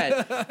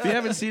that. If you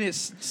haven't seen it,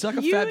 suck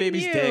a You fat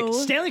baby's knew. dick.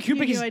 Stanley You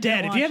Kubrick knew is I didn't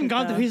dead. If watch you haven't it,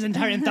 gone though. through his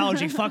entire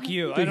anthology, fuck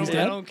you. Dude, he's I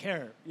dead? don't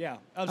care. Yeah.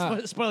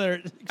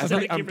 Spoiler.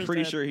 I'm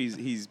pretty sure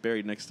he's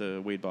buried next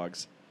to Wade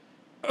Boggs.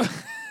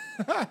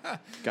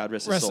 God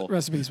rest his soul.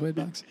 Recipes, Wade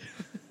Box.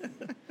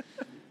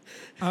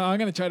 I'm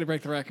gonna try to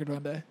break the record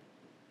one day.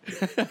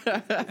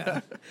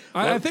 Yeah.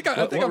 I think I'm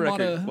record?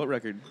 on a What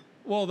record?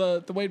 well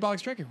the Wade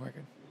Boggs drinking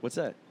record. What's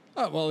that?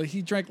 Oh well,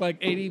 he drank like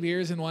 80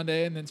 beers in one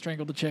day and then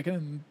strangled a chicken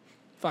and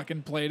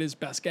fucking played his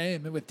best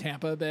game with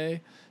Tampa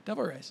Bay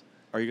Devil Rays.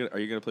 Are you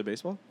gonna play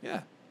baseball?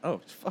 Yeah,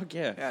 Oh fuck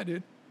yeah! yeah,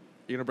 dude.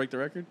 You gonna break the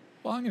record?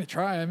 Well, I'm gonna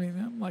try. I mean,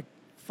 I'm like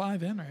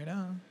 5 in right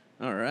now.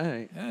 All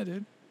right. Yeah,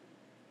 dude.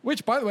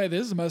 Which, by the way,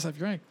 this is the most I've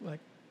drank like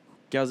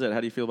Gowzette,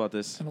 how do you feel about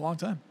this? in a long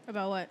time.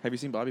 About what? Have you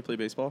seen Bobby play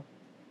baseball?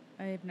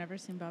 I've never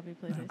seen Bobby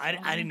play baseball.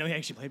 I didn't know he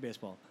actually played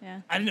baseball.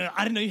 Yeah. I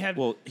didn't know you had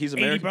Well, he's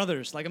 80 American.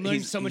 brothers. Like I'm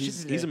learning so much.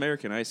 He's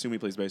American. I assume he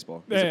plays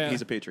baseball. Yeah.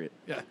 He's a Patriot.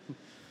 Yeah.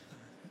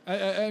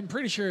 I'm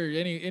pretty sure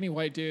any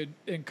white dude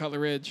in Cutler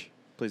Ridge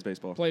Plays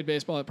baseball. played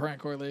baseball at Bryant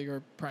Corps League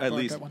or Bryant At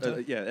Park least, at one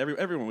time. yeah.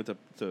 Everyone went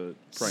to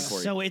Brian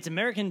Corey. So it's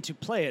American to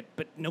play it,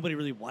 but nobody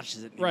really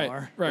watches it Right,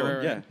 anymore.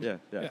 right.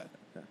 Yeah.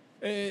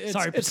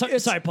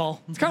 Sorry,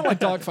 Paul. It's kind of like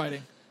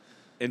dogfighting.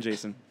 And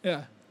Jason.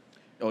 Yeah.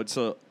 I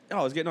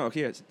was getting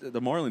okay.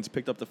 The Marlins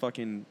picked up the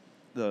fucking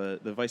the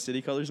Vice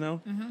City colors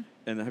now,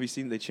 and have you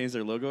seen they changed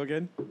their logo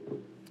again?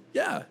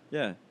 Yeah.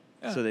 Yeah.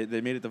 Yeah. So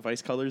they made it the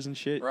Vice colors and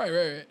shit.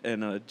 Right.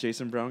 And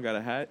Jason Brown got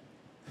a hat.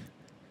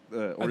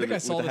 I think I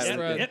saw this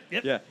thread.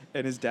 Yep. Yeah,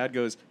 and his dad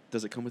goes,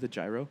 "Does it come with a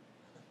gyro?"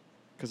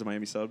 Because of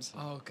Miami subs.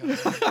 Oh god.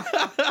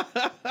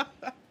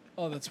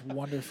 Oh, that's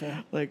wonderful.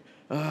 Like,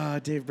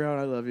 Dave Brown,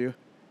 I love you.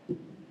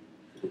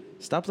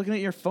 Stop looking at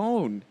your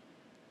phone.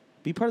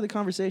 Be part of the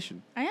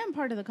conversation. I am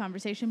part of the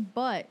conversation,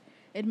 but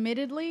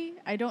admittedly,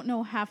 I don't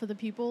know half of the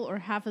people or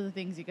half of the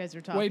things you guys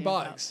are talking Wade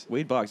about. Boggs.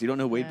 Wade Boggs. You don't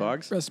know Wade Yeah.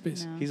 Boggs?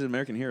 Recipes. No. He's an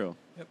American hero.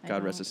 I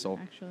God rest don't, his soul.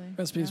 Actually,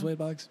 Recipes, no. Wade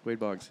Boggs. Wade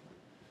Boggs.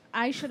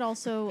 I should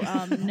also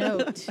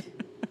note.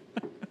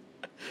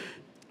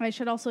 I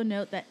should also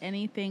note that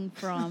anything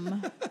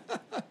from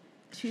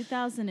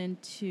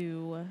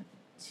 2002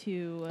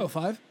 to Oh,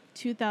 5?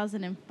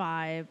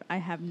 2005, I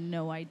have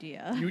no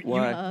idea. You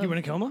Why? were in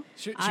a coma?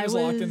 She I was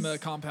locked in the was-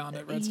 compound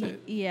at Red State.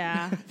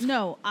 Yeah.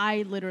 No,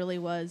 I literally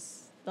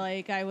was.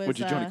 Like, I was. Would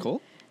you join a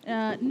cult?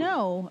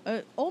 No,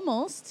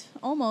 almost.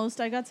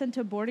 I got sent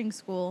to boarding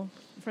school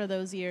for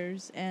those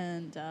years,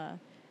 and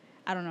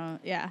I don't know.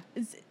 Yeah,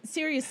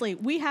 seriously,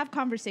 we have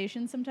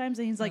conversations sometimes,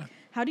 and he's like,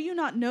 "How do you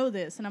not know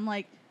this?" And I'm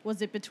like,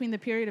 "Was it between the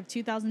period of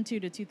 2002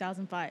 to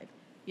 2005?"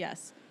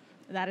 Yes,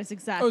 that is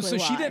exactly. Oh, so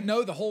she why. didn't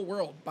know The Whole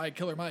World by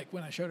Killer Mike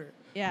when I showed her.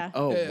 Yeah.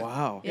 Oh, Yeah.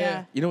 wow.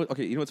 Yeah. You know what?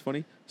 Okay, you know what's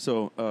funny?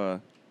 So,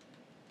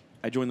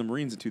 I joined the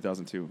Marines in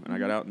 2002, and I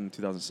got out in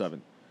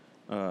 2007.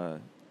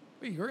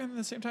 Wait, you were in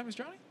the same time as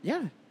Johnny?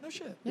 Yeah. No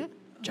shit. Yeah.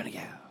 Johnny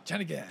Gow.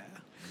 Johnny Gow.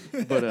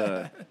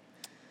 But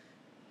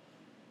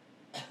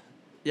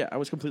yeah, I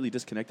was completely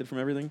disconnected from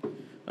everything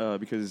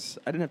because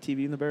I didn't have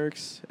TV in the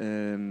barracks,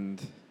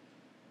 and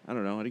I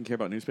don't know. I didn't care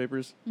about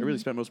newspapers. I really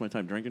spent most of my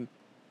time drinking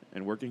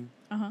and working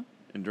and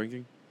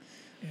drinking.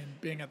 And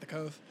being at the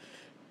Cove.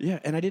 Yeah,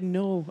 and I didn't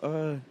know.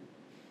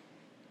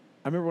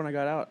 I remember when I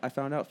got out, I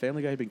found out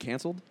Family Guy had been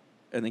canceled.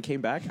 And then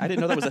came back. I didn't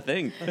know that was a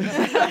thing.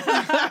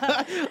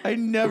 I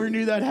never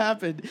knew that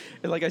happened.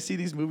 And like I see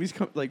these movies,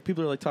 like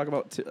people are like talk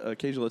about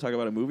occasionally talk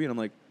about a movie, and I'm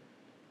like,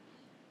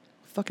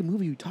 "Fucking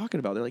movie you talking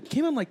about?" They're like,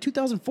 "Came out in like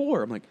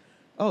 2004." I'm like,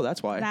 "Oh,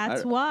 that's why."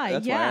 That's why.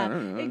 That's Yeah. why. I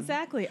don't know.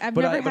 Exactly. I've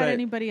But never had I-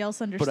 anybody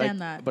else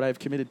understand that. But I've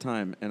committed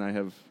time, and I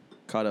have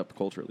caught up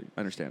culturally. I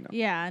understand now.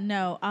 Yeah.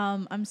 No.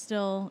 I'm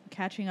still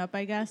catching up.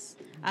 I guess.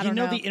 I You don't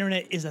know know. the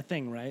internet is a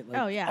thing, right? Like,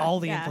 Oh, yeah, all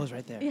the yeah. info's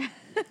right there. Yeah.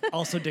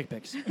 Also, dick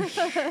pics.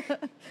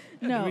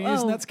 No, we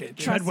use Netscape? Trust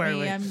Tread me,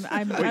 warily.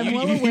 I'm Wait, well you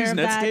aware use of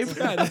that.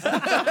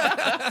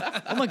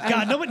 Netscape? Oh my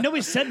God,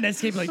 nobody said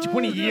Netscape in like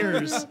 20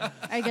 years.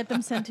 I get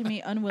them sent to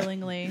me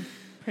unwillingly,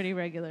 pretty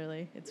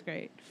regularly. It's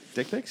great.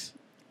 Dick pics?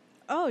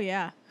 Oh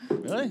yeah,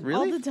 Really?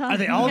 Really? all the time. Are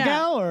they all yeah.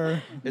 gal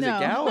or? Is No. it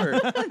gal or?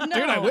 No.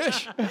 Dude, I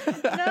wish.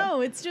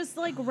 No, it's just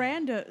like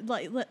random,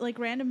 like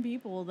random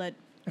people that.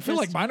 I feel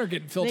like just- mine are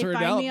getting They filtered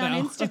find out me now.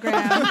 on Instagram.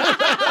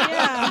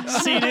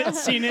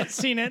 Yeah.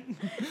 Seen it.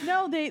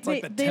 No, they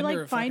like the they Tinder like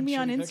of find fucking me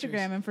on shitty Instagram,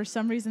 pictures. and for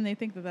some reason they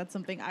think that that's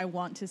something I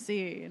want to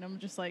see, and I'm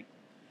just like,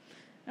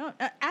 No,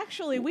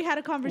 actually, we had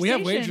a We conversation.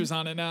 have wagers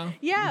on it now.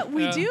 Yeah,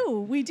 we Yeah.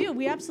 do. We do.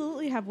 We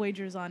absolutely have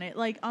wagers on it.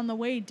 Like on the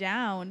way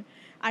down,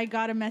 I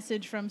got a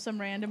message from some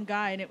random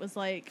guy, and it was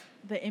like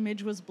the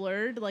image was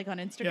blurred, like on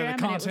Instagram,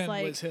 and it was content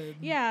like, was hidden.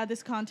 "Yeah,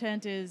 this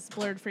content is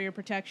blurred for your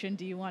protection.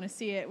 Do you want to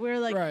see it?" We're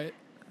like, Right.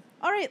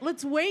 "All right,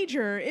 let's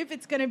wager if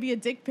it's gonna be a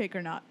dick pic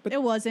or not." But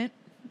it wasn't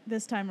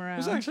this time around. It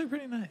was actually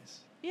pretty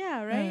nice.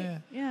 yeah, right. yeah.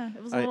 Yeah,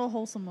 it was a I- little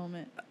wholesome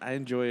moment. I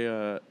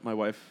enjoy. My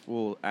wife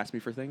will ask me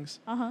for things.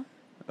 Uh huh.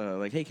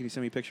 Like, hey, can you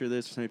send me a picture of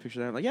this or send me a picture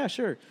of that? I'm like, yeah,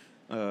 sure.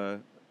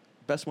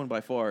 Best one by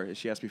far is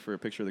she asked me for a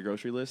picture of the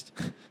grocery list.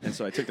 And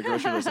so I took the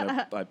grocery list and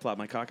I plopped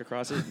my cock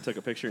across it and took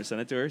a picture and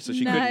sent it to her so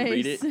she couldn't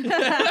read it.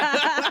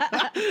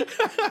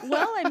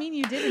 Well, I mean,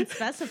 you didn't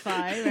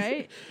specify,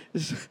 right?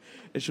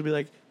 And she'll be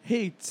like,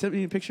 hey, send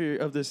me a picture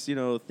of this,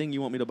 thing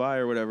you want me to buy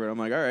or whatever. I'm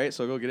like, all right.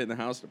 So I'll go get it in the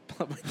house,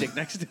 plop my dick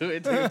next to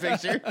it, take a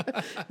picture,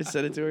 and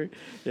send it to her.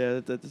 Yeah,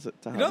 that's a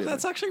hobby of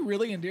That's mine. actually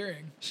really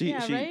endearing. She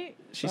right?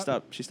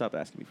 stopped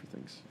asking me for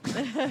things.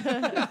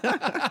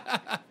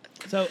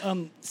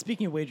 So,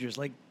 speaking of wagers,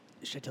 like,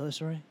 should I tell this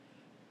story?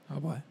 Oh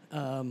boy.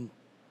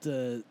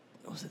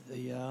 What was it?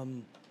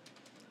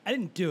 I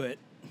didn't do it,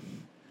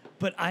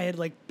 but I had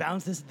like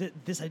bounced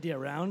this idea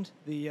around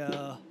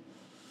the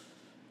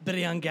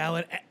Bobby Gow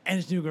and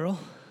his new girl.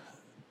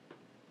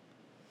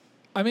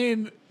 I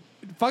mean,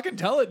 fucking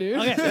tell it, dude.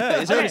 Okay, Yeah,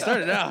 he's already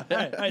started out. all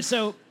right.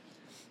 So,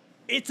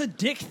 it's a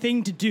dick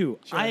thing to do.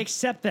 Sure. I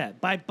accept that.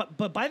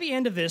 But by the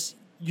end of this,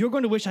 you're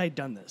going to wish I had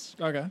done this.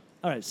 Okay.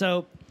 All right.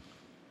 So,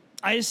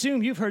 I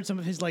assume you've heard some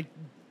of his like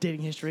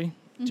dating history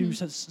to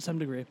some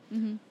degree.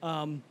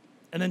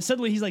 And then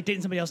suddenly he's like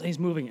dating somebody else and he's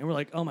moving, and we're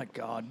like, oh my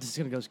god, this is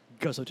gonna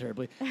go so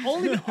terribly.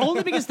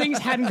 Only because things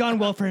hadn't gone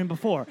well for him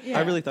before. Yeah.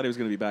 I really thought he was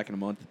going to be back in a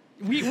month.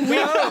 We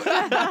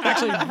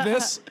Actually,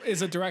 this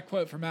is a direct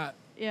quote from Matt.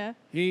 Yeah.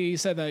 He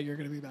said that you're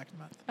going to be back in a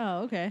month.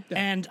 Oh, okay.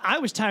 and I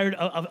was tired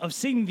of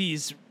seeing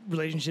these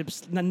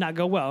relationships not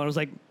go well. And I was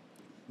like,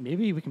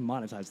 maybe we can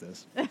monetize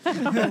this.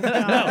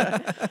 No,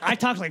 I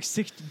talked to like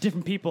 6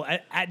 different people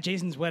at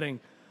Jason's wedding.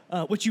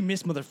 What you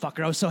missed,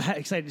 motherfucker. I was so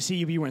excited to see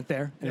you, but you weren't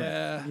there.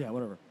 Anyway, Yeah.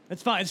 whatever.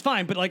 It's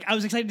fine. But like, I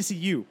was excited to see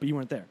you, but you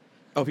weren't there.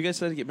 Oh, if you guys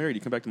decide to get married,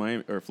 you come back to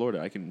Miami or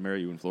Florida. I can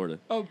marry you in Florida.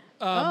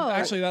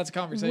 Actually, that's a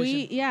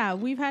conversation.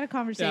 We've had a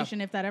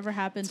conversation. If that ever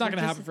happens, It's not going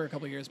to we're happen just- for a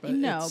couple of years, but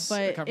No, it's but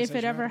a if conversation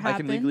it ever we're having. I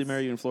can legally happens-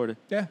 marry you in Florida.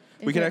 Yeah.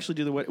 We Is could it- actually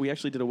do we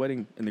actually did a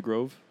wedding in the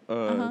Grove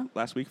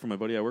last week for my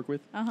buddy I work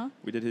with.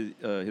 We did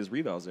his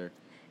revals there.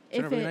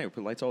 Turned out really nice. We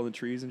put lights all in the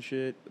trees and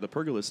shit. The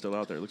pergola's still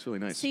out there. It looks really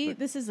nice. See, But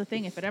this is the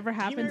thing. If it ever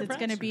happens, marry it's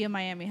going to Bratz? be a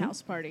Miami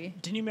house party.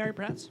 Didn't you marry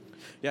Pratt's?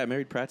 yeah, I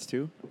married Pratt's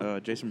too.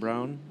 Jason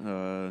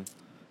Brown.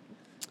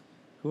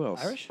 Who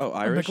else? Irish? Oh,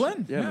 Irish.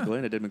 McGlynn, Yeah, yeah.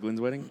 McGlynn. I did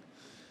McGlynn's wedding.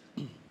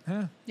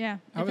 Yeah. Yeah.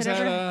 I if was it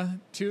ever-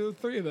 at 2,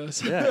 3 of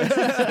those.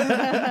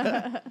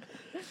 Yeah.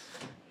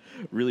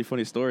 Really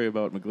funny story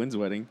about McGlynn's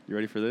wedding. You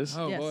ready for this?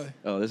 Oh, Yes. boy.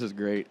 Oh, this is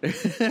great.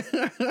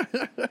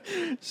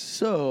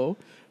 So,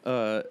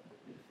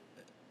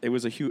 it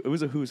was a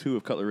who's who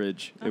of Cutler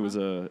Ridge. It was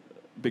a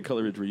big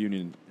Cutler Ridge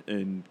reunion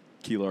in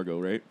Key Largo,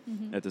 right?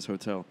 At this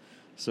hotel.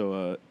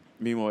 So,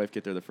 me and my wife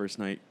get there the first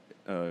night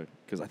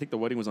because I think the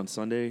wedding was on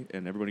Sunday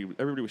and everybody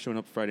was showing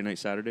up Friday night,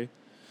 Saturday.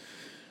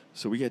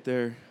 So we get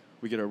there,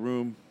 we get our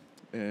room,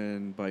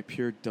 and by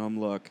pure dumb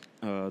luck,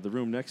 the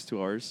room next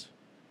to ours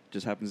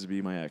just happens to be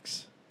my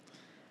ex.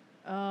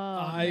 Oh,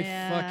 I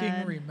man.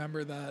 fucking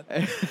remember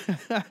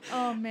that.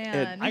 Oh,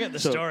 man. I got the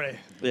So- story.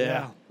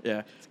 Yeah.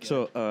 good.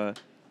 So,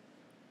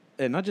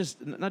 and not just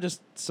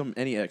some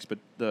any ex, but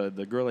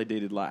the girl I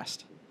dated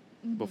last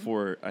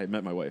before I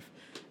met my wife,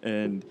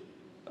 and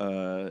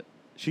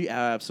she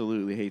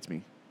absolutely hates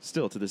me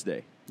still to this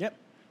day. Yep.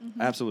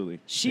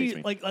 Absolutely, She hates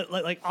me.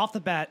 like off the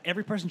bat,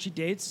 every person she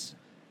dates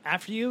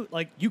after you,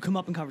 like you come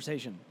up in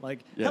conversation.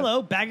 Like, Yeah.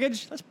 hello,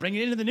 baggage. Let's bring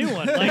it into the new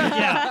one. Like,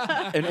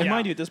 yeah. and Yeah.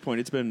 mind you, at this point,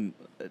 it's been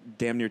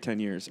damn near 10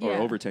 years or Yeah.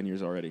 over 10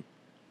 years already,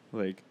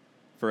 like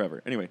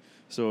forever. Anyway,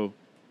 so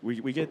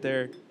we get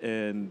there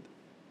and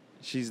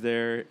she's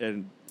there,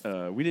 and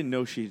we didn't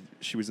know she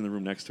was in the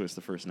room next to us the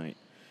first night.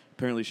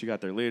 Apparently, she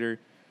got there later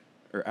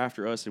or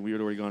after us, and we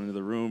had already gone into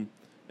the room.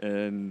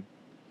 And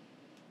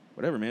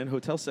whatever, man,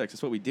 hotel sex.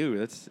 That's what we do.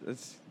 That's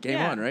game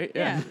Yeah. on, right?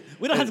 Yeah.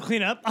 We don't have to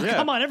clean up. Oh, Yeah.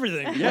 come on,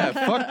 everything. Yeah,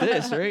 fuck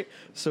this, right?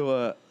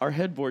 So our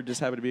headboard just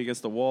happened to be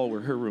against the wall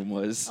where her room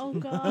was. Oh,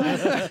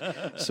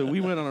 God. So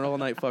we went on an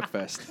all-night fuck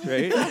fest,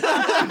 right?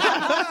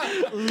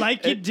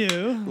 Like you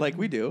do. Like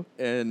we do.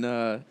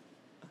 And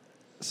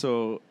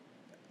so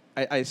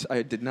I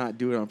did not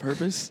do it on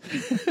purpose.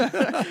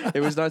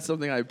 It was not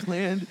something I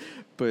planned,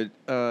 but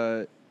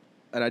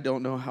and I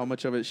don't know how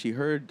much of it she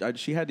heard.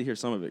 She had to hear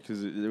some of it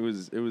because it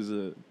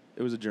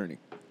was a journey.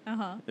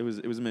 Uh-huh. It was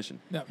a mission.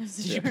 No.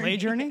 Did you play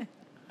Journey?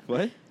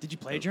 What? Did you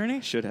play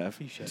Journey? Should have.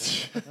 You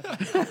should.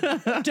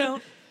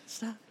 Don't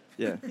stop.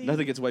 Yeah,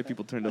 nothing gets white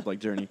people turned up like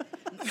Journey.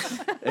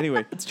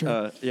 Anyway, it's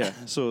true. Yeah,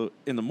 so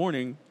in the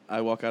morning,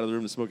 I walk out of the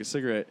room to smoke a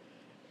cigarette,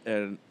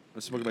 and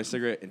I'm smoking my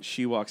cigarette, and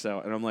she walks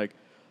out, and I'm like,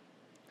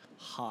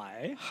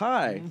 Hi.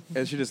 "Hi,"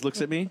 and she just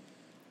looks at me,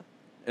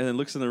 and then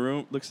looks in the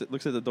room, looks at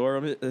the door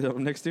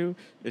I'm next to,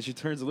 and she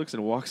turns and looks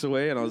and walks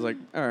away. And I was like,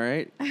 all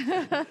right,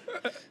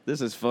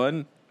 this is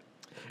fun.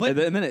 But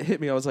And then it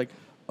hit me. I was like,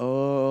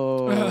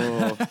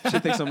 oh, she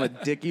thinks I'm a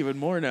dick even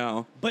more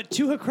now. But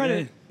to her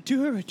credit,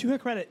 to her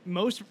credit,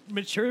 most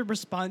mature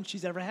response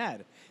she's ever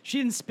had. She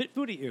didn't spit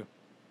food at you.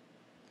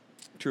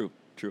 True.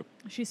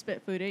 She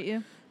spit food at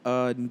you.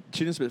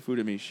 She didn't spit food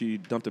at me. She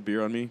dumped a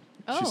beer on me. She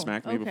Oh,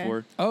 smacked me okay.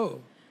 before. Oh.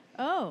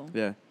 Oh.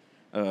 Yeah.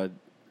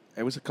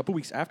 It was a couple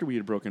weeks after we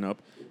had broken up,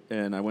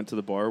 and I went to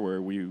the bar where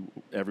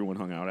everyone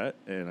hung out at,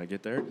 and I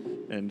get there,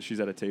 and she's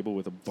at a table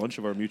with a bunch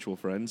of our mutual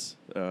friends.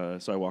 So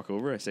I walk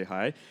over, I say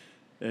hi,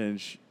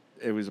 and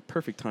it was a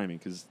perfect timing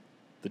because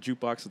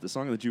the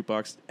song of the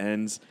jukebox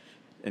ends,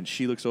 and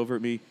she looks over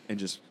at me and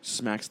just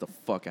smacks the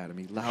fuck out of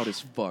me, loud as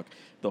fuck.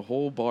 The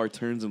whole bar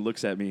turns and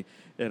looks at me,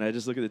 and I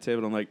just look at the table,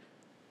 and I'm like,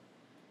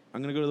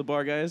 I'm going to go to the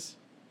bar, guys.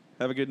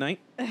 Have a good night.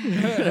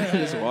 I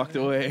just walked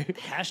away.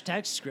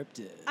 Hashtag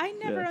scripted. I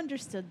never Yeah.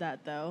 understood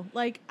that, though.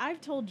 Like,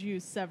 I've told you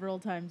several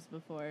times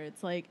before.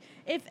 It's like,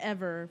 if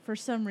ever, for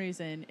some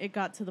reason, it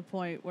got to the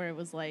point where it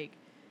was like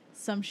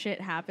some shit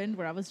happened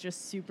where I was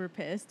just super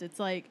pissed. It's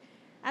like,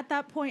 at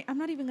that point, I'm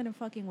not even going to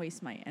fucking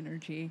waste my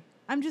energy.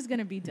 I'm just going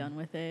to be done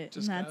with it.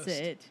 Just and that's ghost.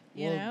 it.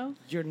 You know?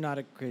 You're not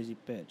a crazy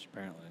bitch,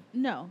 apparently.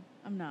 No,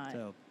 I'm not.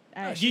 So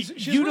She's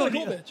you really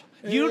don't cool, bitch.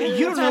 you don't know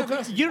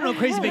you don't know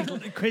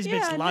crazy Yeah,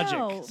 bitch logic.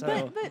 no,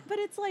 So. but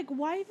it's like,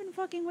 why even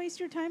fucking waste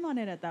your time on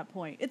it at that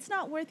point? It's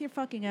not worth your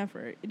fucking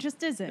effort. It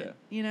just isn't. Yeah.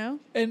 You know?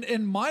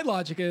 And my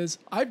logic is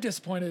I've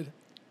disappointed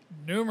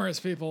numerous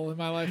people in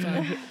my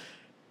lifetime.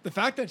 The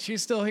fact that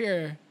she's still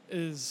here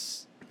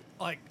is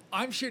like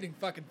I'm shooting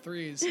fucking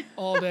threes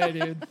all day,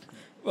 dude.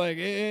 Like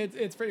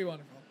it's pretty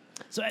wonderful.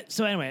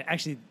 So anyway,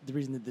 actually, the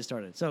reason that this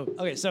started. So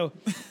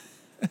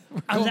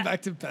I was Going at-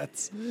 back to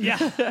pets.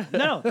 Yeah.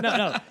 No.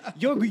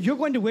 You're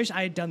going to wish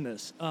I had done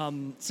this.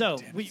 So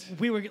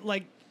we were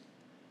like,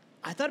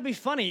 I thought it'd be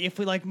funny if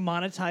we like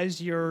monetized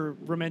your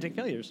romantic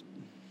failures.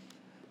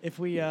 If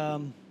we,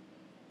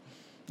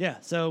 yeah.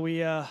 So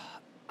we,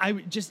 I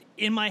just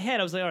in my head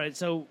I was like, all right.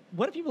 So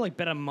what if people like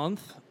bet a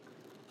month,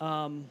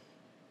 and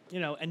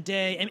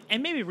day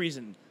and maybe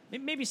reason.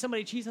 Maybe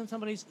somebody cheats on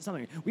something.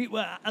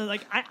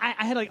 I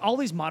had like all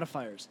these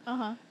modifiers.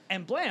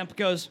 And Blamp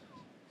goes,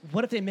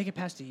 what if they make it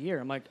past a year?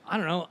 I'm like, I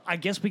don't know. I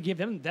guess we give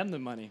them the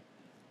money.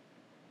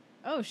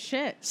 Oh,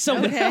 shit. So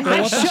okay.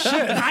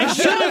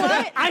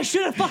 I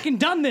should have fucking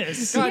done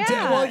this. God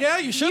damn. Well, yeah,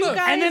 you should You have.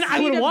 guys And then I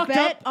need would've to walked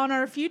bet up- on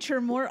our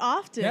future more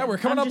often. Yeah, we're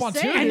coming I'm up just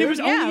on 2 saying. And it was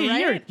only a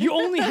year. right? You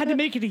only had to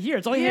make it a year.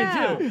 It's all you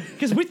had to do.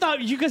 Because we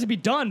thought you guys would be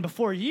done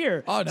before a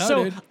year. Oh, no,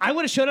 so dude. I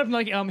would have showed up and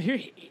like,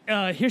 here's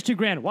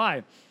 $2,000.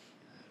 Why?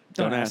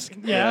 Don't ask.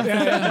 Yeah.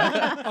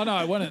 Yeah. Oh no,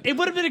 I wouldn't. It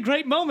would have been a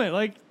great moment.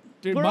 Like,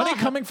 Dude, we're money all-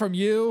 coming from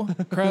you,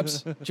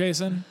 Krebs,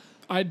 Jason.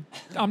 I'm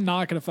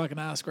not gonna fucking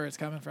ask where it's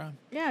coming from.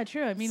 Yeah,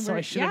 true. I mean, So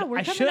we're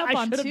coming up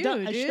on 2,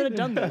 done, I should have dude.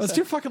 done this. It's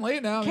too fucking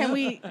late now. Can man.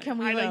 we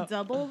I know. like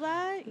double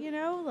that? You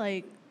know,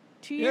 like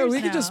 2 Yeah, years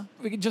we now.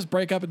 could just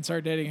break up and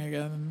start dating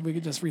again, and we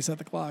could just reset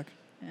the clock.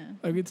 Yeah.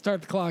 Like we'd start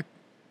the clock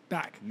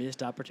back.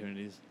 Missed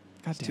opportunities.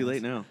 God It's damn too it.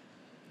 late now.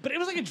 But it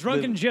was like a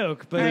drunken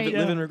joke. But Right.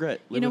 Live in regret.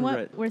 You Live know in what?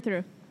 regret. We're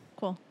through.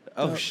 Cool.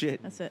 Oh,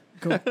 shit. That's it.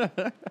 Cool.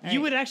 you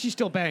would actually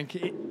still bank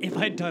if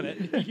I'd done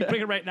it. You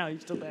bring it right now,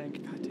 you'd still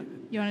bank.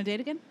 You want to date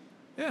again?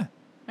 Yeah.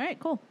 All right,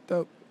 cool.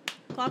 Dope.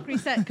 Clock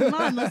reset. Come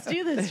on, let's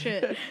do this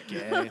shit.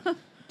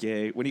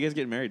 Gay. When are you guys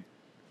getting married?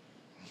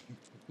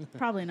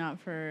 Probably not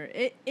for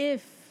it.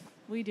 If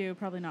we do,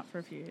 probably not for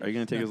a few years. Are you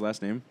going to take his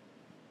last name?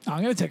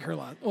 I'm gonna take her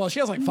lot. Well, she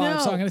has like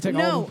 5, so I'm gonna take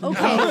all no, of them.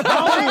 okay.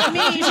 Let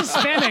me. She's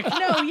Hispanic.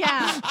 No,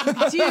 yeah,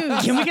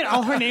 dude. Can we get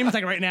all her names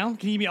like right now?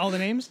 Can you give me all the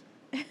names?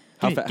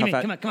 How Give me,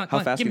 come on, How come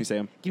on, fast give can me. you say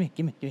them?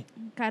 Give me.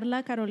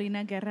 Carla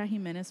Carolina Guerra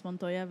Jimenez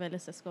Montoya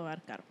Vélez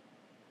Escobar Caro.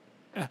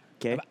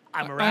 Gay. I'm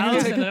I'm gonna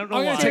aroused take, and I don't know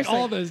I'm gonna why. take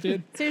all of those,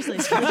 dude. Seriously.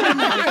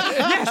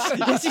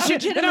 Yes, you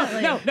should.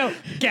 Legitimately. No.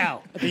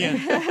 Gow at the end.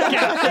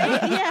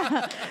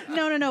 Yeah.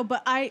 No.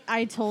 But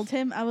I told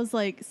him, I was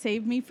like,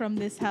 save me from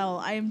this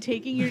hell. I am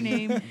taking your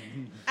name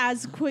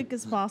as quick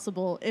as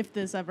possible if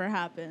this ever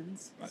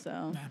happens.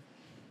 So,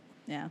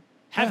 yeah.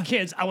 Have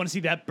kids. I want to see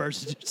that birth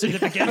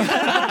certificate.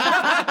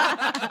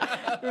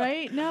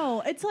 Right?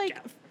 No. It's like,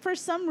 for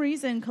some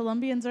reason,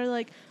 Colombians are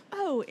like,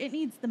 oh, it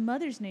needs the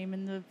mother's name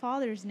and the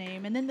father's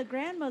name and then the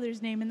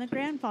grandmother's name and the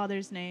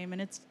grandfather's name.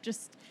 And it's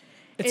just...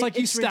 It's like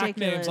you stack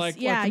ridiculous. names. Like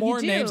Yeah, the more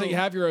you names do. that you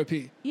have, your OP.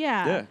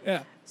 Yeah.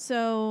 Yeah.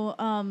 So,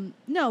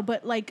 no,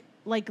 but like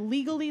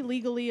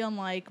legally on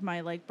like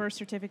my like birth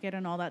certificate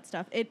and all that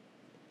stuff. It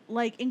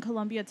like in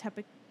Colombia,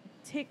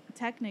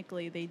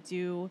 technically they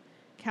do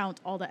count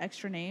all the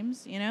extra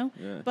names, you know.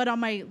 Yeah. But on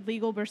my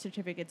legal birth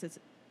certificates, it's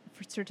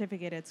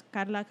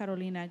Carla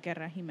Carolina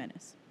Guerra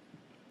Jimenez.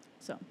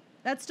 So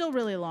that's still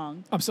really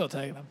long. I'm still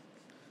taking them.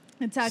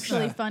 It's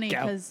actually funny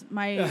Gow. because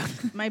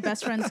my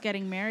best friend's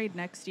getting married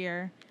next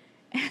year,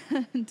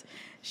 and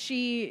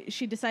she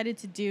decided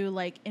to do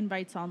like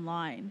invites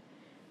online,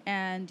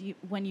 and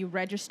when you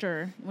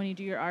register, when you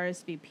do your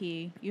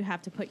RSVP, you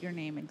have to put your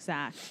name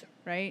exact,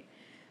 right?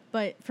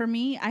 But for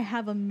me, I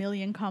have a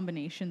million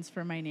combinations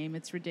for my name.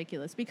 It's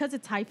ridiculous because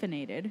it's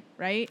hyphenated,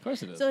 right? Of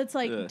course it is. So it's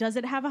like, Yeah. does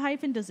it have a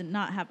hyphen? Does it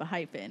not have a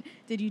hyphen?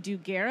 Did you do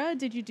Guerra?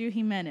 Did you do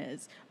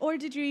Jimenez? Or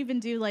did you even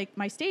do like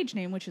my stage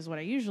name, which is what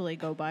I usually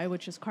go by,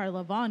 which is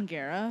Carla Von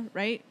Guerra,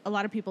 right? A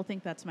lot of people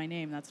think that's my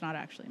name. That's not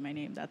actually my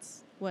name.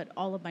 That's what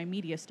all of my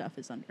media stuff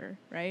is under,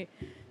 right?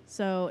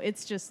 So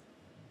it's just,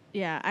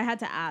 yeah, I had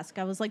to ask.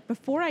 I was like,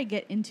 before I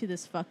get into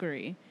this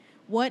fuckery,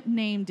 what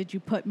name did you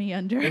put me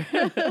under?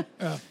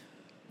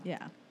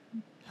 Yeah.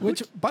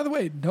 Which, by the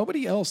way,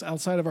 nobody else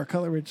outside of our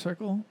Color Ridge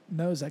circle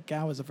knows that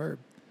Gow is a verb.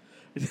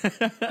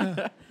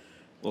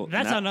 Well,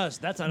 That's now- on us.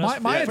 That's on us.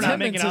 My for not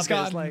making attendance has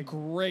up his, gotten like,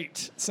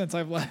 great since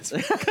I've left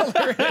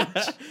Color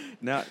Ridge.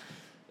 now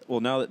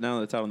that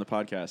it's out on the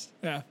podcast,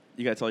 Yeah.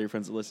 you gotta tell your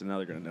friends to listen. Now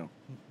they're gonna know.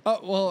 Oh,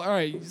 well, all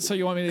right. So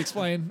you want me to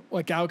explain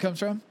what Gow comes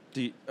from?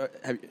 Do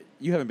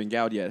you haven't been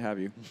gowed yet, have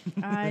you?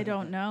 I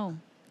don't know.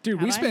 Dude,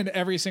 we Have I? spend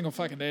every single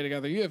fucking day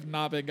together. You have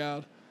not been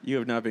Gowed. You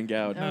have not been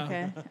gowed.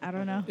 Okay. I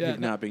don't know. Yeah. You've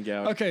not been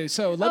gowed. Okay,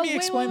 so let me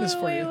explain this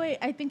for you. Wait.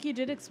 I think you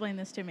did explain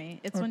this to me.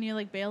 It's when you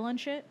like bail on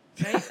shit,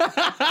 right? Is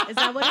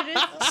that what it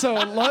is? So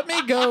let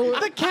me go.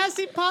 the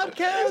Cassie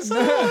podcast.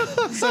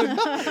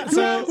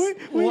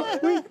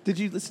 Wait. Did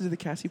you listen to the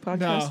Cassie podcast?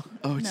 No.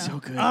 Oh, it's No. so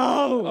good.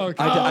 Oh,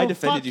 Okay. I oh,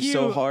 defended fuck you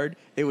so hard.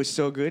 It was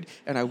so good,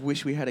 and I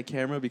wish we had a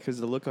camera because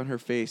the look on her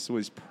face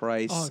was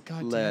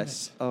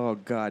priceless. Oh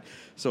God!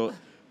 So,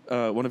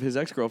 one of his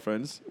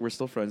ex-girlfriends, we're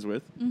still friends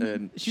with,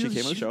 and she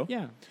came on the show.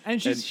 Yeah,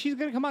 and she's And- she's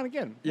gonna come on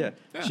again. Yeah.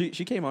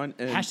 She came on,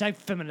 and Hashtag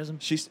feminism.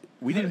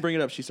 we didn't bring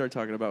it up. She started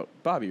talking about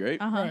Bobby,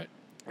 right? Uh-huh. Right.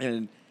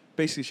 And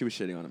basically, she was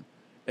shitting on him,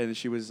 and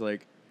she was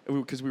like,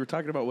 because we were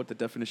talking about what the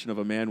definition of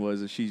a man was,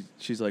 and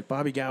she's like,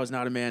 Bobby Gow is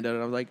not a man.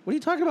 And I'm like, what are you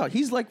talking about?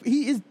 He is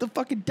the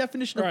fucking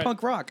definition of Right.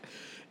 punk rock.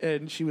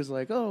 And she was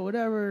like, oh,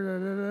 whatever,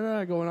 da, da, da,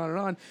 da, going on and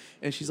on.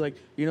 And she's like,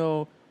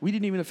 we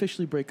didn't even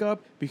officially break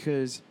up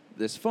because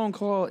this phone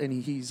call, and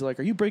he's like,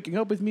 are you breaking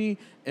up with me?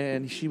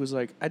 And she was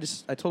like, I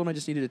told him I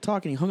just needed to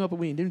talk, and he hung up with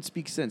me and didn't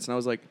speak since. And I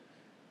was like,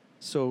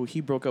 so he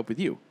broke up with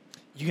you?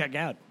 You got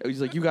gouged.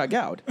 He's like, you got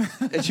gowed.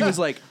 And she was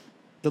like,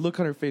 the look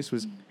on her face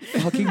was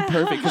fucking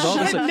perfect. Because all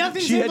of a sudden,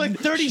 Nothing she took had like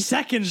 30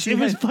 seconds. she It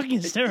was had-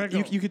 fucking hysterical.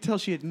 You could tell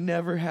she had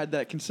never had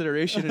that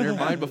consideration in her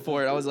mind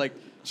before. And I was like,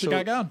 She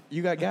got gowed.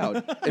 You got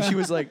gowed. And she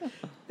was like,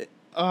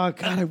 oh,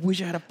 God, I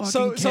wish I had a fucking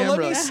So let camera.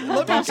 me It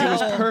was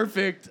tell.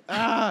 perfect.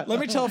 Ah.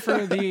 Let me tell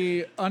for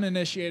the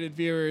uninitiated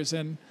viewers,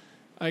 and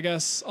I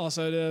guess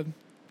also the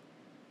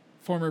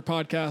former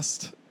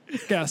podcast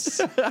guests.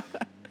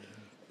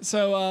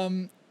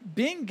 So,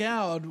 being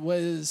gowed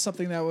was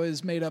something that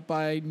was made up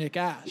by Nick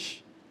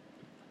Ash.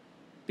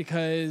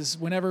 Because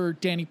whenever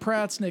Danny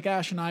Pratt's, Nick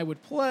Ash, and I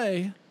would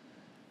play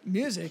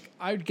music,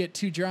 I would get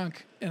too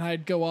drunk and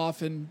I'd go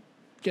off and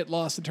get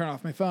lost and turn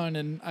off my phone,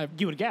 and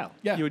You would gow.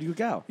 yeah. You would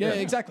gow. Yeah,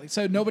 exactly.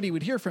 So nobody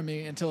would hear from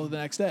me until the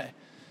next day.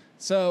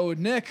 So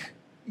Nick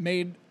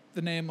made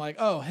the name like,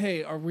 oh,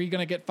 hey, are we going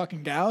to get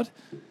fucking gowed?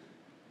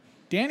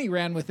 Danny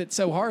ran with it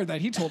so hard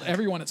that he told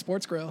everyone at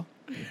Sports Grill.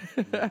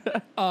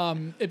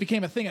 It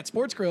became a thing at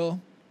Sports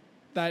Grill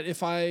that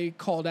if I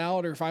called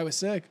out or if I was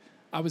sick,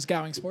 I was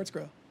gowing Sports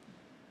Grill.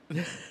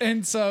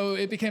 And so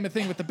it became a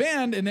thing with the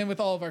band, and then with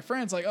all of our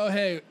friends, like, oh,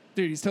 hey,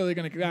 dude, he's totally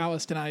going to gow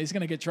us tonight. He's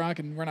going to get drunk,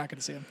 and we're not going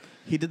to see him.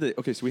 He did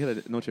okay, so we had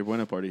a Noche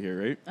Buena party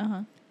here, right?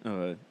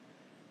 Uh-huh.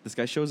 This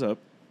guy shows up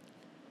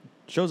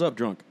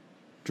drunk,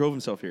 drove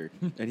himself here,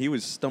 and he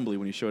was stumbly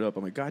when he showed up.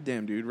 I'm like, God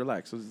damn, dude,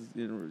 relax.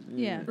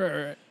 Yeah.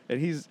 Right.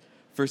 And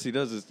first he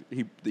does is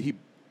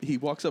he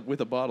walks up with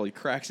a bottle, he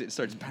cracks it, and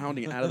starts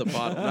pounding it out of the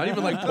bottle. Not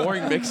even like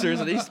pouring mixers,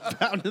 and he's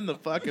pounding the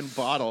fucking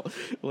bottle.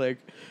 Like,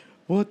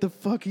 what the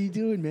fuck are you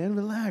doing, man?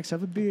 Relax,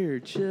 have a beer,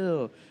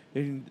 chill.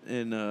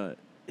 And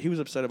he was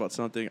upset about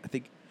something. I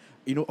think,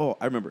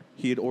 I remember.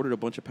 He had ordered a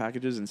bunch of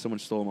packages, and someone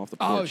stole them off the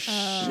Oh, porch.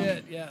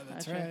 shit. Yeah,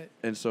 that's Gotcha. right.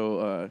 And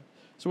so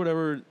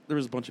whatever, there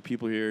was a bunch of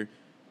people here.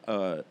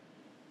 Probably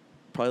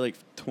like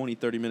 20,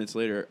 30 minutes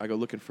later, I go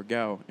looking for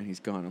Gow, and he's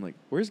gone. I'm like,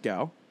 where's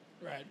Gow?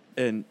 Right.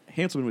 And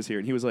Hanselman was here,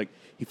 and he was like,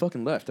 he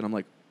fucking left. And I'm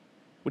like,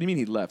 what do you mean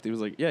he left? He was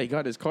like, yeah, he got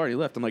in his car and he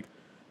left. I'm like,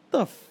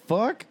 the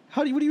fuck?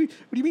 What do you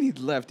mean he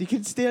left? He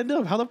can stand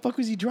up. How the fuck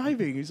was he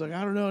driving? He's like,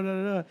 I don't know. Da,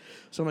 da, da.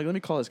 So I'm like, let me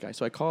call this guy.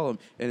 So I call him,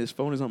 and his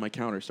phone is on my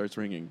counter, starts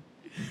ringing.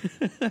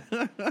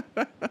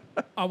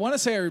 I want to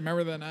say I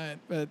remember that night,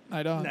 but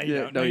I don't. No, you Yeah,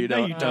 don't. no, you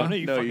don't. you don't. No,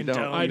 you No, fucking you don't.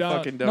 don't. I You don't.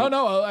 fucking don't.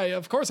 No,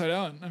 of course I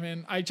don't. I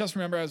mean, I just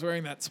remember I was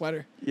wearing that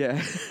sweater.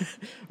 Yeah.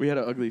 We had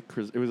an ugly, it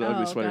was an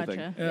ugly sweater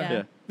gotcha.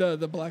 thing. Yeah.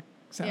 The black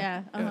sound.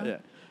 Yeah, uh-huh. Yeah.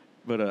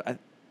 But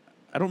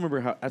I don't remember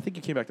how, I think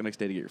you came back the next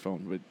day to get your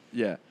phone, but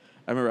yeah.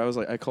 I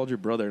remember I called your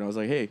brother, and I was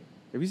like, hey,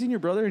 have you seen your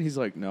brother? And he's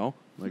like, no.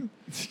 I'm like,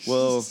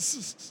 well,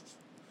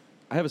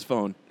 I have his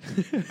phone.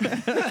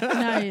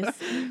 Nice.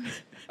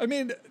 I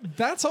mean,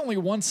 that's only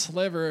one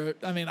sliver.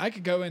 I mean, I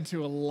could go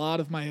into a lot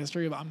of my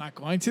history, but I'm not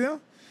going to,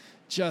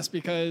 just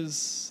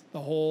because the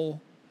whole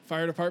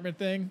fire department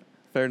thing.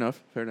 Fair enough.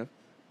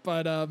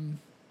 But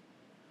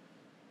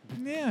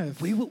yeah,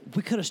 We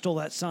could have stole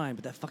that sign,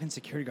 but that fucking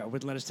security guard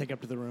wouldn't let us take it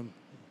up to the room.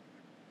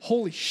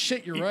 Holy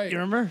shit, you're right. You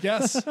remember?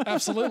 Yes,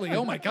 absolutely.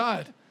 Oh my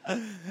God.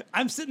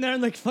 I'm sitting there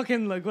in like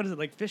fucking like what is it,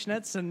 like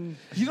fishnets and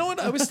You know what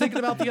I was thinking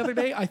about the other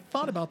day? I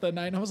thought about that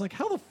night and I was like,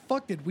 how the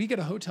fuck did we get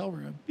a hotel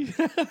room?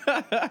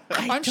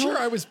 I'm sure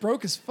I was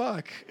broke as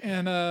fuck.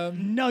 And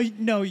no,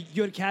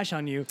 you had cash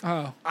on you.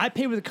 Oh. I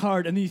paid with a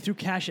card and then you threw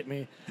cash at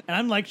me, and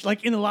I'm like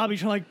in the lobby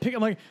trying to like pick.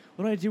 I'm like,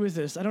 what do I do with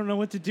this? I don't know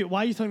what to do.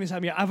 Why are you throwing this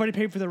at me? I've already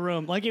paid for the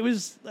room. Like it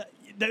was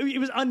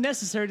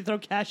unnecessary to throw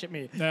cash at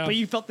me, Yeah. but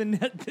you felt the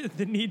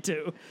need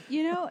to.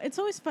 You know, it's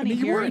always I funny mean,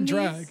 you were hearing in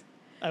drag. these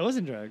I was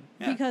in drag.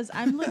 because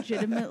I'm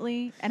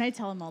legitimately, and I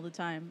tell him all the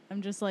time,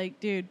 I'm just like,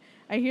 dude,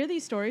 I hear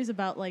these stories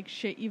about like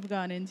shit you've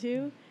gone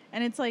into,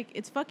 and it's like,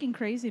 it's fucking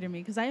crazy to me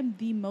because I am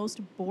the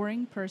most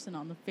boring person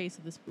on the face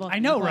of this fucking I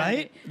know,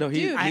 planet. right? No,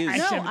 he- Dude, he is-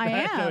 no, actually I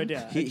have no am.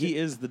 idea. He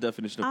is the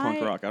definition of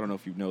punk I- rock. I don't know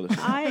if you know this.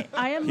 I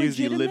am He's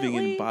the living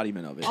legitimately-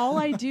 embodiment of it. All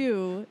I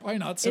do Why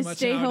not so is much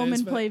stay home nowadays,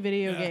 and but- play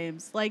video yeah.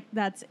 games. Like,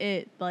 that's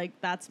it. Like,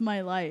 that's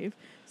my life.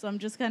 So I'm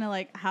just kind of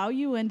like, how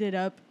you ended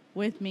up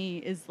with me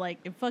is like,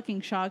 it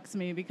fucking shocks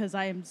me because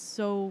I am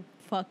so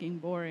fucking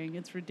boring.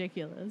 It's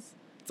ridiculous.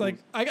 It's like,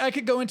 I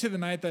could go into the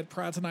night that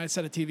Pratt and I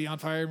set a TV on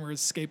fire and we're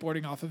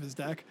skateboarding off of his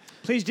deck.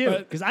 Please do, But-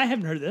 because I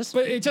haven't heard this.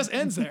 But it just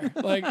ends there.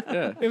 Like,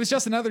 it was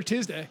just another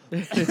Tuesday.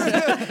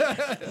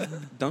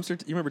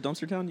 Dumpster. You remember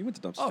Dumpster Town? You went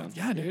to Dumpster Oh, Town.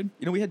 yeah, dude.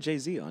 You know, we had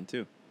Jay-Z on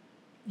too.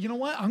 You know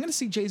what? I'm going to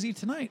see Jay-Z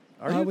tonight.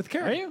 Are you? With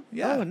Carrie. Are you?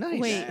 Yeah. Oh, nice.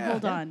 Wait, Yeah.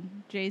 hold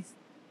on. Jay-Z.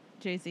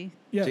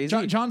 Yeah,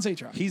 Jay-Z. John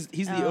Zatrock. He's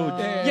the Oh. OG.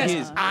 Yeah. Yes, He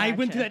is- I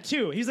went through Gotcha. that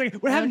too. He's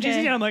like, we're having Okay.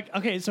 Jay-Z, and I'm like,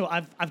 okay, so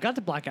I've got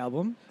the Black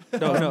Album.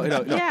 No.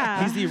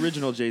 Yeah. He's the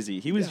original Jay-Z.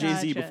 He was Yeah.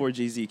 Jay-Z Gotcha. before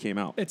Jay-Z came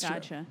out. It's true.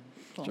 Gotcha.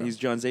 Cool. He's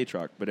John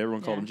Zatrock, but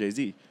everyone called Yeah. him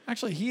Jay-Z.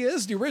 Actually, he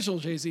is the original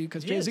Jay-Z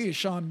because He Jay-Z is. is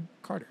Sean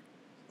Carter.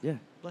 Yeah.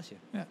 Bless you.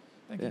 Yeah.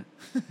 Thank Yeah.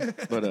 you.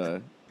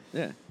 But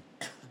yeah.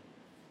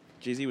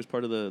 Jay-Z was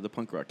part of the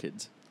punk rock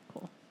kids.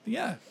 Cool.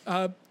 Yeah.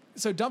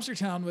 So Dumpster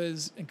Town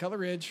was in Color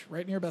Ridge,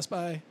 right near Best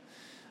Buy.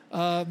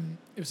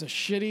 It was a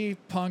shitty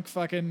punk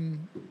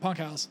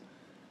house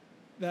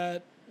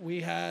that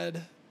we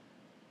had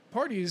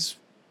parties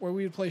where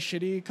we would play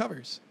shitty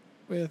covers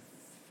with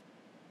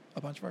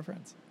a bunch of our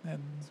friends. And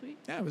Sweet.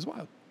 yeah, it was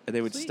wild. And they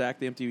would Sweet. stack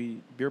the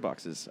empty beer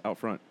boxes out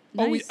front.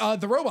 Nice. Oh,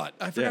 the robot.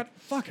 I forgot. Yeah.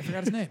 Fuck, I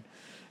forgot his name.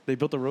 They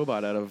built a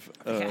robot out of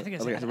I think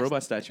I like said- a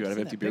robot statue out I of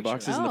seen empty that beer picture.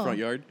 boxes in the Oh. front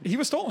yard. He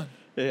was stolen.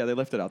 Yeah, they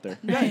left it out there.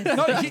 Nice.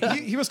 No,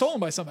 he was stolen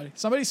by somebody.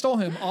 Somebody stole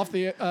him off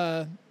the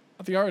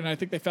yard, and I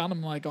think they found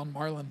him like on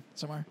Marlin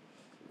somewhere.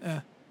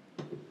 Yeah.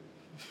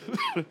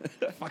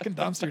 Fucking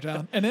Dumpster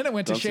Town. And then it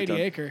went to Dumpster Shady Town.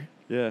 Acre.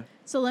 Yeah.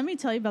 So let me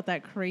tell you about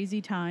that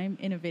crazy time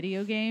in a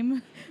video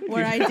game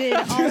where I did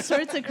all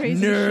sorts of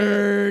crazy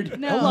shit.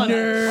 No,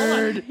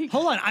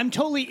 Hold on. I'm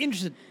totally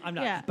interested. I'm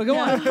not. Yeah. But go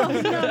no, on.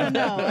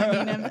 no.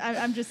 I mean,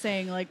 I'm just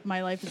saying, like,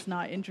 my life is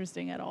not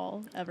interesting at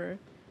all, ever.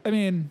 I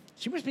mean,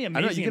 She must be I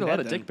amazing. know you get a in lot bed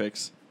of then. dick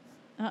pics.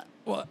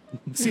 well,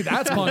 see,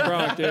 that's punk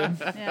rock, dude.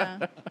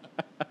 Yeah.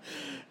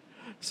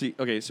 See,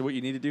 okay, so what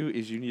you need to do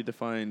is you need to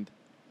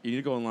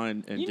go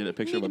online and get a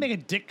picture You of need to make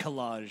a dick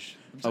collage.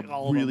 It's like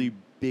all a of really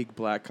them. big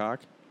black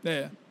cock,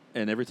 Yeah.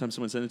 and every time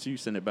someone sends it to you,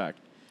 send it back,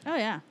 Oh,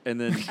 yeah. and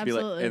then be like,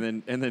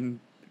 Absolutely. and then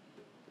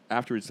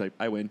afterwards, like,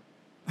 I win,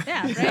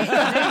 Yeah, right?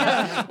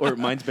 There you go. or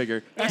mine's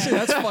bigger. Actually,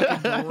 that's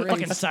fucking great.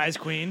 fucking size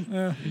queen.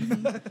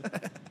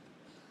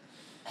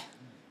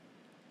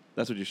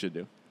 That's what you should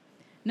do.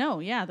 No,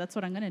 yeah, that's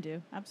what I'm going to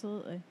do.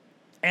 Absolutely.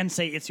 And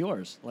say it's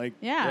yours. Like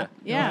Yeah.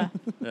 Yeah.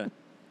 Yeah. Yeah.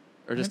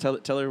 Or just tell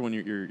everyone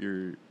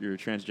you're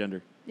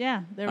transgender.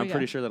 Yeah. There we I'm go.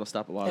 pretty sure that'll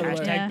stop a lot of By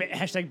the it. way- Yeah.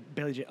 hashtag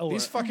Bailey J. Oh,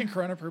 These fucking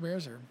Corona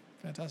premieres are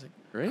fantastic.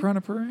 Right?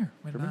 Corona premiere.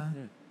 When,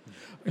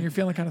 when you're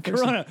feeling kind of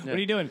thirsty. Corona. Yeah. What are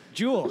you doing,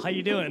 Jewel? How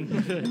you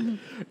doing?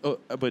 Oh,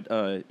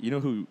 but you know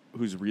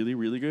who's really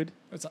really good?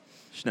 What's up?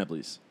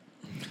 Schnebley's.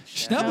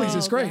 Schnebley's Oh,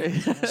 is great.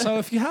 okay. So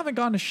if you haven't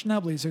gone to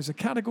Schnebley's, there's a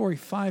Category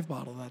 5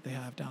 bottle that they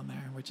have down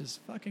there, which is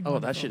fucking Oh,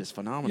 wonderful. that shit is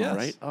phenomenal, Yes.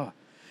 right? Oh,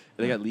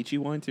 they got lychee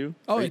wine too.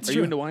 Oh, are, it's are true.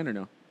 you into wine or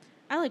no?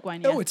 I like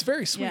wine. Oh, Yeah. it's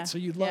very sweet, Yeah. so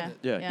you'd love Yeah. it.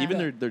 Yeah, Yeah.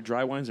 even their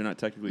dry wines are not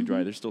technically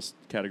dry. They're still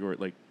category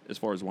like as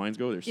far as wines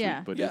go, they're sweet,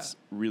 Yeah. but Yeah. it's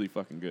really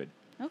fucking good.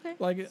 Okay.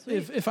 Like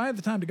Sweet. if I had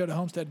the time to go to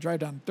Homestead and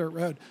drive down Dirt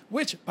Road,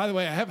 which, by the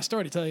way, I have a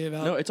story to tell you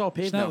about. No, it's all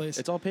paved now. Schnebley's.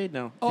 It's all paved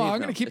now. Oh, Paved I'm now.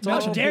 gonna keep It's it all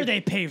How How dare paved.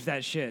 they pave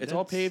that shit? It's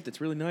all paved. It's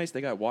really nice. They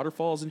got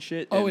waterfalls and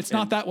shit. Oh, and- it's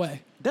not and- that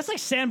way. That's like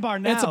Sandbar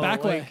now. It's a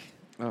back way. like-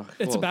 Oh,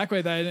 It's well, a back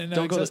way that I didn't know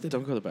Don't go. existed.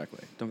 Don't go the back way.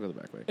 Don't go the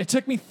back way. It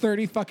took me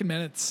 30 fucking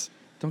minutes,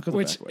 Don't go the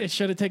which back way. it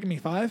should have taken me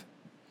 5.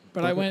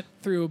 But I went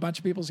through a bunch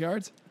of people's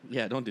yards,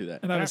 Yeah, don't do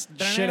that. and I was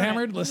shit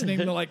hammered listening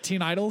to like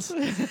Teen Idols.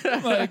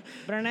 Like,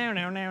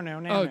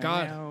 oh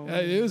god,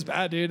 it was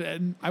bad, dude.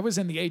 And I was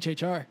in the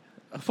HHR.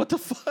 What the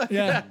fuck?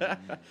 Yeah,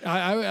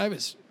 I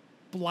was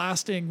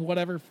blasting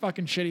whatever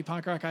fucking shitty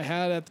punk rock I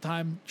had at the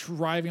time,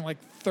 driving like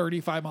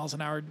 35 miles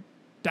an hour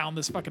down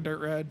this fucking dirt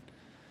road.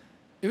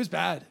 It was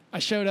bad. I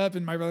showed up,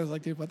 and my brother was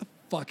like, "Dude, what the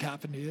fuck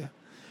happened to you?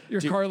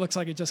 Your Dude. car looks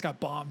like it just got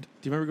bombed."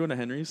 Do you remember going to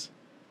Henry's?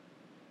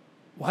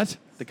 What?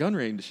 The gun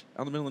range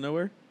out in the middle of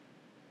nowhere?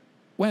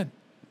 When?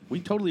 We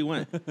totally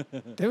went.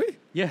 Did we?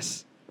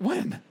 Yes.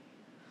 When?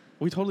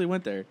 We totally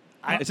went there.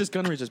 It's just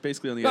gun range. It's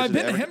basically on the No, edge I've of the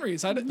been to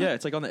Everglades. Henry's. Yeah,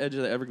 it's like on the edge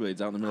of the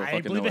Everglades, out in the middle of I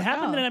fucking believe it nowhere.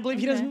 happened, Oh, and I believe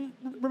he okay. doesn't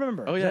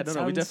remember. Oh yeah, That no, we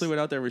sounds- definitely went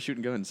out there. and We're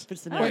shooting guns.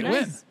 fits the Oh, Wait, narrative.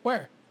 when? nice.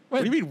 Where? What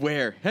do When? you mean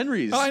where?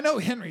 Henry's. Oh, I know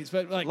Henry's,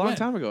 but like A long when?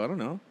 time ago. I don't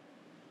know.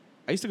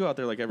 I used to go out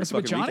there like every Was it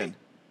with fucking Johnny? weekend.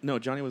 No,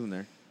 Johnny wasn't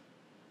there.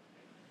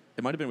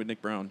 It might have been with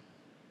Nick Brown.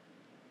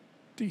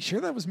 Are you sure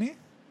that was me?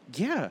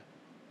 Yeah.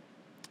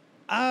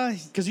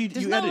 Because you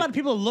there's had not a it- lot of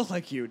people that look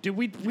like you. Dude,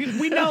 we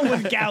know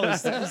when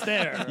Gows is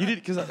there. You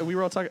did because we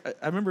were all talking.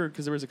 I remember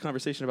because there was a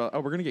conversation about, oh,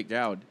 we're gonna get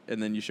gowed,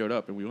 and then you showed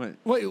up and we went.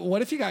 Wait,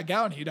 what if you got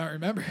gout and you don't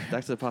remember?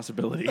 That's a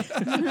possibility.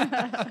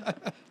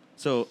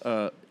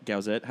 So,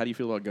 Gowzette, how do you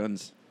feel about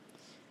guns?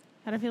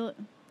 How do I feel?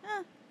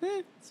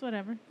 It's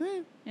whatever.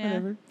 Yeah.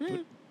 Whatever.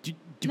 Do you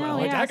No,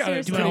 want to yeah, I got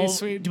a seriously. do you want pretty to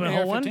sweet do you want to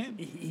hold one?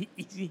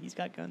 AR-15. He's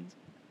got guns.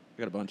 I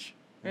got a bunch.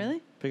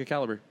 Really? Pick a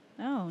caliber.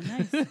 Oh,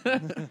 nice.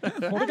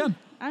 Hold a gun.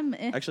 I'm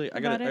Actually, I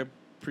got about a it.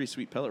 pretty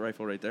sweet pellet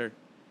rifle right there.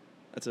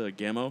 That's a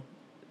Gammo.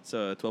 It's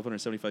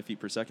 1,275 feet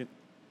per second.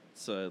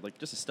 It's like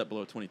just a step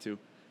below 22.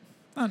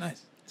 Oh,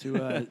 nice.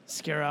 To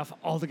scare off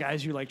all the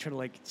guys who like try to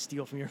like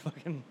steal from your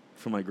fucking.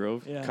 From my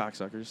grove. Yeah.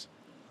 Cocksuckers.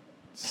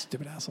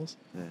 Stupid assholes.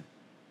 Yeah.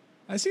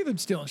 I see them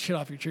stealing shit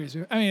off your trees.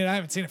 I mean, I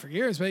haven't seen it for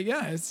years, but yeah,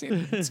 I see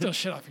them steal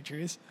shit off your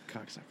trees.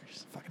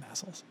 Cocksuckers. Fucking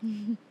assholes.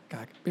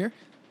 Cock. Beer?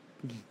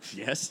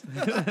 Yes.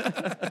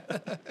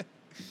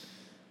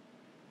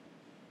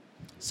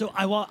 So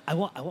I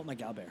want my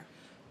Gow bear.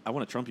 I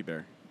want a Trumpy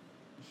bear.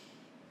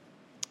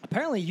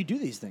 Apparently, you do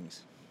these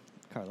things,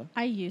 Carla.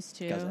 I used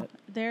to.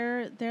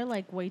 Gowzette. They're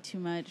like way too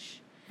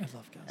much. I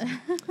love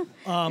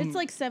guns. It's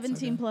like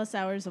 17 good. plus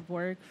hours of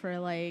work for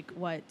like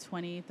what,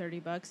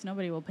 $20-$30.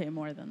 Nobody will pay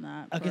more than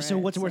that. Okay, for so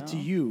it, what's it worth to so-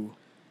 you?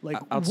 Like,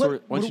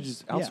 Outsource. Why don't you what-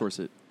 just yeah. outsource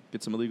it?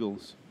 Get some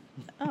illegals.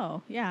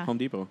 Oh yeah, Home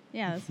Depot.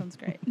 yeah, that sounds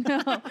great.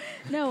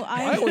 No,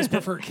 I always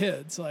prefer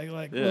kids. Like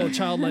Yeah. little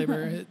child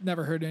labor. It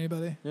never hurt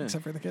anybody Yeah.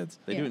 except for the kids.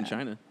 They do it in Yeah.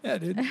 China. Yeah,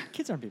 dude.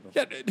 Kids aren't people.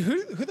 Yeah, dude.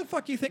 Who the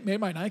fuck you think made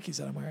my Nikes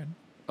that I'm wearing?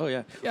 Oh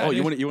yeah. Yeah, oh, you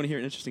dude. want to hear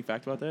an interesting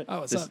fact about that?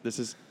 Oh, what's this, up?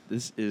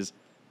 This is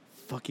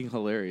fucking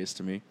hilarious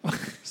to me.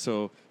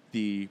 So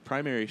the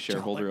primary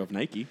shareholder of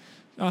Nike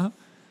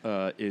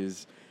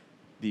is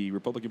the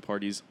Republican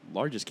Party's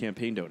largest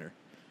campaign donor.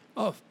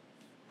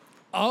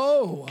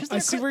 Oh, 'Cause I they're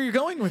see co- where you're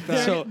going with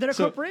that. They're a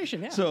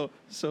corporation, yeah. So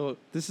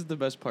this is the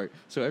best part.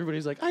 So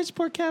everybody's like, I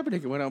support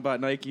Kaepernick, and went out and bought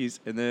Nikes,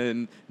 and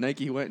then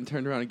Nike went and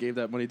turned around and gave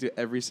that money to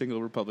every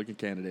single Republican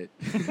candidate.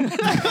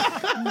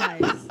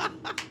 nice.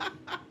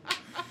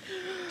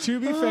 To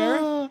be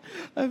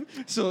fair,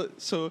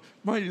 So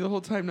mind you, the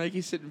whole time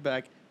Nike's sitting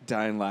back,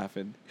 dying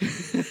laughing.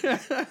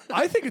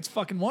 I think it's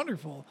fucking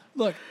wonderful.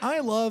 Look, I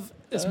love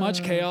as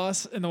much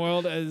chaos in the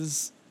world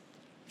as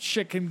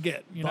shit can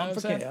get. You know Bump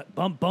what for I'm saying?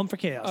 chaos. Bump for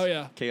chaos. Oh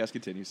yeah, Chaos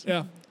continues.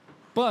 yeah.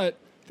 But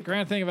the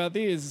grand thing about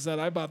these is that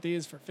I bought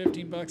these for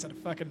 $15 at a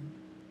fucking,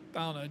 I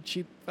don't know,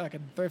 cheap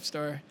fucking thrift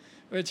store.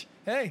 Which,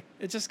 hey,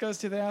 it just goes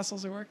to the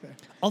assholes who work there.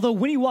 Although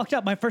when he walked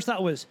up, my first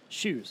thought was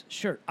shoes,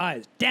 shirt,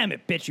 eyes. Damn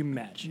it, bitch, you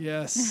match.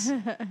 Yes,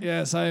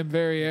 yes, I am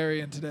very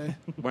Aryan today.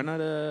 Why not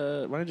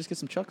just get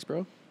some Chucks,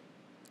 bro?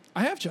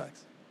 I have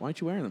Chucks. Why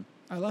aren't you wearing them?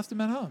 I left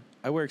them at home.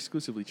 I wear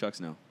exclusively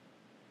Chucks now.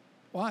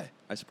 Why?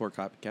 I support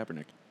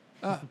Kaepernick.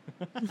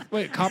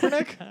 Wait,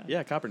 Coppernick?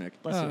 Yeah, Kaepernick.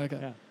 Bless Oh, you. okay.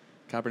 Yeah.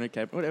 Kaepernick.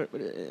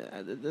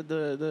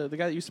 The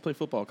guy that used to play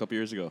football a couple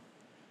years ago.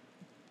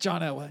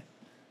 John Elway.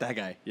 That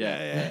guy.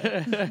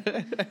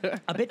 Yeah.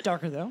 A bit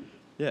darker though,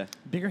 Yeah.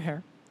 bigger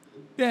hair.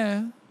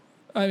 Yeah.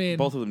 I mean,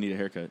 Both of them need a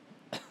haircut.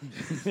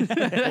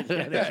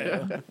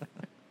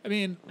 I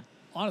mean,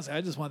 honestly,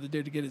 I just want the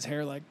dude to get his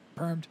hair like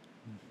permed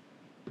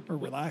or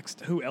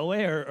relaxed. Who,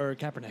 Elway or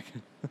Kaepernick?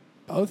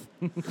 Both.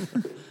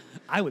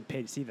 I would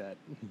pay to see that.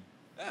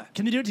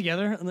 Can they do it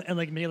together and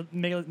like make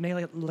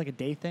it like a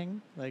day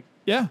thing? Like,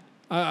 Yeah.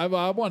 I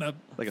want to.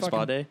 Like a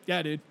spa day?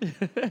 Yeah, dude.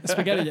 A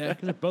spaghetti day.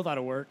 because they're both out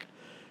of work.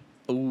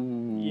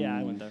 Ooh. Yeah,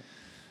 I went there.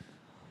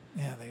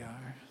 Yeah, they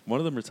are. One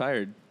of them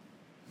retired.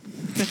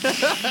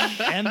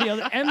 And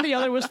the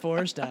other was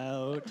forced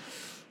out.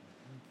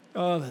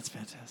 Oh, that's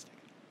fantastic.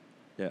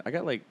 Yeah, I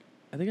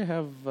think I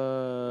have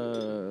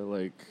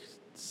like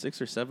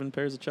 6 or 7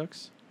 pairs of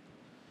Chucks.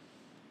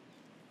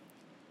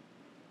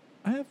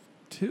 I have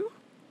 2.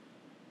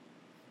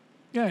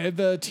 Yeah, I have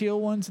the teal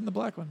ones and the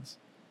black ones.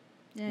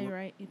 Yeah, you're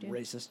right. You do.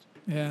 Racist.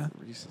 Yeah.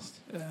 Racist.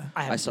 Yeah.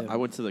 I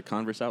went to the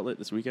Converse outlet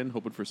this weekend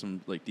hoping for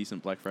some like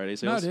decent Black Friday No,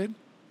 sales. dude.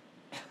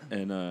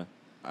 And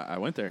I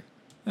went there,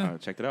 Yeah.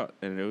 checked it out,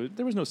 and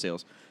there was no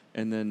sales.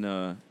 And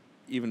then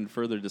even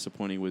further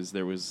disappointing was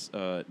there was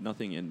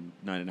nothing in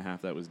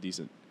 9.5 that was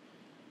decent.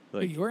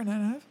 Wait, you were a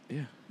 9.5?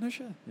 Yeah, No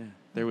shit. yeah.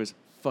 There was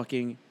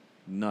fucking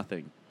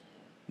nothing.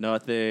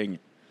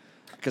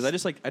 Because I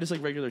just like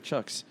regular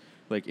Chucks.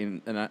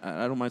 And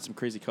I don't mind some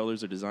crazy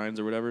colors or designs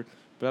or whatever,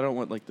 but I don't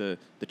want like the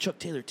Chuck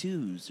Taylor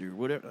 2s or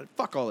whatever.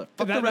 Fuck all that.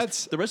 Fuck the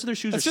rest. The rest of their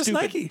shoes are that's just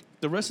stupid. Nike.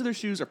 The rest of their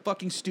shoes are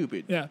fucking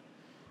stupid. Yeah.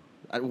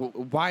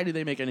 Why do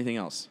they make anything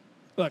else?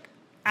 Look,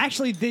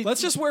 Actually,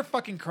 let's just wear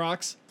fucking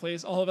Crocs,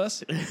 please, all of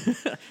us.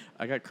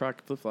 I got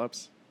Croc flip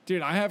flops.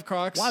 Dude, I have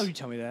Crocs. Why would you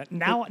tell me that?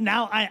 Now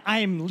I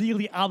am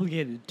legally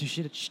obligated to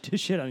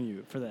shit on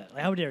you for that.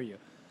 Like, how dare you?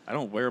 I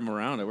don't wear them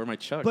around. I wear my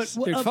Chucks.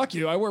 But Dude, fuck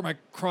you. I wear my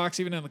Crocs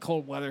even in the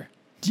cold weather.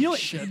 do you know what?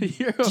 Shit.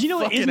 You're Do you know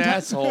a what fucking isn't-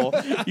 asshole.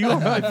 You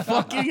are a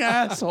fucking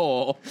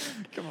asshole.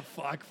 Come on,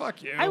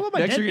 fuck you. I wore my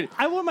Next you're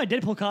I wore my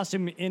Deadpool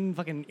costume in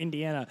fucking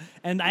Indiana,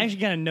 and I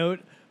actually got a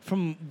note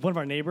from one of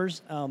our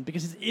neighbors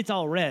because it's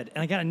all red,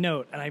 and I got a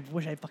note, and I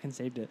wish I fucking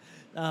saved it.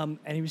 And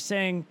he was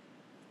saying,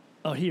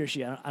 "Oh, he or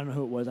she, I don't know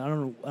who it was. I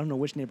don't know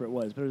which neighbor it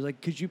was, but it was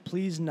like, could you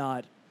please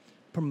not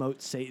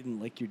promote Satan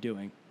like you're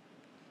doing?"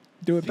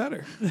 Do it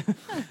better.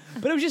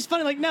 But it was just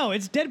funny. Like, no,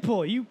 it's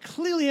Deadpool. You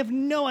clearly have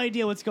no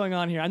idea what's going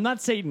on here. I'm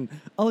not Satan,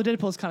 although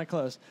Deadpool's kind of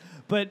close.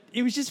 But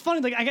it was just funny.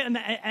 Like, I got an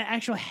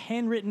actual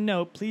handwritten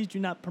note. Please do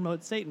not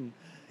promote Satan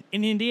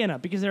in Indiana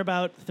because they're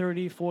about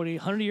 30, 40,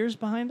 100 years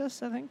behind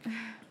us, I think.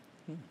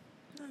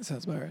 That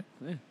sounds about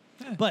right.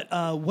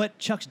 But what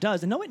Chuck's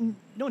does, and no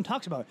one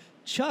talks about it.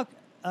 Chuck,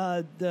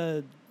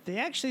 they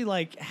actually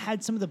like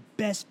had some of the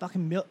best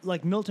fucking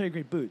military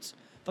grade boots.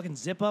 Fucking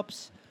zip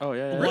ups. Oh,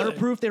 yeah.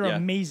 Waterproof. They were Yeah.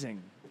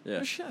 amazing. Yeah.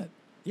 Oh, shit.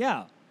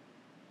 Yeah.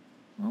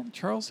 Well,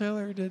 Charles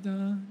Taylor did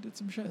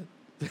some shit.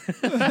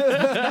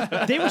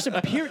 They were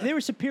superior. They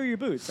were superior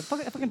boots.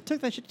 I fucking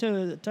took that shit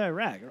to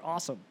Iraq. They're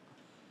awesome.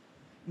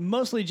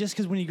 Mostly just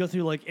because when you go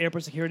through like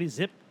airport security,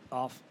 zip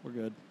off. We're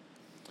good.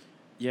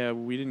 Yeah,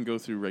 we didn't go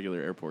through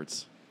regular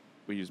airports.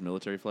 We used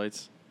military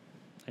flights.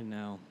 I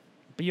know,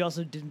 but you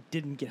also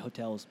didn't get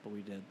hotels, but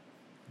we did.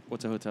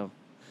 What's a hotel?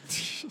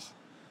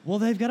 Well,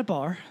 they've got a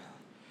bar.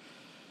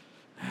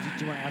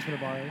 Do you want to ask what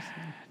a bar is?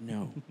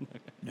 No.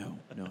 No,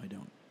 I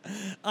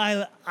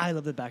don't. I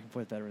love the back and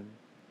forth veteran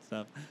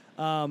stuff.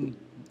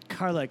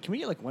 Carla, can we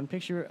get like one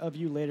picture of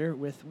you later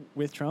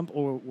with Trump,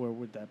 or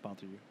would that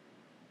bother you?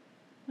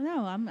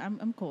 No,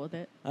 I'm cool with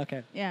it.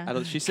 Okay. Yeah. I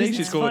don't, she's saying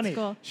she's it's cool. funny.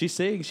 Cool. She's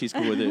saying she's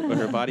cool with it, but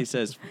her body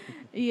says,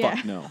 Yeah.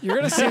 "Fuck no." You're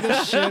gonna see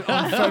this shit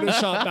on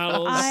Photoshop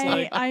battles.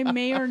 I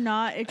may or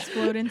not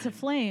explode into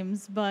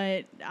flames,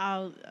 but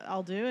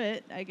I'll do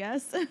it, I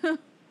guess.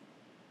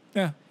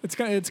 yeah, it's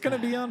gonna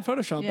be on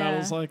Photoshop Yeah.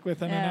 battles like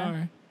within an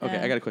hour. Okay,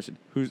 Yeah. I got a question.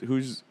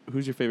 Who's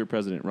your favorite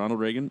president? Ronald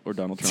Reagan or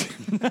Donald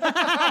Trump?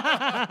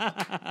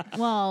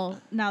 Well,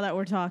 now that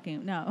we're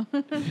talking, no.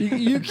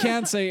 You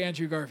can't say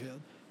Andrew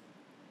Garfield.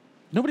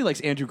 Nobody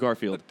likes Andrew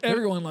Garfield.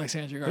 Everyone likes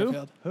Andrew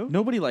Garfield. Who?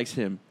 Nobody likes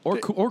him or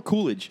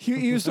Coolidge.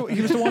 He was the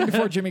one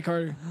before Jimmy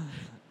Carter.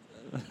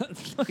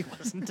 No, he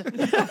wasn't.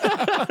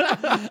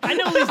 I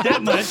know at least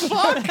that much.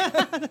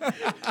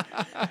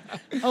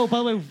 Oh, by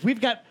the way, we've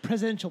got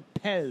presidential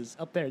Pez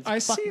up there. It's I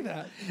fucking- see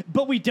that.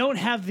 But we don't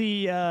have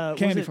the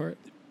Candy for it.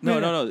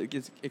 No.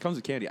 It comes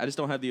with candy. I just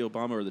don't have the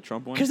Obama or the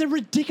Trump one. because they're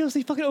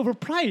ridiculously fucking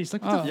overpriced.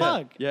 Like, what Oh. the yeah,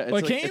 fuck? yeah. It's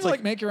Like, like, can't it's you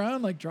like make your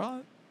own, like draw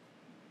it,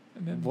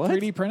 and then What?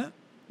 3D print it?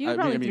 You can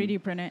I probably mean-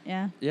 3D print it,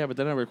 yeah. yeah, but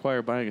then I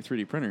require buying a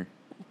 3D printer.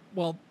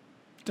 Well,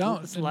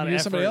 don't. It's a lot of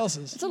use somebody effort.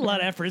 else's. It's a lot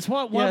of effort. It's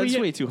why Yeah, we it's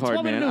get- way too it's hard,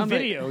 why we man. don't I'm do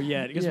like- video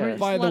yet. Because Yeah. we're, it's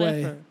By a the lot of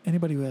way, effort.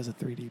 anybody who has a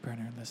 3D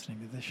printer and listening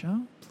to this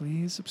show,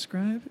 please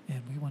subscribe,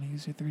 and we want to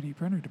use your 3D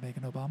printer to make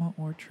an Obama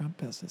or Trump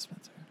Pez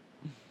dispenser.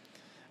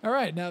 All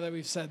right, now that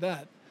we've said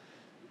that,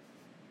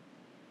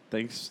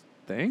 Thanks.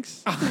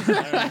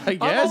 I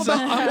guess.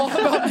 I'm all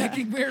about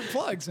making weird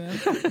plugs, man.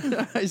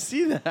 I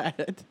see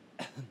that.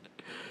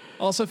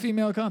 Also,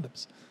 female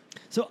condoms.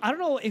 So I don't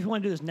know if you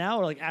want to do this now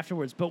or like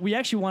afterwards, but we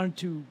actually wanted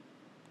to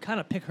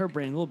kind of pick her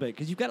brain a little bit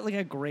because you've got like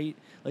a great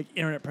like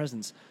internet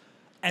presence,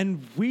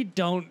 and we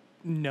don't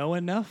know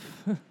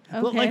enough.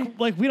 Well, Okay.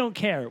 like we don't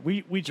care.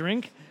 We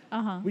drink,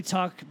 Uh-huh. we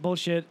talk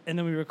bullshit, and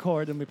then we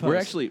record and we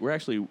post. We're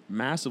actually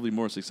massively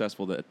more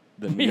successful than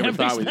We we ever have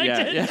thought.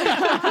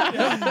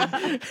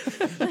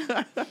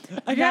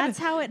 I got That's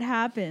how it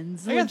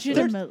happens, I got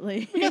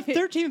legitimately. we got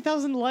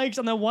 13,000 likes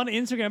on that one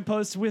Instagram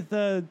post with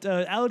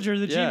Alger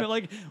the Yeah. Gmail.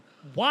 Like,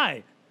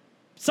 why?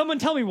 Someone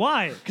tell me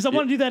why, because I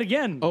want to do that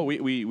again. Oh,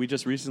 we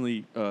just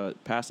recently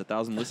passed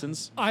 1,000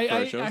 listens. for our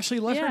I shows. actually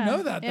let her Yeah,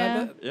 know that.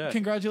 yeah. Yeah.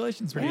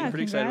 Congratulations, pretty, Yeah,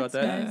 pretty excited about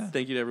that. congrats, guys.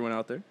 Thank you to everyone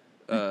out there.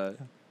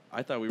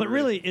 I thought we But were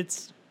really,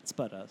 it's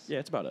about us. yeah,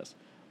 it's about us.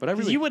 But I 'Cause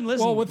really you wouldn't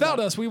listen. Well, without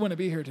but- us, we wouldn't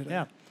be here today.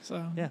 Yeah.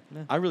 So Yeah.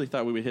 I really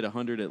thought we would hit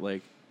 100 at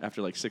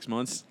after 6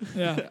 months.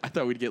 Yeah. I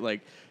thought we'd get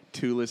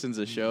 2 listens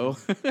a show.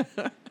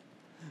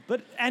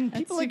 But and That's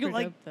people super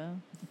like dope, though.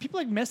 people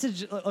like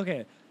message.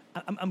 Okay,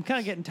 I'm kind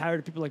of getting tired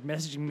of people like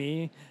messaging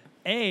me.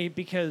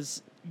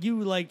 Because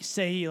you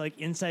say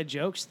inside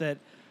jokes that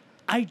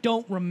I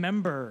don't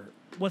remember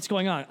what's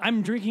going on.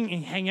 I'm drinking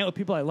and hanging out with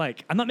people I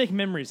like. I'm not making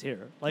memories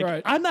here.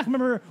 Right. I'm not gonna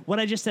remember what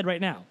I just said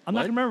right now. I'm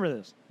not What? gonna remember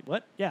this.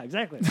 What? Yeah,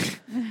 exactly.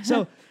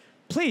 So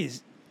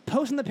please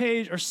post on the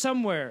page or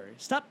somewhere.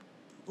 Stop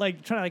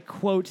trying to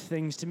quote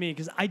things to me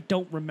because I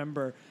don't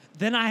remember.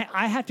 Then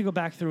I have to go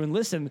back through and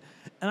listen,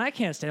 and I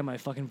can't stand my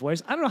fucking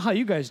voice. I don't know how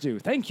you guys do.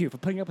 Thank you for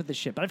putting up with this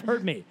shit, but I've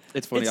heard me.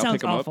 It's funny. It I'll sounds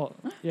pick him awful.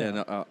 up, Yeah.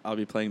 and I'll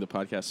be playing the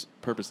podcast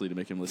purposely to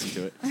make him listen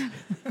to it.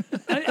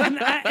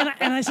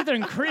 and I sit there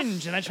and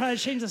cringe, and I try to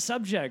change the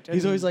subject.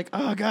 He's and- always like,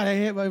 "Oh God, I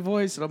hate my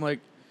voice," and I'm like,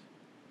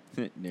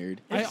 Nerd.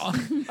 I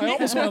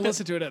almost want to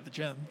listen to it at the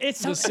gym.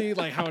 It's to see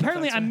like how.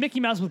 apparently it affects I'm me. Mickey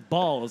Mouse with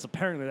balls.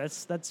 Apparently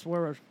that's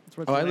where it's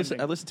Oh, I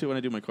landing. listen to it when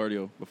I do my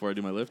cardio before I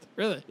do my lift.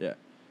 Really? Yeah.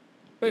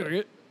 Wait, were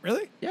you,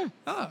 really? Yeah.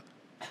 Oh.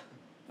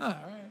 Oh, all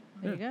right.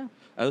 There you go.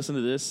 I listen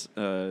to this,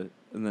 and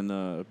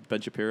then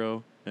Ben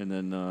Shapiro, and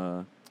then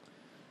I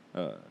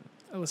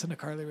listen to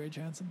Carly Rae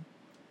Jepsen.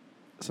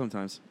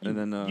 sometimes, and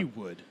then You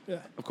would. Yeah.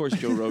 of course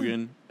Joe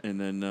Rogan, and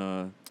then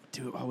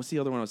dude, what's the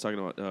other one I was talking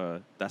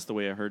about? That's the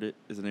Way I Heard It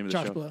is the name of the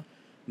Josh show.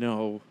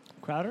 Blow.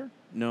 Crowder?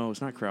 No,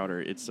 it's not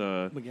Crowder. It's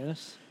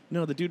McGinnis?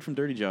 no, the dude from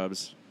Dirty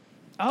Jobs,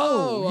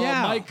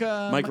 yeah.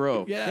 Mike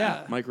Rowe.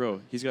 Yeah. Mike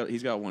Rowe. He's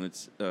got one.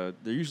 It's they're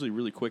usually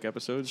really quick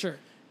episodes. Sure.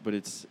 But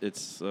it's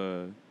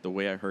the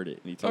way I heard it,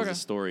 and he tells Okay. a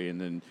story,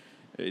 and then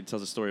it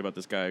tells a story about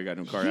this guy who got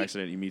in a car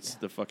accident. He meets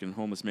the fucking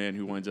homeless man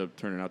who winds up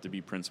turning out to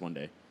be Prince one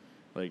day.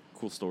 Like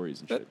cool stories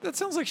and shit. That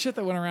sounds like shit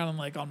that went around on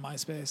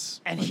MySpace.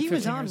 And like he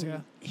was 15 on years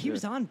ago.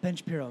 was on Ben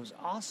Shapiro's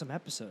awesome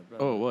episode, bro.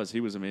 Oh, it was. He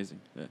was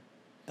amazing. Yeah.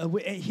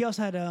 He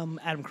also had Adam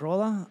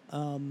Carolla,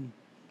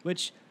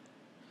 which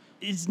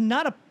is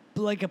not a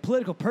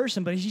political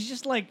person, but he's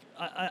just like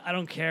I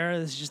don't care.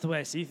 This is just the way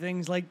I see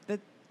things. Like that,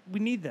 we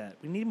need that.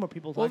 We need more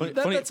people Well, talking.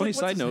 Funny that's funny like- what's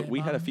side his note: name? we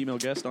had a female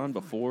guest on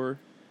before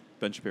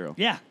Ben Shapiro.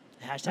 Yeah,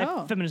 hashtag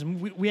Oh. feminism.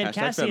 We had Hashtag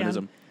Cassie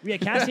feminism. on. We had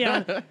Cassie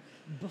on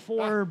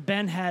before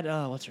Ben had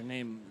what's her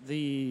name?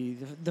 The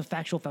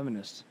factual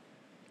feminist.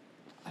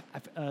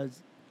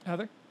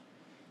 Heather?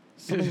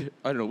 I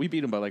don't know. We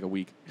beat him by like a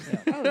week.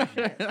 Oh,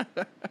 shit.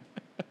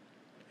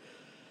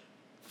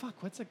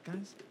 Fuck, what's that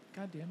guy's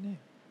goddamn name?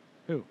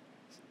 Who?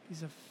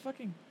 He's a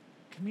fucking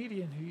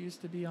comedian who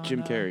used to be on...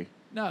 Jim Carrey.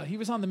 No, he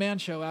was on The Man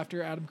Show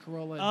after Adam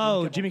Carolla. and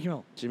Oh, Jimmy Jimmy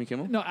Kimmel. Jimmy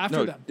Kimmel? No,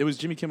 after them. It was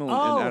Jimmy Kimmel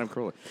Oh. and Adam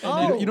Carolla.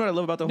 Oh. You know what I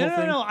love about the No, whole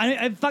no, thing? no.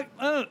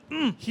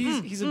 I fuck.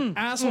 He's an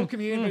asshole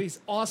comedian, but he's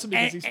awesome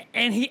because he's...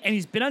 And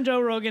he's been on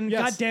Joe Rogan.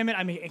 Yes. God damn it!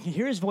 I mean, I can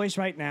hear his voice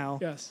right now.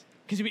 Yes.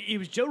 Because he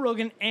was Joe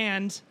Rogan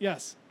and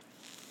Yes.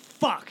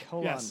 fuck.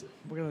 Hold Yes. on.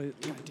 We're gonna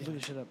look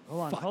this shit up.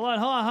 Hold on. Fuck. Hold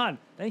on.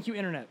 Thank you,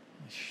 internet.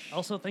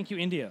 Also, thank you,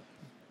 India.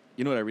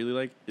 You know what I really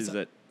like is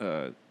that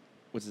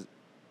what's his?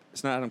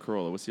 It's not Adam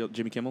Carolla. What's the other,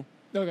 Jimmy Kimmel?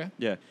 Okay.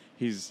 Yeah,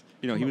 he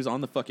was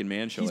on the fucking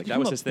Man Show. He's Like that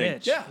was become his a thing.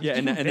 bitch. Yeah. Yeah, He's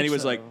and become a then he bitch,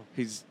 was like though.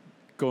 he's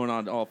going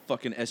on all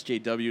fucking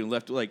SJW and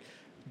left like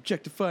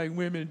objectifying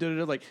women.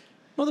 Da-da-da. Like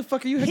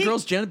motherfucker, you had He-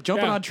 girls jumping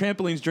Yeah. on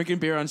trampolines, drinking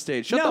beer on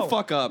stage. Shut the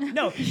fuck up.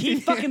 No, he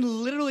fucking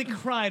literally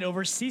cried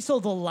over Cecil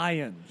the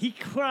lion. He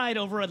cried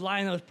over a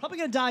lion that was probably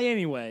gonna die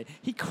anyway.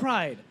 He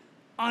cried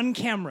on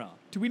camera.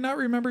 Do we not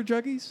remember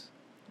Juggies?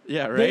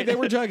 Yeah, right. They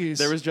were Juggies.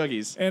 There was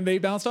Juggies And they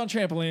bounced on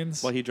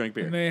trampolines. while he drank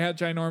beer. And they had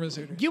ginormous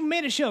hooters. You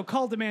made a show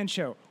called The Man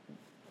Show.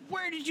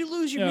 Where did you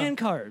lose your Yeah. man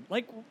card?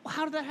 Like,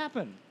 how did that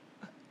happen?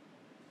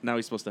 Now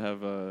he's supposed to have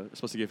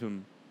supposed to give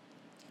him.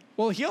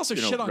 Well, he also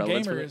You know, shit on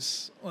relevance for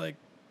gamers, like,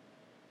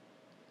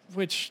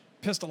 which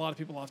pissed a lot of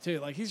people off too.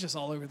 Like, he's just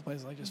all over the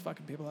place, like, just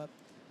fucking people up.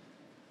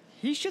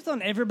 He shits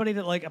on everybody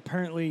that, like,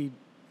 apparently,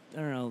 I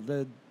don't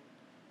know,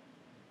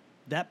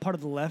 that part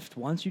of the left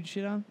wants you to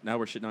shit on. Now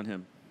we're shitting on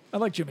him. I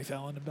like Jimmy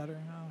Fallon better.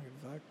 I don't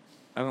give a fuck.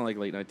 I don't like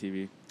late night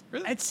TV.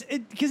 Really? It's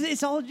because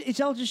it's all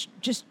just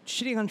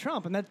shitting on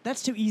Trump, and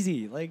that's too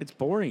easy. Like, It's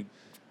boring.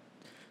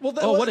 Well,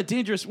 Oh, what a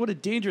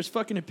dangerous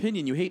fucking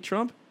opinion. You hate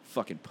Trump?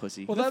 Fucking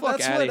pussy. well, Get the fuck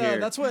that's outta what here.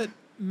 that's what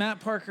Matt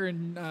Parker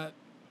and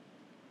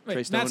Trey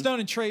Matt Stone? Stone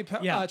and Trey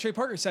Yeah. Trey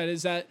Parker said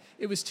is that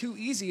it was too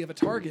easy of a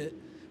target,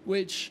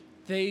 which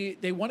they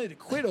wanted to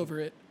quit over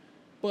it,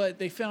 but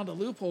they found a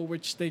loophole,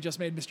 which they just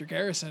made Mr.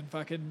 Garrison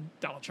fucking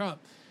Donald Trump.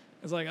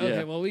 It's like, okay,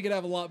 Yeah. well, we could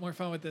have a lot more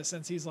fun with this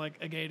since he's like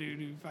a gay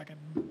dude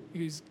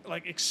who's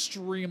like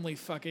extremely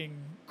fucking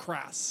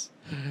crass.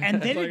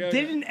 and they Like, didn't, okay.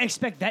 they didn't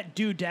expect that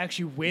dude to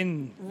actually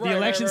win Right, the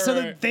election, so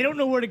right. that they don't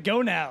know where to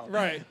go now.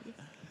 Right.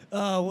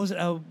 What was it?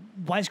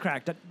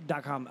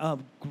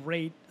 Wisecrack.com.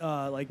 Great,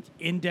 like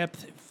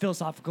in-depth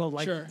philosophical,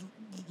 like, Sure.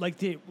 like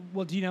the.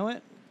 Well, do you know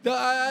it?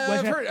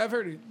 I've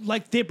heard it.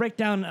 Like they break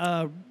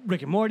down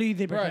Rick and Morty.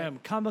 They break Right. down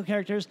combo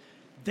characters.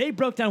 They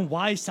broke down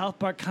why South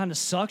Park kind of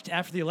sucked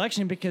after the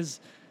election because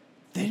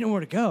they didn't know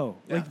where to go.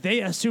 Yeah. Like they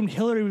assumed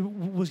Hillary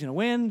was going to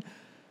win,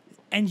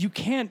 and you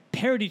can't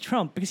parody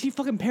Trump because he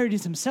fucking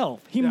parodies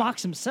himself. He Yeah.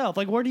 mocks himself.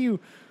 Like where do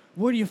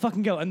you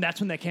fucking go? And that's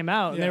when they came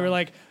out and they Yeah. were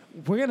like,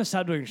 we're gonna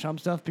stop doing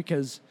Trump stuff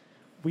because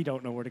we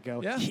don't know where to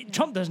go. Yeah.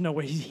 Trump doesn't know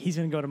where he's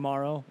gonna go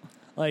tomorrow.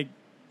 Like,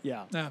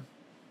 yeah. No.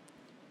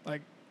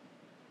 Like,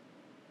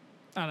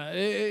 I don't know.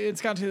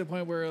 It's gotten to the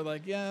point where,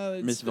 like, yeah.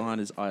 It's, Miss Vaughn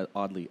is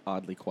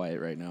oddly quiet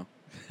right now.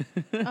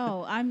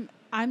 Oh,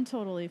 I'm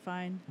totally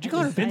fine. Did you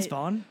call her Vince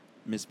Vaughn?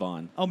 Miss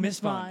Vaughn. Oh, Miss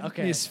Vaughn. Vaughn.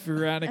 Okay. Miss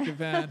Veronica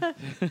Van.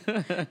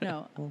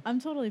 No, I'm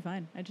totally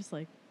fine. I just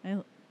like I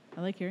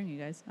like hearing you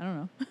guys. I don't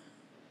know.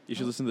 You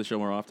should listen to the show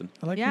more often.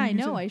 I like Yeah, I hearing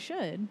you know. too. I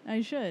should.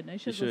 I should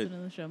should. listen to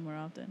the show more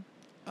often.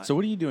 So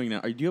what are you doing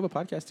now? Do you have a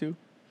podcast too?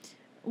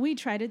 We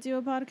tried to do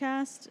a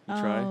podcast, You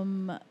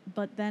try?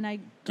 but then I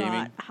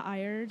Gaming? got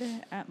hired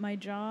at my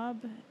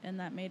job, and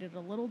that made it a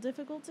little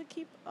difficult to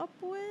keep up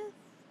with.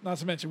 Not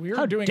to mention, we were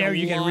How doing dare a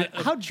you get a lot re-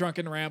 of how-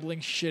 drunken rambling,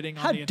 shitting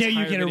How on the dare you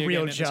entire get a video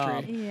real game job?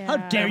 industry. Yeah. How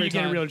dare Every you get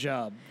a time. real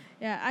job?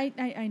 Yeah,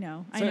 I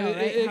know. I So know, right?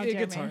 it How it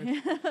dare gets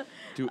me.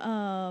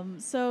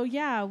 hard. So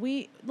yeah,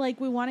 we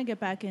want to get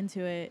back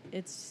into it.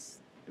 It's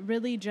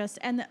really just,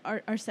 and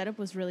our setup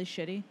was really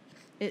shitty.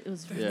 It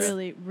was Yeah.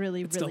 really,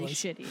 really, It still really is.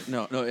 shitty.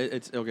 No,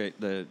 it's okay.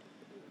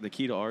 The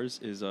key to ours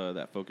is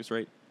that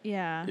Focusrite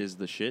Yeah. is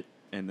the shit,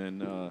 and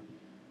then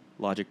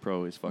Logic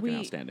Pro is fucking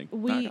outstanding.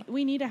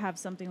 We need to have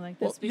something like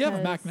Well, this. you have a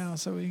because- Mac now,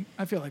 so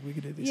I feel like we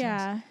could do these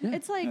Yeah, things.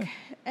 it's like,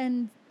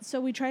 and so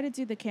we try to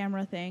do the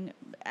camera thing.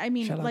 I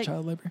mean, Shout out like,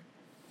 child labor.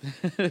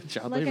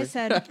 Child like labor. I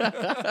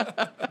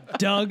said,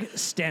 Doug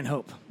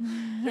Stanhope.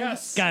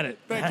 Yes. Got it.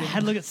 Thank I you. had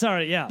to look at.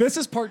 Sorry. Yeah. This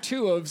is part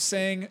 2 of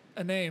saying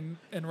a name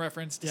in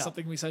reference to Yeah.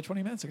 something we said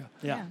 20 minutes ago.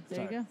 yeah. there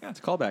sorry. you go. It's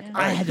a callback. Yeah. All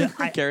right. I had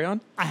to. Carry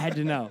on. I had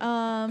to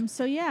know.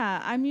 So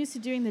yeah, I'm used to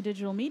doing the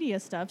digital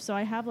media stuff. So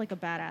I have like a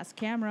badass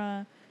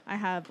camera. I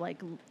have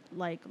like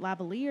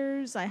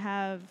lavaliers. I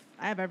have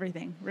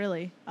everything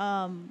really.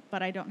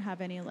 But I don't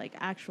have any like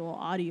actual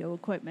audio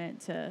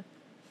equipment to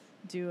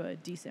do a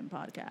decent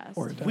podcast.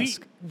 Or a we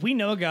desk. we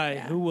know a guy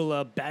Yeah. who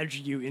will badger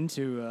you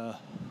into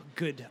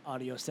good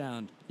audio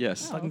sound.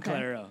 Yes. Oh, Fucking okay.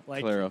 Claro.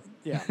 Like. Claro.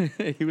 Yeah.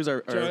 He was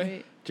our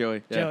Joey?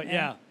 Joey. Yeah. Joe,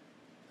 yeah.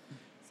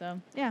 So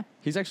yeah,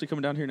 He's actually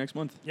coming down here next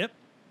month. Yep.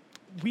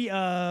 We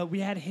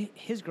had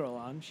his girl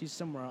on. She's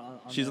somewhere on.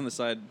 She's on the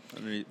side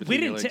underneath We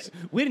between your didn't. legs.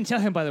 We didn't tell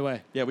him, by the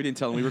way. Yeah, we didn't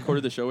tell him. We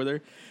recorded the show with her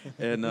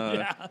and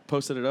Yeah.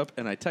 posted it up.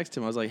 And I texted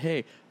him. I was like,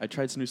 "Hey, I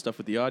tried some new stuff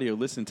with the audio.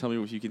 Listen, tell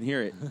me if you can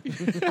hear it."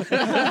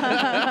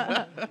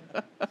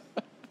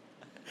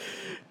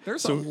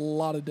 There's So- a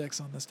lot of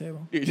dicks on this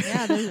table.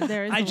 yeah.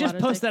 There is. I a just lot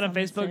of posted that dicks on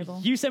this Facebook.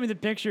 table. You sent me the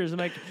pictures. I'm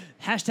like,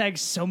 hashtag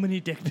so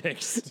many dick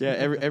pics. Yeah,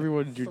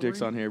 everyone drew dicks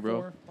 3, on here,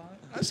 bro. 4, 5.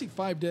 I see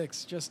 5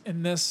 dicks just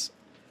in this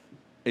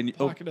And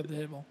pocket of the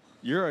table.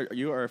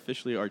 you are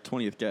officially our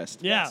 20th guest.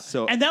 Yeah.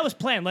 So And that was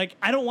planned. Like,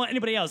 I don't want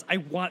anybody else. I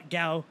want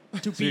Gow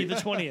to be the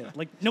 20th.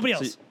 Like, nobody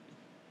else.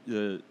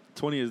 the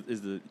 20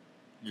 is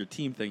your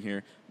team thing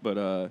here. But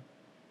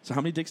so how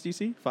many dicks do you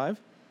see?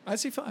 5? I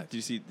see 5.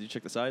 Did you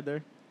check the side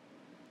there?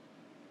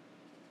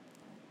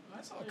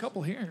 I saw a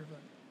couple here.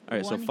 But All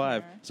right, so One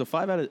 5. here. So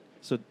 5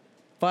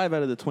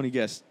 out of the 20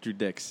 guests drew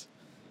dicks.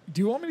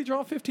 do you want me to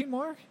draw 15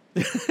 more?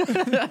 Do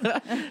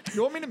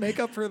you want me to make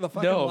up for the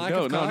fucking lack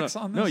of cocks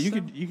on this? No, you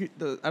stuff?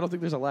 could. I don't think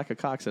there's a lack of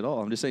cocks at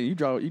all. I'm just saying you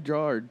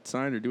draw or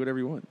sign or do whatever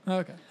you want.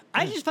 Okay.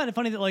 I just find it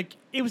funny that, like,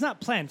 it was not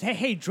planned.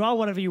 Hey, draw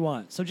whatever you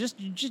want. So just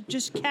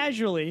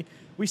casually,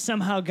 we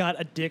somehow got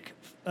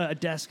a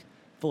desk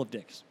full of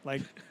dicks.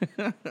 Like,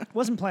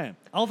 wasn't planned.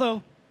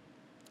 Although,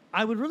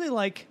 I would really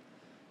like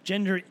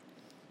gender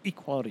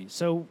equality.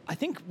 So I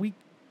think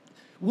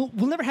we'll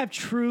never have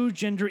true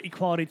gender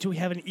equality till we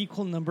have an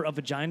equal number of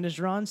vaginas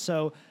drawn.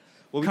 So,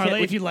 Well, we Carla,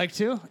 can't- if you'd like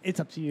to, it's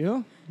up to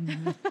you.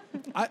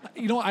 I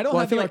don't Well, I have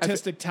the feel like-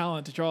 artistic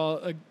talent to draw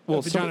a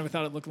Well, vagina so-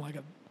 without it looking like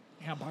a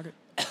hand pocket.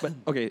 But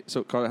okay,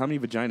 so Carla, how many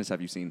vaginas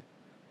have you seen?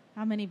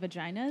 How many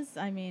vaginas?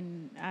 I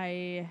mean,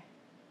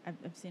 I've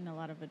seen a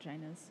lot of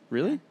vaginas.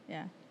 Really?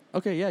 Yeah.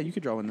 Okay, yeah, you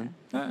could draw one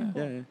then.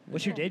 Yeah.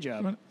 What's your day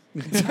job?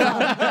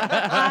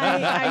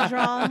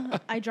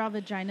 I draw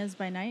vaginas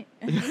by night.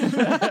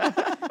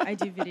 I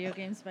do video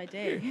games by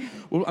day.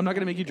 Well, I'm not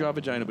gonna make you draw a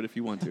vagina, but if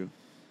you want to,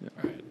 All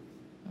right.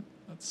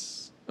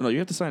 That's no, you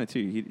have to sign it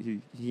too. He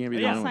can't be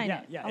the Yeah, only one. sign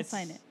it. I'll it's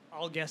sign it.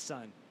 All guest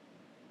sign.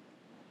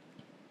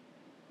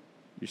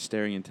 You're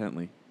staring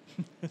intently,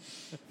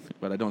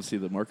 but I don't see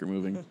the marker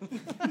moving.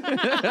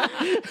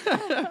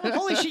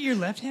 Holy shit, you're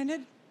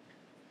left-handed?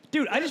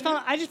 Dude, I just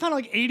found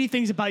like 80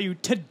 things about you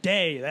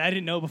today that I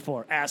didn't know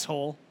before.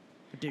 Asshole.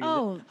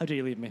 How dare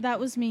you leave me? That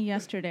was me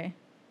yesterday.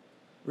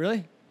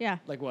 Really? Yeah.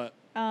 Like what?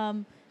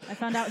 I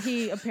found out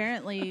he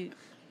apparently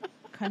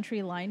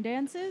country line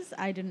dances.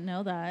 I didn't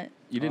know that.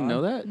 You didn't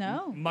know that?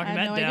 No. Marking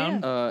I had that no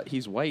down. idea.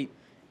 He's white.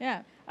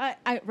 Yeah.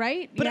 I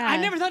right? But yeah. I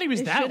never thought he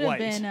was It that should have white.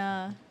 Been,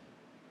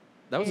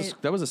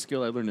 That was a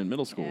skill I learned in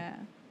middle school. yeah.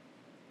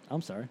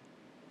 I'm sorry.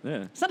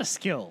 Yeah. It's not a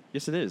skill.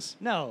 Yes, it is.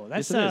 No,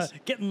 that's Yes, it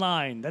is. get in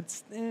line.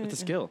 That's It's a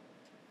skill.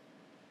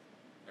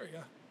 there you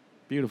go.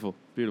 Beautiful,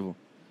 beautiful.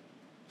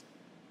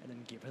 And then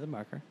give her the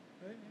marker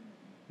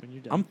when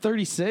you're done. I'm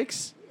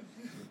 36.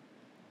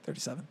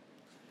 37.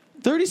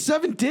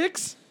 37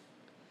 dicks.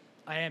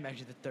 I am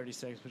actually the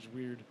 36, which is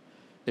weird.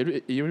 It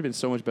would have been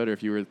so much better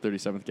if you were the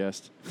 37th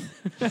guest.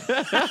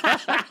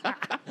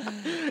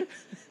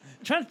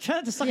 Try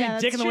to suck Yeah, your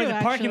dick in that's the way true, of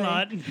the parking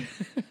lot.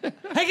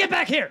 Hey, get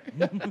back here!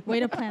 Way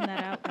to plan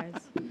that out, guys.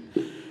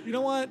 You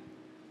know what?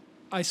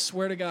 I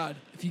swear to God,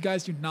 if you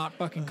guys do not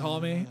fucking call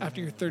me after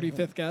your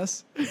 35th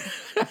guess,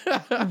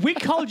 We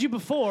called you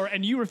before,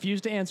 and you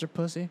refused to answer,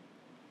 pussy.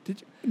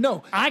 did you?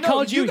 No, I no,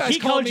 called you. guys He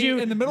called called me you.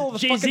 in the middle of the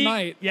Jay-Z. fucking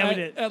night. Yeah, we at,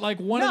 did. at like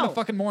 1 in No. the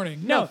fucking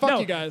morning. No,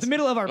 fuck you guys. The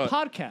middle of our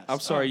podcast. I'm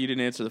sorry you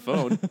didn't answer the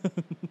phone.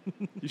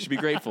 You should be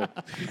grateful.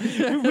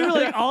 We were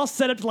like all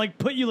set up to like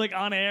put you like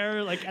on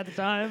air like at the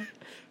time.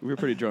 We were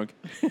pretty drunk.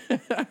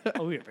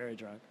 Oh, we were very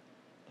drunk.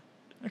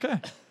 Okay,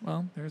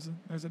 well, there's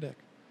a dick.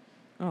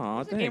 Aw,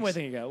 What game boy thanks.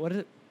 thing you got? What is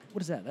it?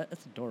 What is that?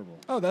 That's adorable.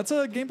 Oh, that's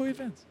a Game Boy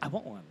Advance. I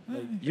want one.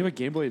 Like, You have a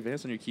Game Boy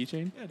Advance on your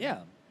keychain? yeah,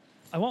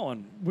 I want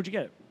one. Where'd you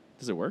get it?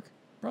 Does it work?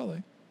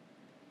 Probably.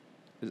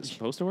 Is it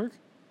supposed to work?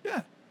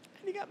 Yeah.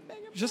 And you got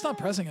Mega Man. Just not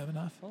pressing it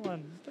enough. Hold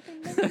on.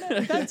 Fucking Mega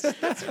Man.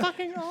 That's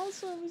fucking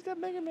awesome. He's got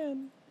Mega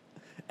Man.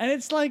 And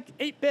it's like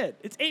 8-bit.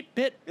 It's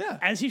 8-bit Yeah.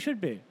 as he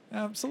should be.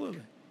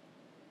 Absolutely.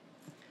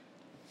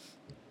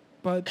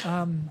 But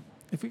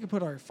if we could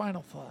put our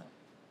final thought.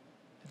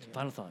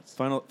 Final thoughts.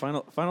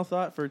 Final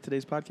thought for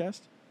today's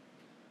podcast?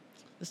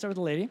 Let's start with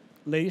the lady.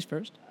 Ladies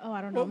first. Oh,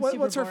 I don't know. I'm What's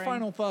super our boring.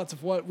 final thoughts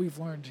of what we've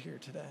learned here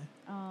today?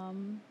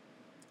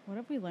 What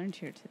have we learned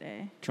here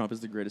today? Trump is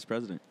the greatest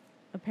president.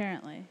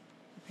 Apparently.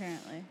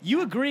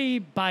 You agree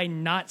by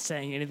not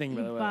saying anything,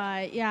 by the way.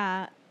 But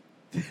yeah.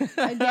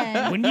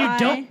 Again,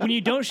 When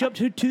you don't show up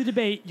to the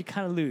debate, you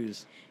kind of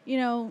lose. You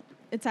know,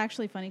 it's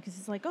actually funny because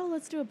it's like, oh,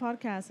 let's do a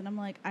podcast, and I'm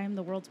like, I am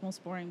the world's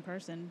most boring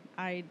person.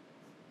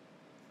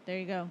 There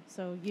you go.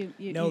 So you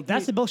No,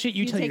 that's the bullshit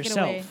you tell take it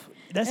away. yourself.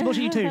 That's the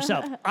bullshit you tell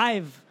yourself.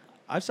 I'm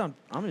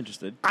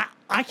interested.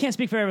 I can't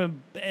speak for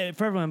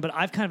everyone, but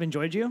I've kind of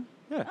enjoyed you.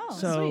 Yeah. Oh,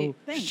 So sweet.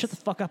 Thanks. shut the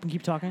fuck up and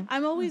keep talking.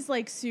 I'm always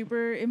like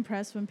super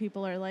impressed when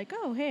people are like,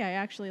 oh, hey, I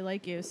actually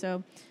like you.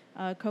 So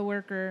a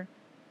coworker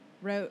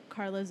wrote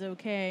Carla's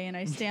okay, and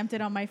I stamped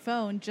it on my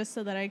phone just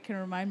so that I can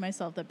remind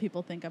myself that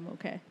people think I'm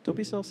okay. Don't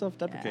be so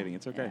self-deprecating. Yeah,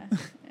 It's okay.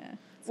 Yeah.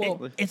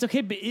 Well, It's okay.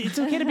 It's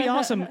okay to be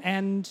awesome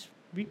and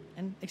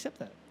accept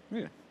that.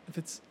 Yeah. if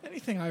it's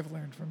anything I've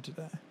learned from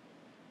today,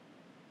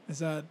 is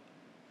that,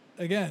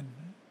 again,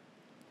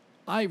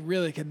 I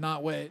really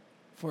cannot wait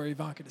for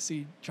Ivanka to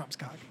see Trump's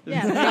cock.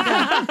 Yeah.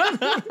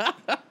 There you go.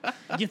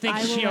 You think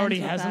I will she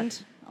already end with that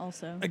hasn't?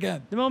 Also.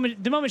 Again, The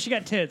moment she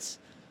got tits.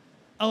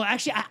 Oh,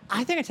 actually,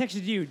 I think I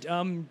texted you.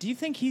 Do you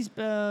think he's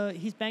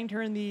banged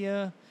her in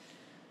the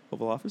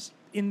Oval Office?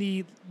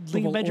 Lincoln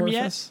little bedroom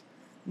orifice.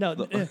 yet?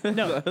 No,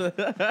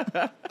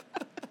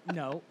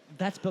 no.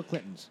 That's Bill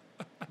Clinton's.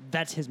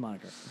 That's his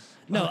moniker.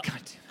 No, Oh, God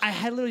damn. I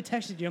had literally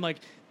texted you. I'm like,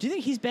 do you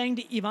think he's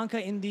banged Ivanka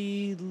in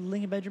the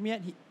Lincoln bedroom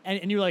yet?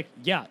 And you were like,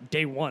 yeah,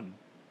 day one.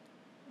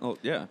 Oh,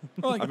 yeah.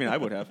 Well, like- I mean, I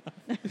would have.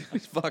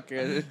 Fuck.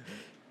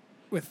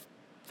 With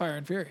Fire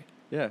and Fury.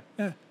 Yeah.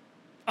 Yeah.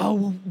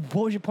 Oh,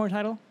 what was your porn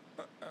title?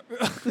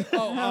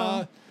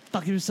 Oh,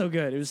 Fuck, it was so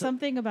good. It was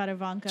Something about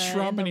Ivanka.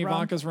 Trump in and the rump.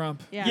 Ivanka's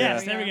rump. Yeah.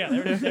 yes. There we go.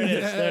 There it is. There it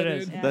is. Yeah, There it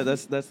is. dude. Yeah.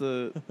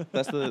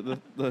 That's the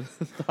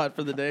thought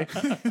for the day.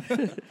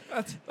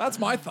 That's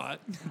my thought.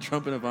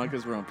 Trump and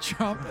Ivanka's rump.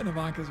 Trump and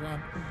Ivanka's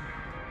rump.